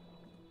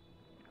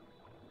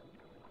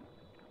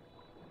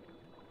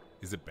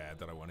 Is it bad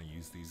that I want to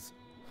use these?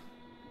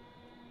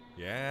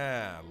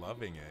 Yeah,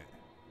 loving it.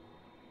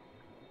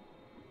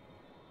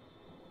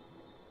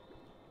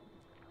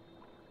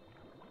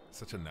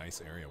 Such a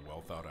nice area,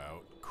 well thought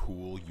out,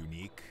 cool,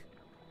 unique,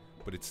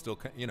 but it's still,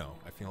 you know,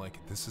 I feel like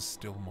this is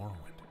still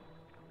Morrowind.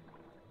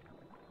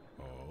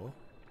 Oh.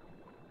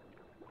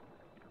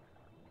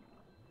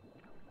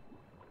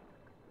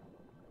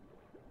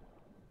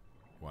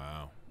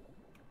 Wow.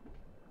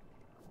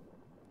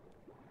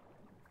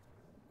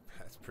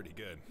 That's pretty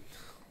good.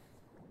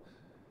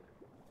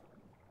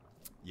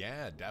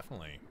 Yeah,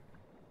 definitely.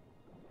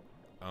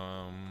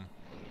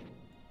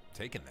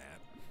 Taking that.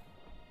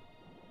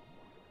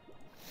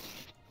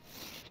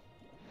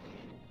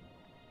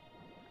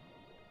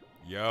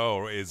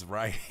 Yo, is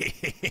right.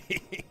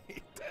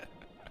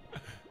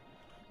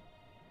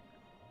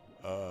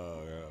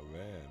 Oh,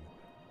 man.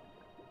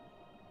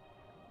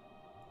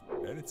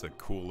 And it's a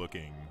cool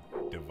looking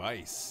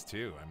device,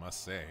 too, I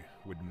must say.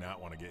 Would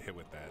not want to get hit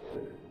with that.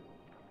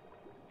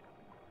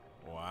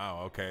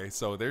 Wow, okay.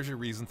 So there's your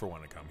reason for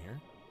wanting to come here.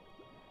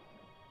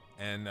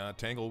 And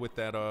tangle with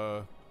that,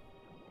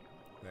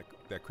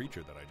 that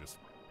creature that I just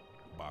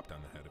bopped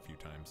on the head a few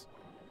times.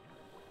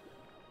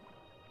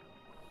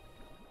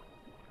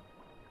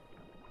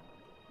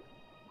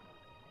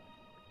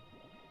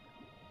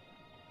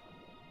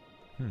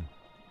 Alright.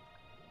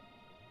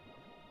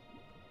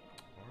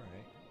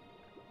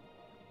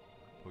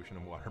 Potion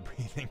of water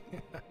breathing.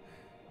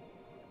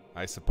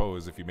 I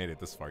suppose if you made it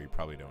this far, you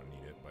probably don't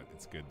need it, but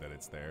it's good that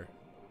it's there.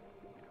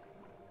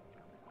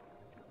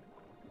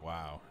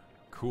 Wow.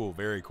 Cool,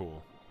 very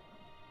cool.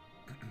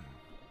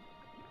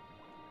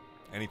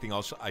 Anything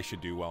else I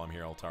should do while I'm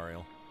here,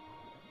 Altariel?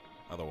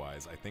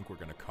 Otherwise, I think we're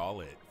going to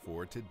call it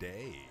for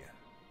today.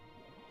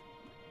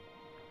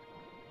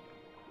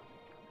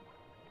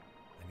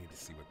 I need to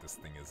see what this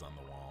thing is on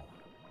the wall.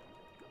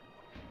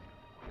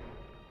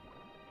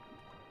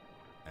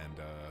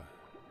 And,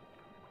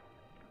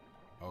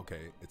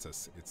 okay,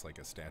 it's like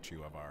a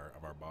statue of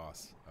our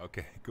boss.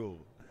 Okay, cool.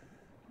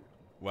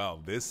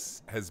 Well,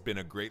 this has been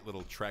a great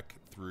little trek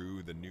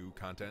through the new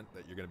content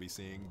that you're going to be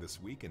seeing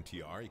this week in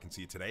TR. You can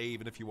see it today,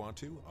 even if you want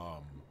to.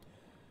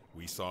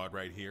 We saw it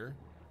right here.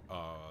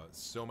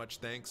 So much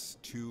thanks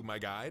to my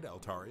guide,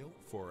 Altariel,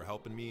 for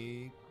helping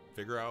me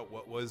figure out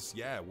what was,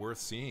 worth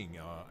seeing.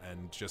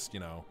 And just, you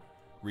know,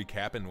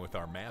 recapping with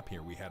our map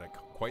here, we had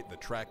quite the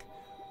trek,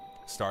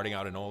 starting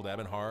out in Old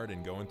Ebonhard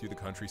and going through the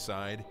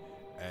countryside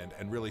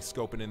and really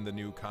scoping in the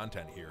new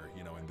content here,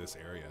 you know, in this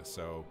area.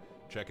 So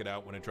check it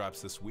out when it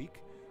drops this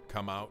week.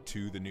 Come out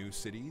to the new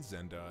cities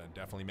and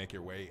definitely make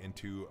your way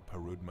into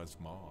Parudma's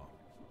Maw.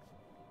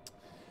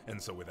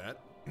 And so with that,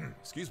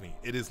 excuse me,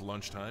 it is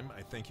lunchtime.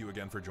 I thank you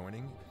again for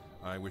joining.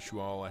 I wish you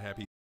all a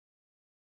happy